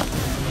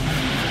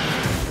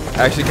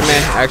 Action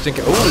command, action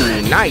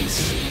command. Ooh,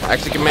 nice.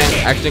 Action command,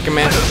 action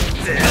command.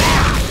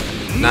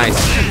 Nice.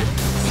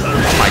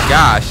 Oh my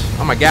gosh.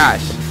 Oh my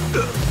gosh.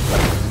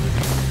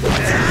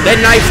 That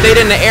knife stayed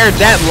in the air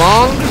that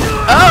long?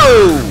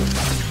 Oh!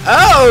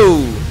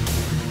 Oh!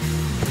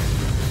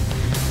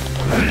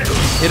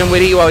 Hit him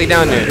with heat while he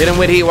down there. Hit him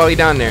with heat while he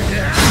down there.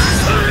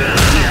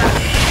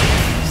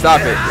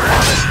 Stop it.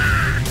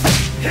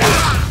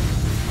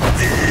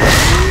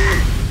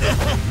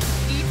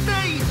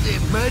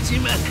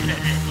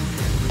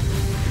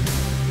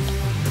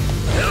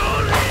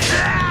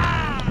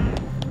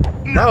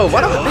 No,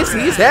 why don't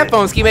these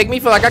headphones keep making me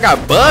feel like I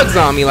got bugs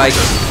on me? Like,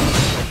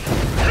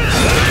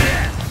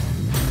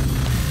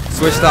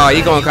 switch style,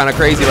 he going kind of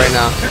crazy right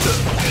now.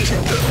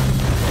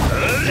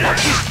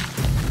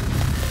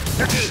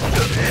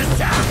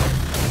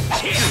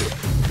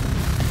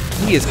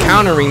 He is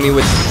countering me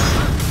with.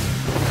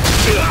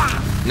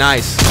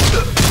 Nice.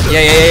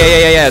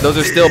 Yeah. Those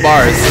are still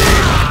bars.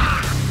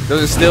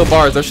 Those are still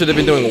bars. Those should have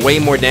been doing way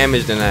more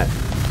damage than that.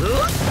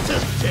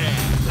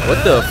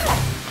 What the?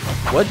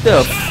 What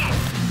the?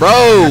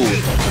 Bro,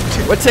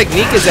 what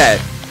technique is that?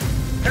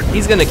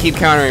 He's gonna keep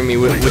countering me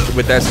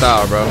with that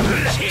style, bro.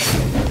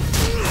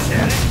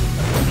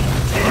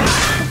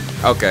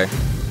 Okay.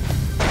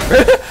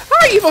 How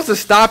are you supposed to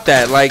stop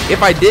that? Like,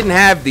 if I didn't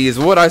have these,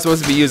 what am I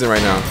supposed to be using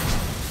right now?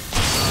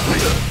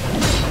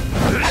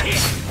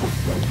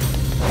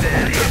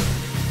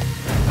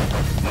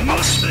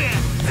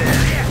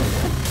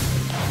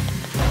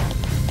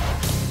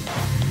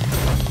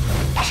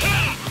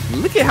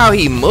 Look at how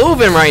he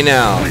moving right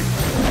now.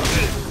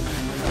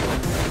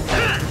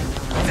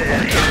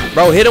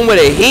 Bro, hit him with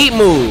a heat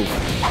move.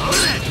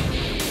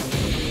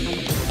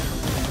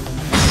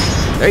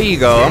 There you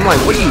go. I'm like,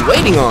 what are you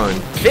waiting on?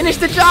 Finish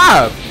the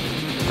job.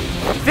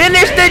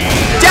 Finish the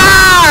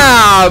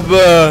job.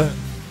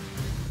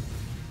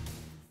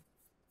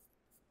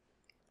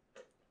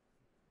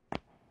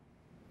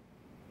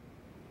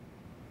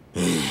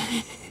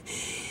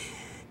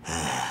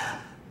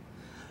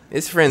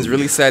 His friends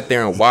really sat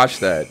there and watched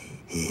that.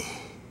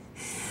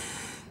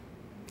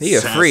 He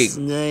a freak.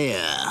 He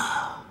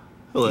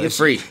a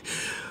freak.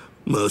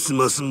 ます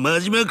ます真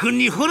島君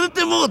に惚れ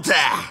てもうた。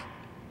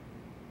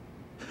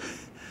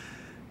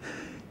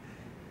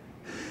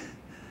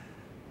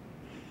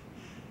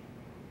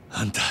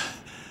あんた、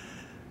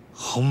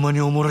ほんまに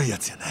おもろいや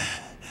つやな。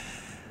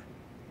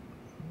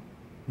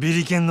ビ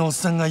リケンのおっ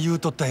さんが言う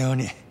とったよう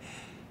に、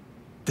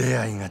出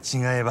会いが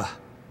違えば、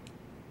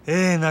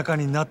ええ仲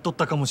になっとっ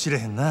たかもしれ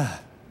へん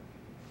な。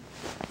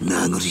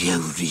殴り合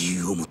う理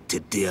由を持って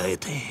出会え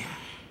たんや。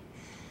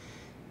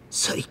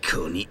最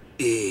高に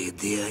ええ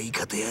出会い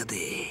方やで。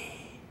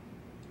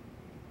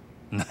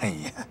な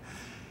んや、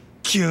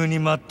急に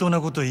まっとう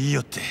なこと言い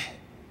よって。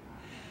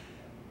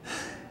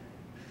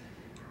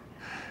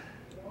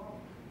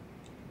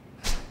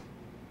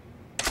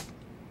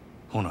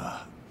ほ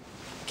な、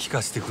聞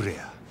かせてくれ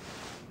や。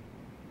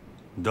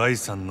第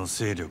三の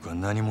勢力は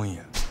何もん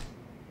や。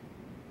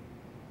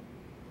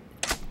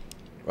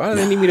Why do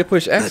they need me to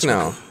push X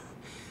now?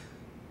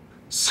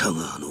 佐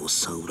川のおっ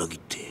さん裏切っ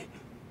て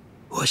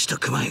わしと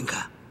組まへん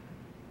か。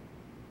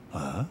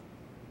あ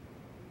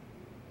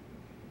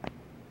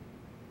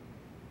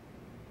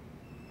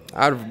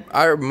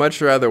I'd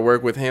much rather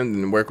work with him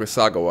than work with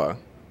Sagawa.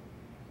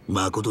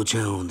 誠ち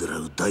ゃんを狙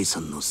う第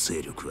三の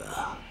勢力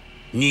は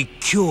日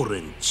教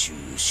連中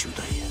集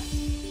団や。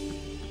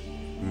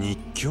日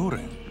教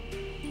連？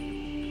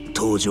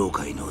東上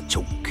会の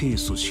直系組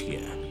織や。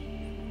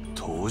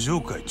東上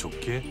会直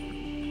系？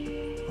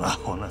ア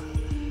ホな。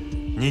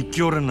日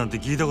教連なんて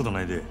聞いたこと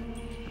ないで。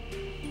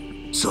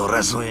そ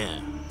らそうや。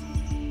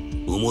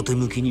表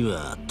向きに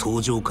は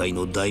東上会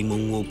の大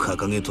門を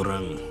掲げとら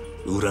ん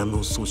裏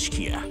の組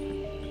織や。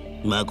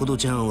誠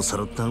ちゃんをさ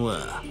らったん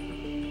は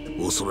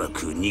おそら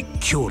く日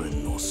教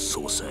連の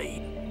総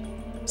裁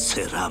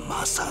世良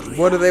勝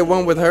や。 What do they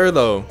want with her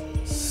though?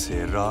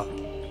 世良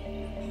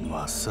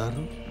勝？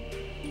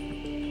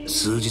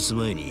数日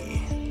前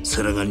に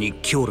世良が日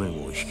教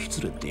連を引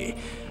き連れて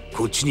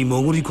こっちに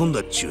潜り込ん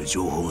だっちゅう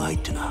情報が入っ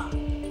てな。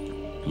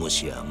も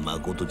しや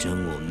誠ちゃ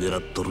んを狙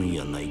っとるん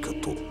やないか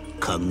と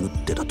勘ぐっ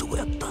てたとこ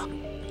やった。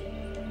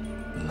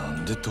な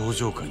んで東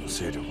上会の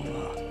勢力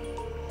が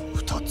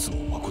2つも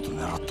誠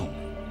狙っとんの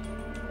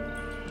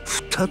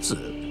？2つ？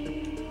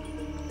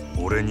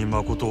俺に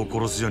誠を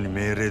殺すように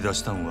命令出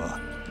したんは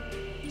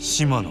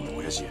島野の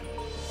親父や。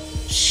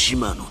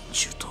島野っ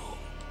ちゅうと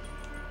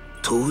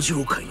東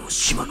上会の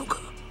島野か。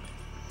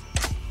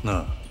な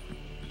あ、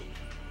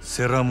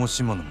世良も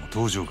島野も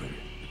東上会。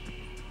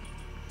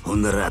ほ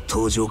んなら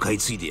東上会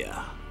ついで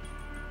や。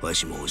わ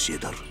しも教え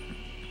たる。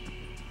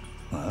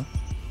あ？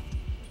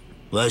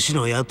わし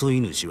の雇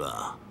い主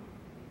は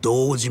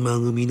堂島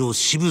組の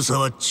渋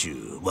沢っち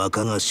ゅう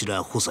若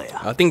頭補佐や。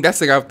I think that's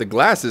the guy with the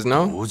glasses,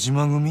 no? 堂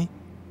島組？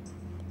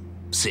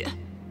せや。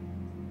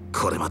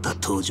これまた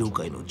東上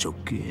会の直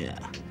系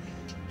や。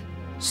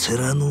世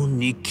良の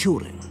日教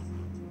連。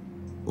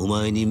お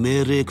前に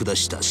命令下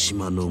した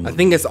島の。I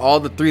think it's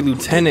all the 3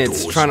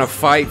 lieutenants trying to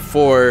fight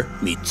for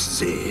 3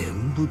つ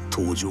全部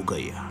東上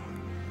会や。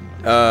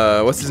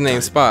what's his name?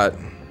 Spot.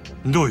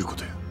 どういうこ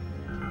とや？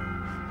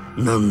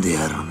なんで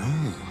やろな。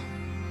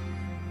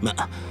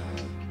ま、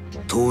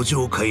東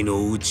上会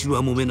の内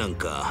輪もめなん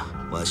か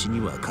わしに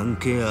は関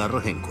係あ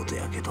らへんこと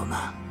やけど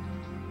な。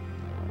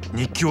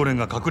日教連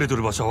が隠れて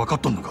る場所は分かっ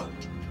とんのか？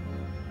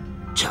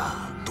ちゃ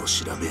んと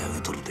調べ上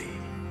げとるで。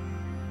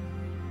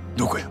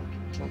どこや？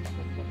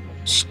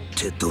知っ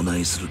てどな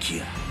いする気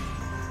や。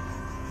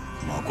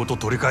誠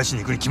取り返しに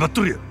行くに決まっ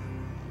とるや。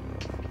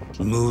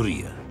無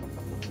理や。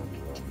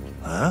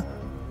あ？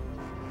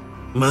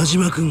真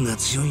島君が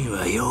強いん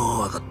はよう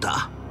分かっ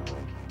た。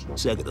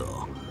そやけ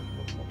ど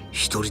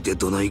一人で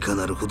どないか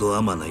なるほど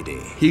甘ないで。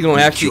 He gonna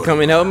actually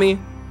come and help me?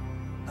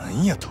 な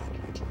んやと？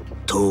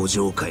東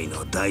上会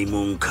の大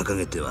門掲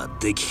げては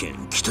できへ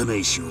ん汚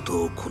い仕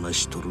事をこな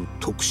しとる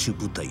特殊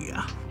部隊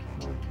や。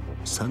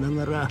さな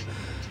がら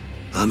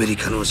アメリ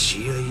カの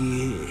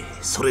CIA、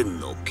ソ連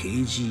の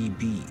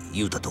KGB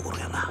言うたところ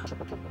やな。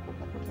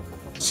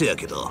せや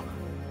けど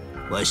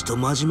わしと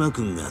真島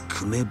君が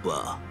組め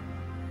ば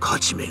勝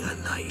ち目が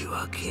ない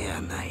わけ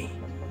やない。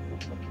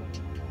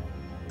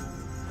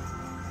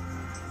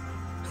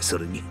そ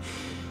れに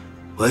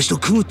わしと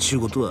組むっちゅう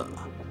ことは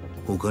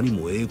他に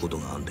もええこと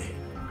があんで。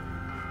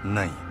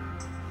ない。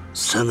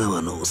佐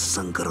川のおっ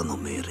さんからの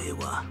命令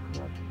は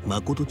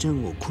誠ちゃ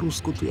んを殺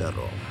すことや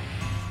ろ。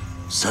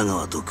佐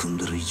川と組ん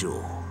でる以上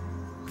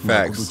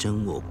誠ちゃ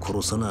んを殺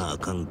さなあ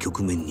かん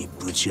局面に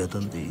ぶち当た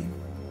んで。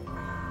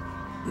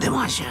でも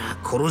わしゃ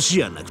殺し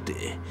やなく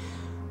て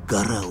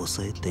柄を押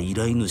さえて依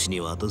頼主に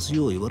渡す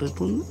よう言われ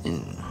とんねん。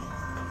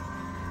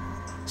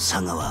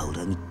佐川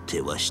裏切っ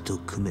てわしと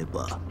組め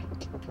ば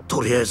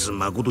とりあえず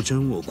誠ちゃ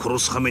んを殺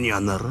すはめに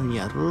はならん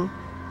やろ。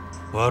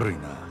悪い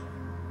な。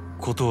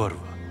断る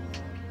わ。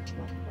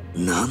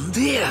なん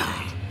でや。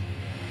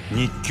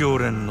日教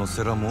連の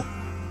世良も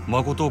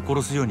誠を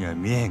殺すようには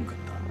見えへんかっ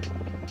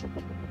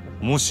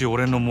た。もし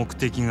俺の目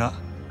的が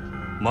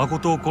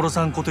誠を殺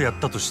さんことやっ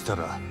たとした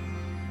ら、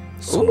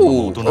そのまま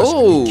おとなしく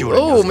日教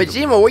連に預ける。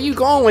Majima, where you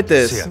going with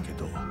this? せやけ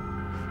ど、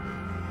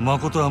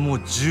誠はも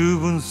う十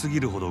分すぎ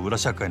るほど裏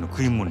社会の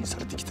食い物にさ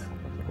れてきた。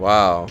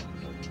Wow.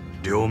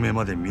 両目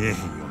まで見えへんよう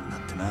になっ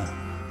てな。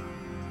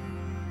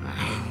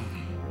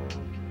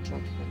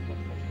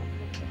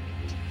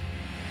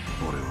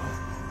俺は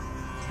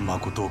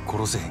誠を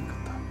殺せへんかっ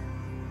た。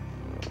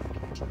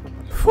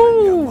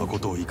俺には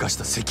誠を生かし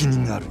た責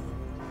任がある。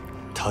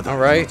ただ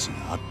命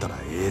があったら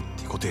ええっ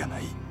てことやな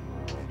い。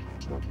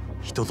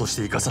人とし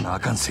て生かさなあ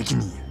かん責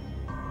任や。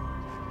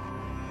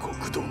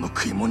極道の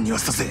食い物には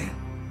させへん。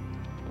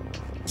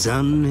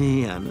残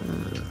念やな。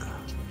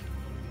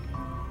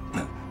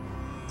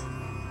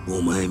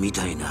お前み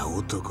たいな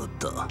男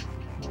と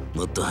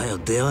もっと早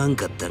く出会わん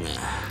かったが。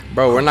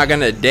 Bro, we're not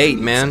gonna date,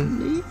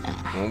 man.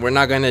 We're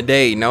not gonna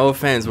date. No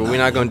offense, but we're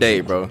not gonna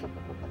date, bro.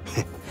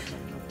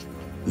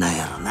 なん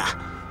やろな。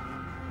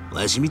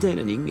わしみたい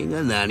な人間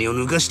が何を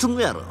抜かしとん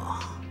のやろ。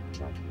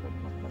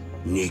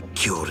日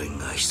教連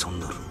が潜ん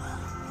どるな。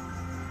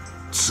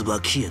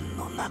椿園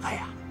の中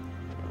や。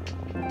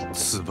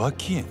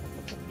椿園？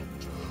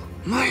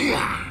なんや、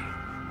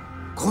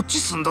こっち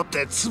住んだっ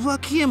て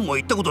椿園も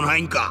行ったことな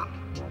いんか。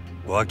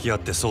脇あっ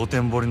て蒼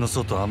天堀の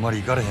外あんま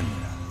り行かれへんねん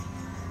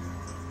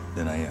な。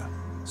でなんや、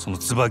その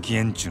椿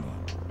園っちゅうのは。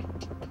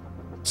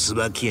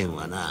椿園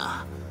は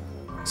な、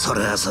そ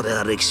れ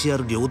は歴史あ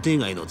る料亭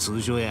街の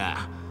通称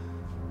や。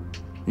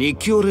日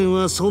教連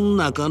はそん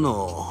中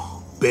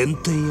の弁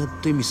天やっ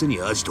て店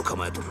にアジト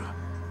構えとる。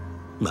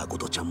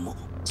誠ちゃんも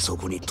そ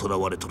こに囚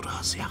われとる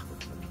はずや。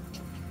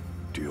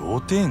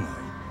料亭街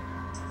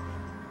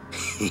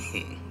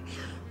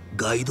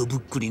ガイドブッ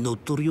クに載っ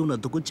とるような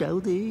とこちゃ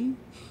うで。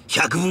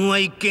百聞は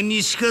一見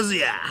にしかず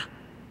や。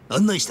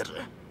案内したる。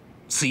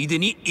ついで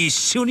に一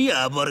緒に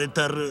暴れ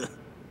たる。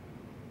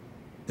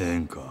ええ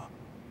んか。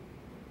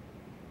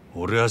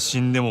俺は死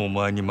んでもお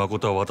前に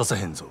誠は渡さ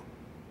へんぞ。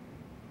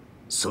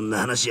そんな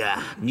話や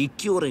日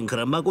教連か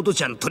ら誠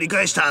ちゃん取り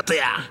返した後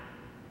や。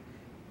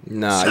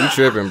Nah, you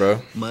tripping,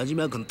 bro. 真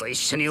島君と一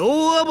緒に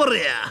大暴れ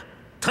や。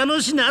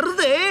楽しなる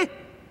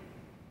で。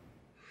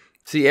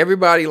See,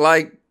 everybody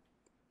like,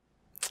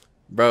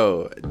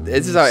 bro,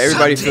 this is how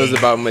everybody feels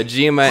about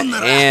Majima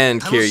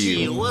and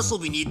Kiryu.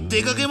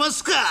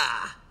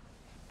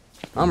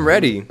 I'm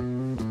ready.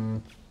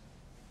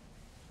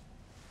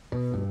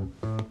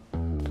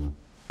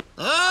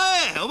 お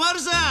い、おまる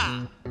さ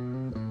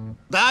ん、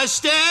出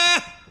して。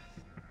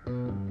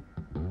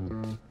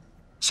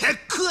チェッ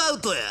クア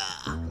ウトや。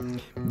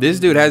This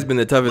dude has been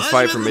the toughest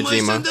fight for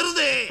Majima.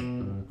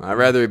 I'd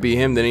rather it be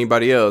him than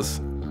anybody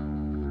else.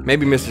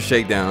 Maybe Mr.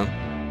 Shakedown.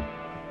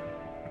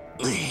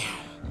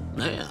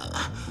 なんや、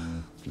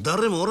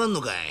誰もおらんの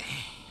かい。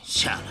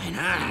しゃあない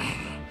な。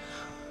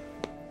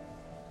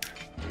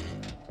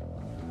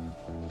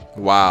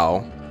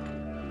Wow.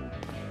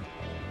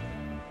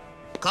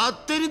 勝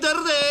手に出る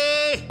で。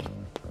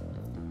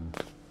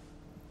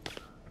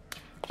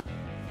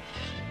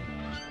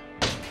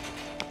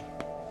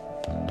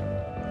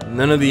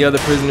None of the other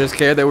prisoners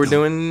care that we're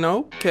doing.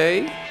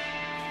 Okay.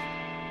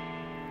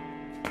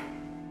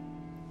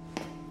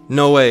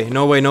 No way.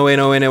 No way. No way.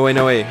 No way. No way.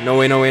 No way. No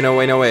way. No way. No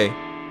way. No way.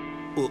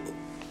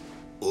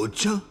 お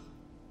茶。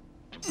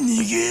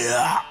逃げ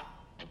や。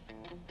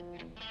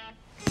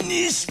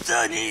西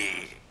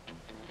谷。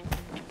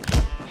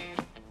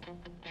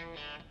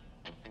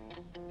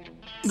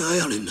なん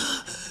やねんな。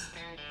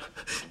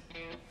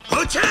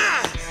お茶。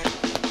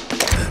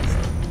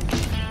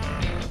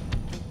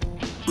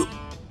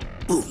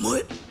お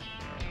前。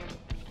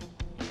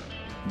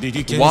ビ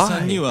リケンさ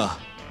んには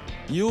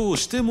用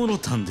してもろ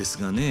たんです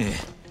がね。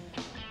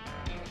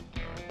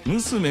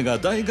娘が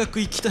大学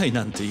行きたい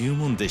なんて言う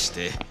もんでし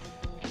て、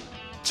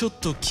ちょっ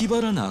と気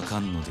張らなあか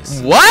んので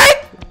す。What?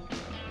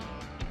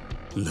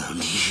 何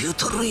言う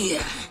とるん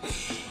や。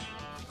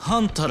は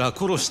んたら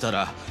殺した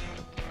ら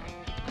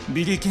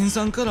ビリケン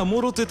さんから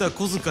もろてた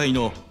小遣い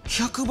の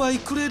100倍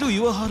くれる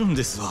言わはるん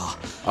ですわ。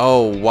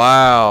Oh,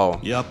 wow.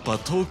 やっぱ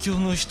東京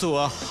の人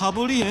は羽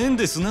振りええん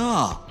です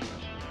な。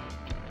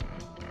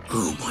お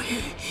前。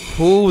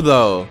Who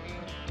though?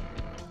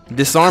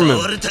 Disarm him.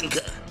 壊れたんか。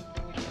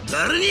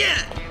誰にや。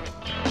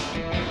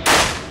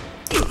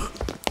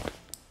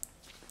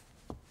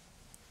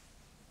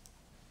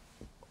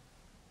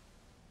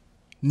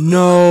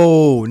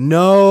No,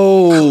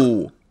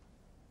 no.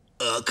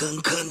 あかん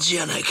感じ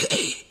やないか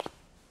い。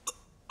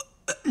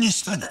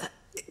西谷。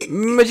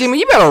Majima,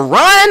 you better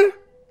run.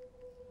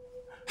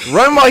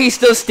 Run while he's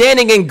still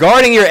standing and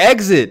guarding your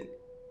exit.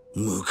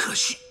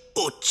 昔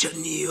おっちゃん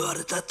に言わ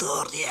れた通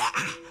りや。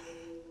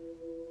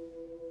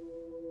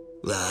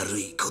悪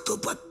いこと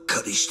ばっ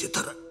かりして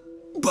たら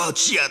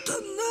罰やたん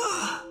な。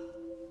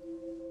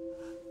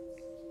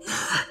な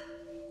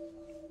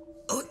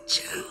あ、おっ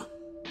ちゃん。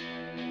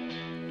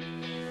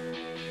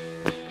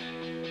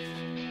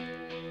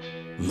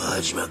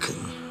真島君、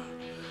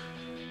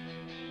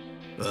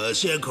わ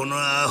しはこの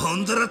アホ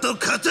ンダラと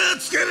片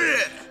つける。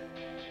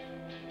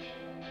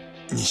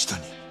西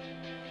谷、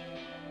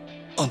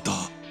あんた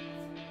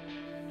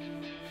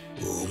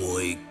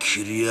思いっ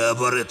きり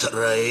暴れた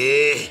ら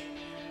ええ。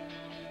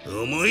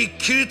思いっ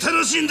きり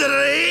楽しんだら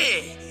え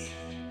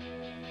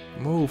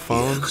え。Move,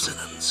 phone. ヤクザ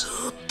なんぞ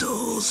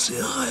どう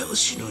せ早う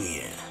死ぬん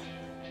や。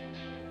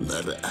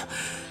なら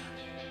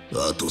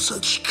後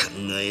先考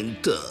えん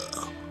と。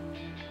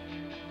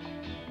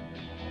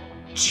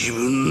自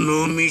分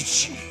の道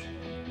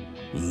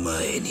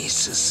前に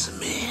進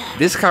めや。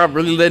 This cop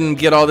really letting him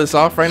get all this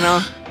off right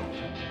now?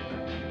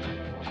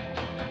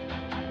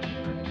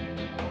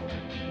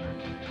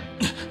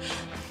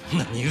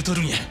 何言うと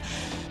るんや。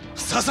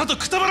さっさと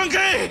くたばらんか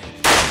い。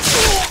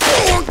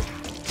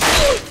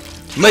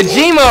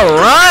Majima,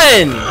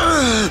 run!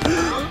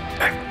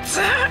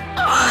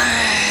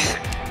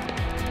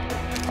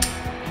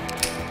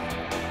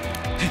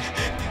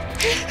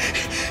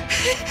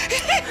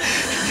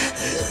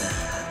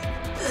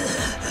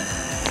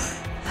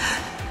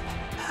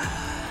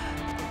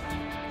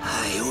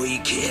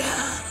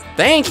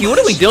 Thank you. What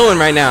are we doing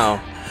right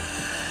now?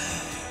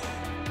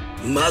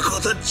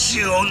 誠っち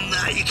ゅう女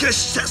生か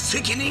した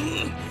責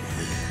任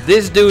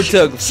This dude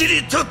took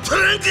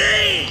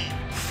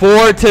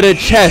 4 to the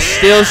chest,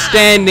 still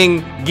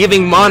standing,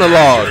 giving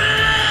monologue.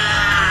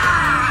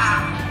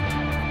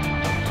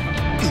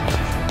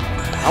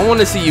 I want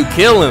to see you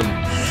kill him.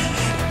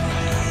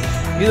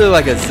 You look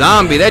like a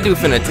zombie. That dude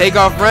finna take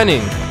off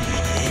running.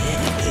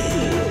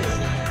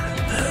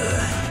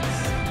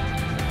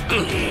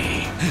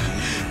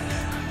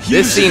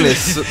 This scene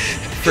is...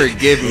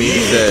 Forgive me, he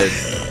said.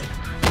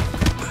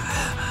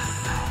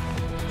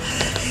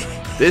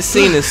 This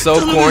scene is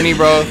so corny,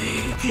 bro.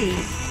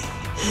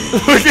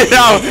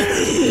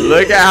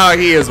 Look at how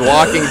he is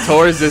walking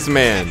towards this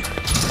man.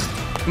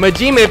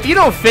 Majima, if you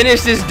don't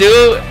finish this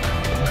dude,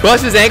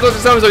 bust his ankles or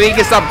something so he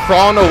can stop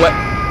crawling away.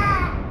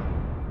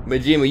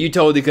 Majima, you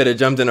totally could have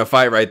jumped in a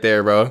fight right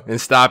there, bro,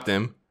 and stopped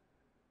him.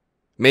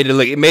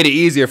 It made it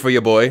easier for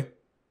your boy.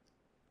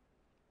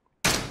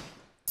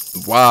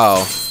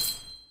 Wow.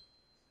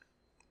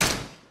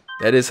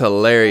 That is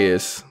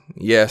hilarious.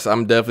 Yes,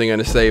 I'm definitely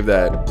gonna save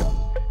that.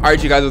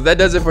 Alright, you guys, well, that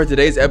does it for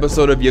today's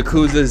episode of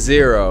Yakuza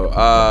 0.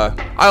 I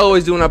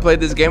always do when I play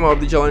this game. I hope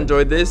that y'all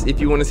enjoyed this. If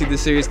you want to see the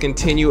series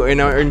continue and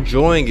are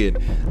enjoying it,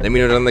 let me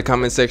know down in the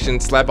comment section.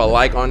 Slap a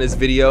like on this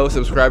video.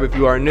 Subscribe if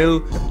you are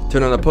new.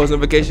 Turn on the post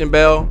notification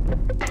bell.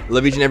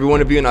 Love each and every one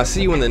of you, and I'll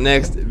see you in the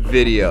next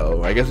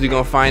video. I guess we're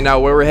going to find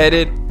out where we're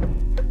headed.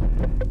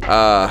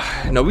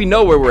 No, we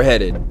know where we're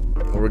headed.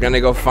 We're going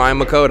to go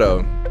find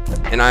Makoto.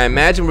 And I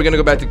imagine we're going to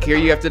go back to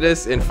Kiryu after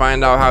this and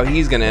find out how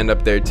he's going to end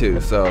up there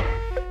too. So...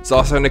 it's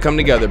all starting to come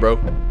together, bro.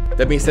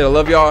 That being said, I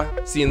love y'all.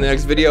 See you in the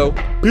next video.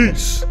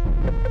 Peace.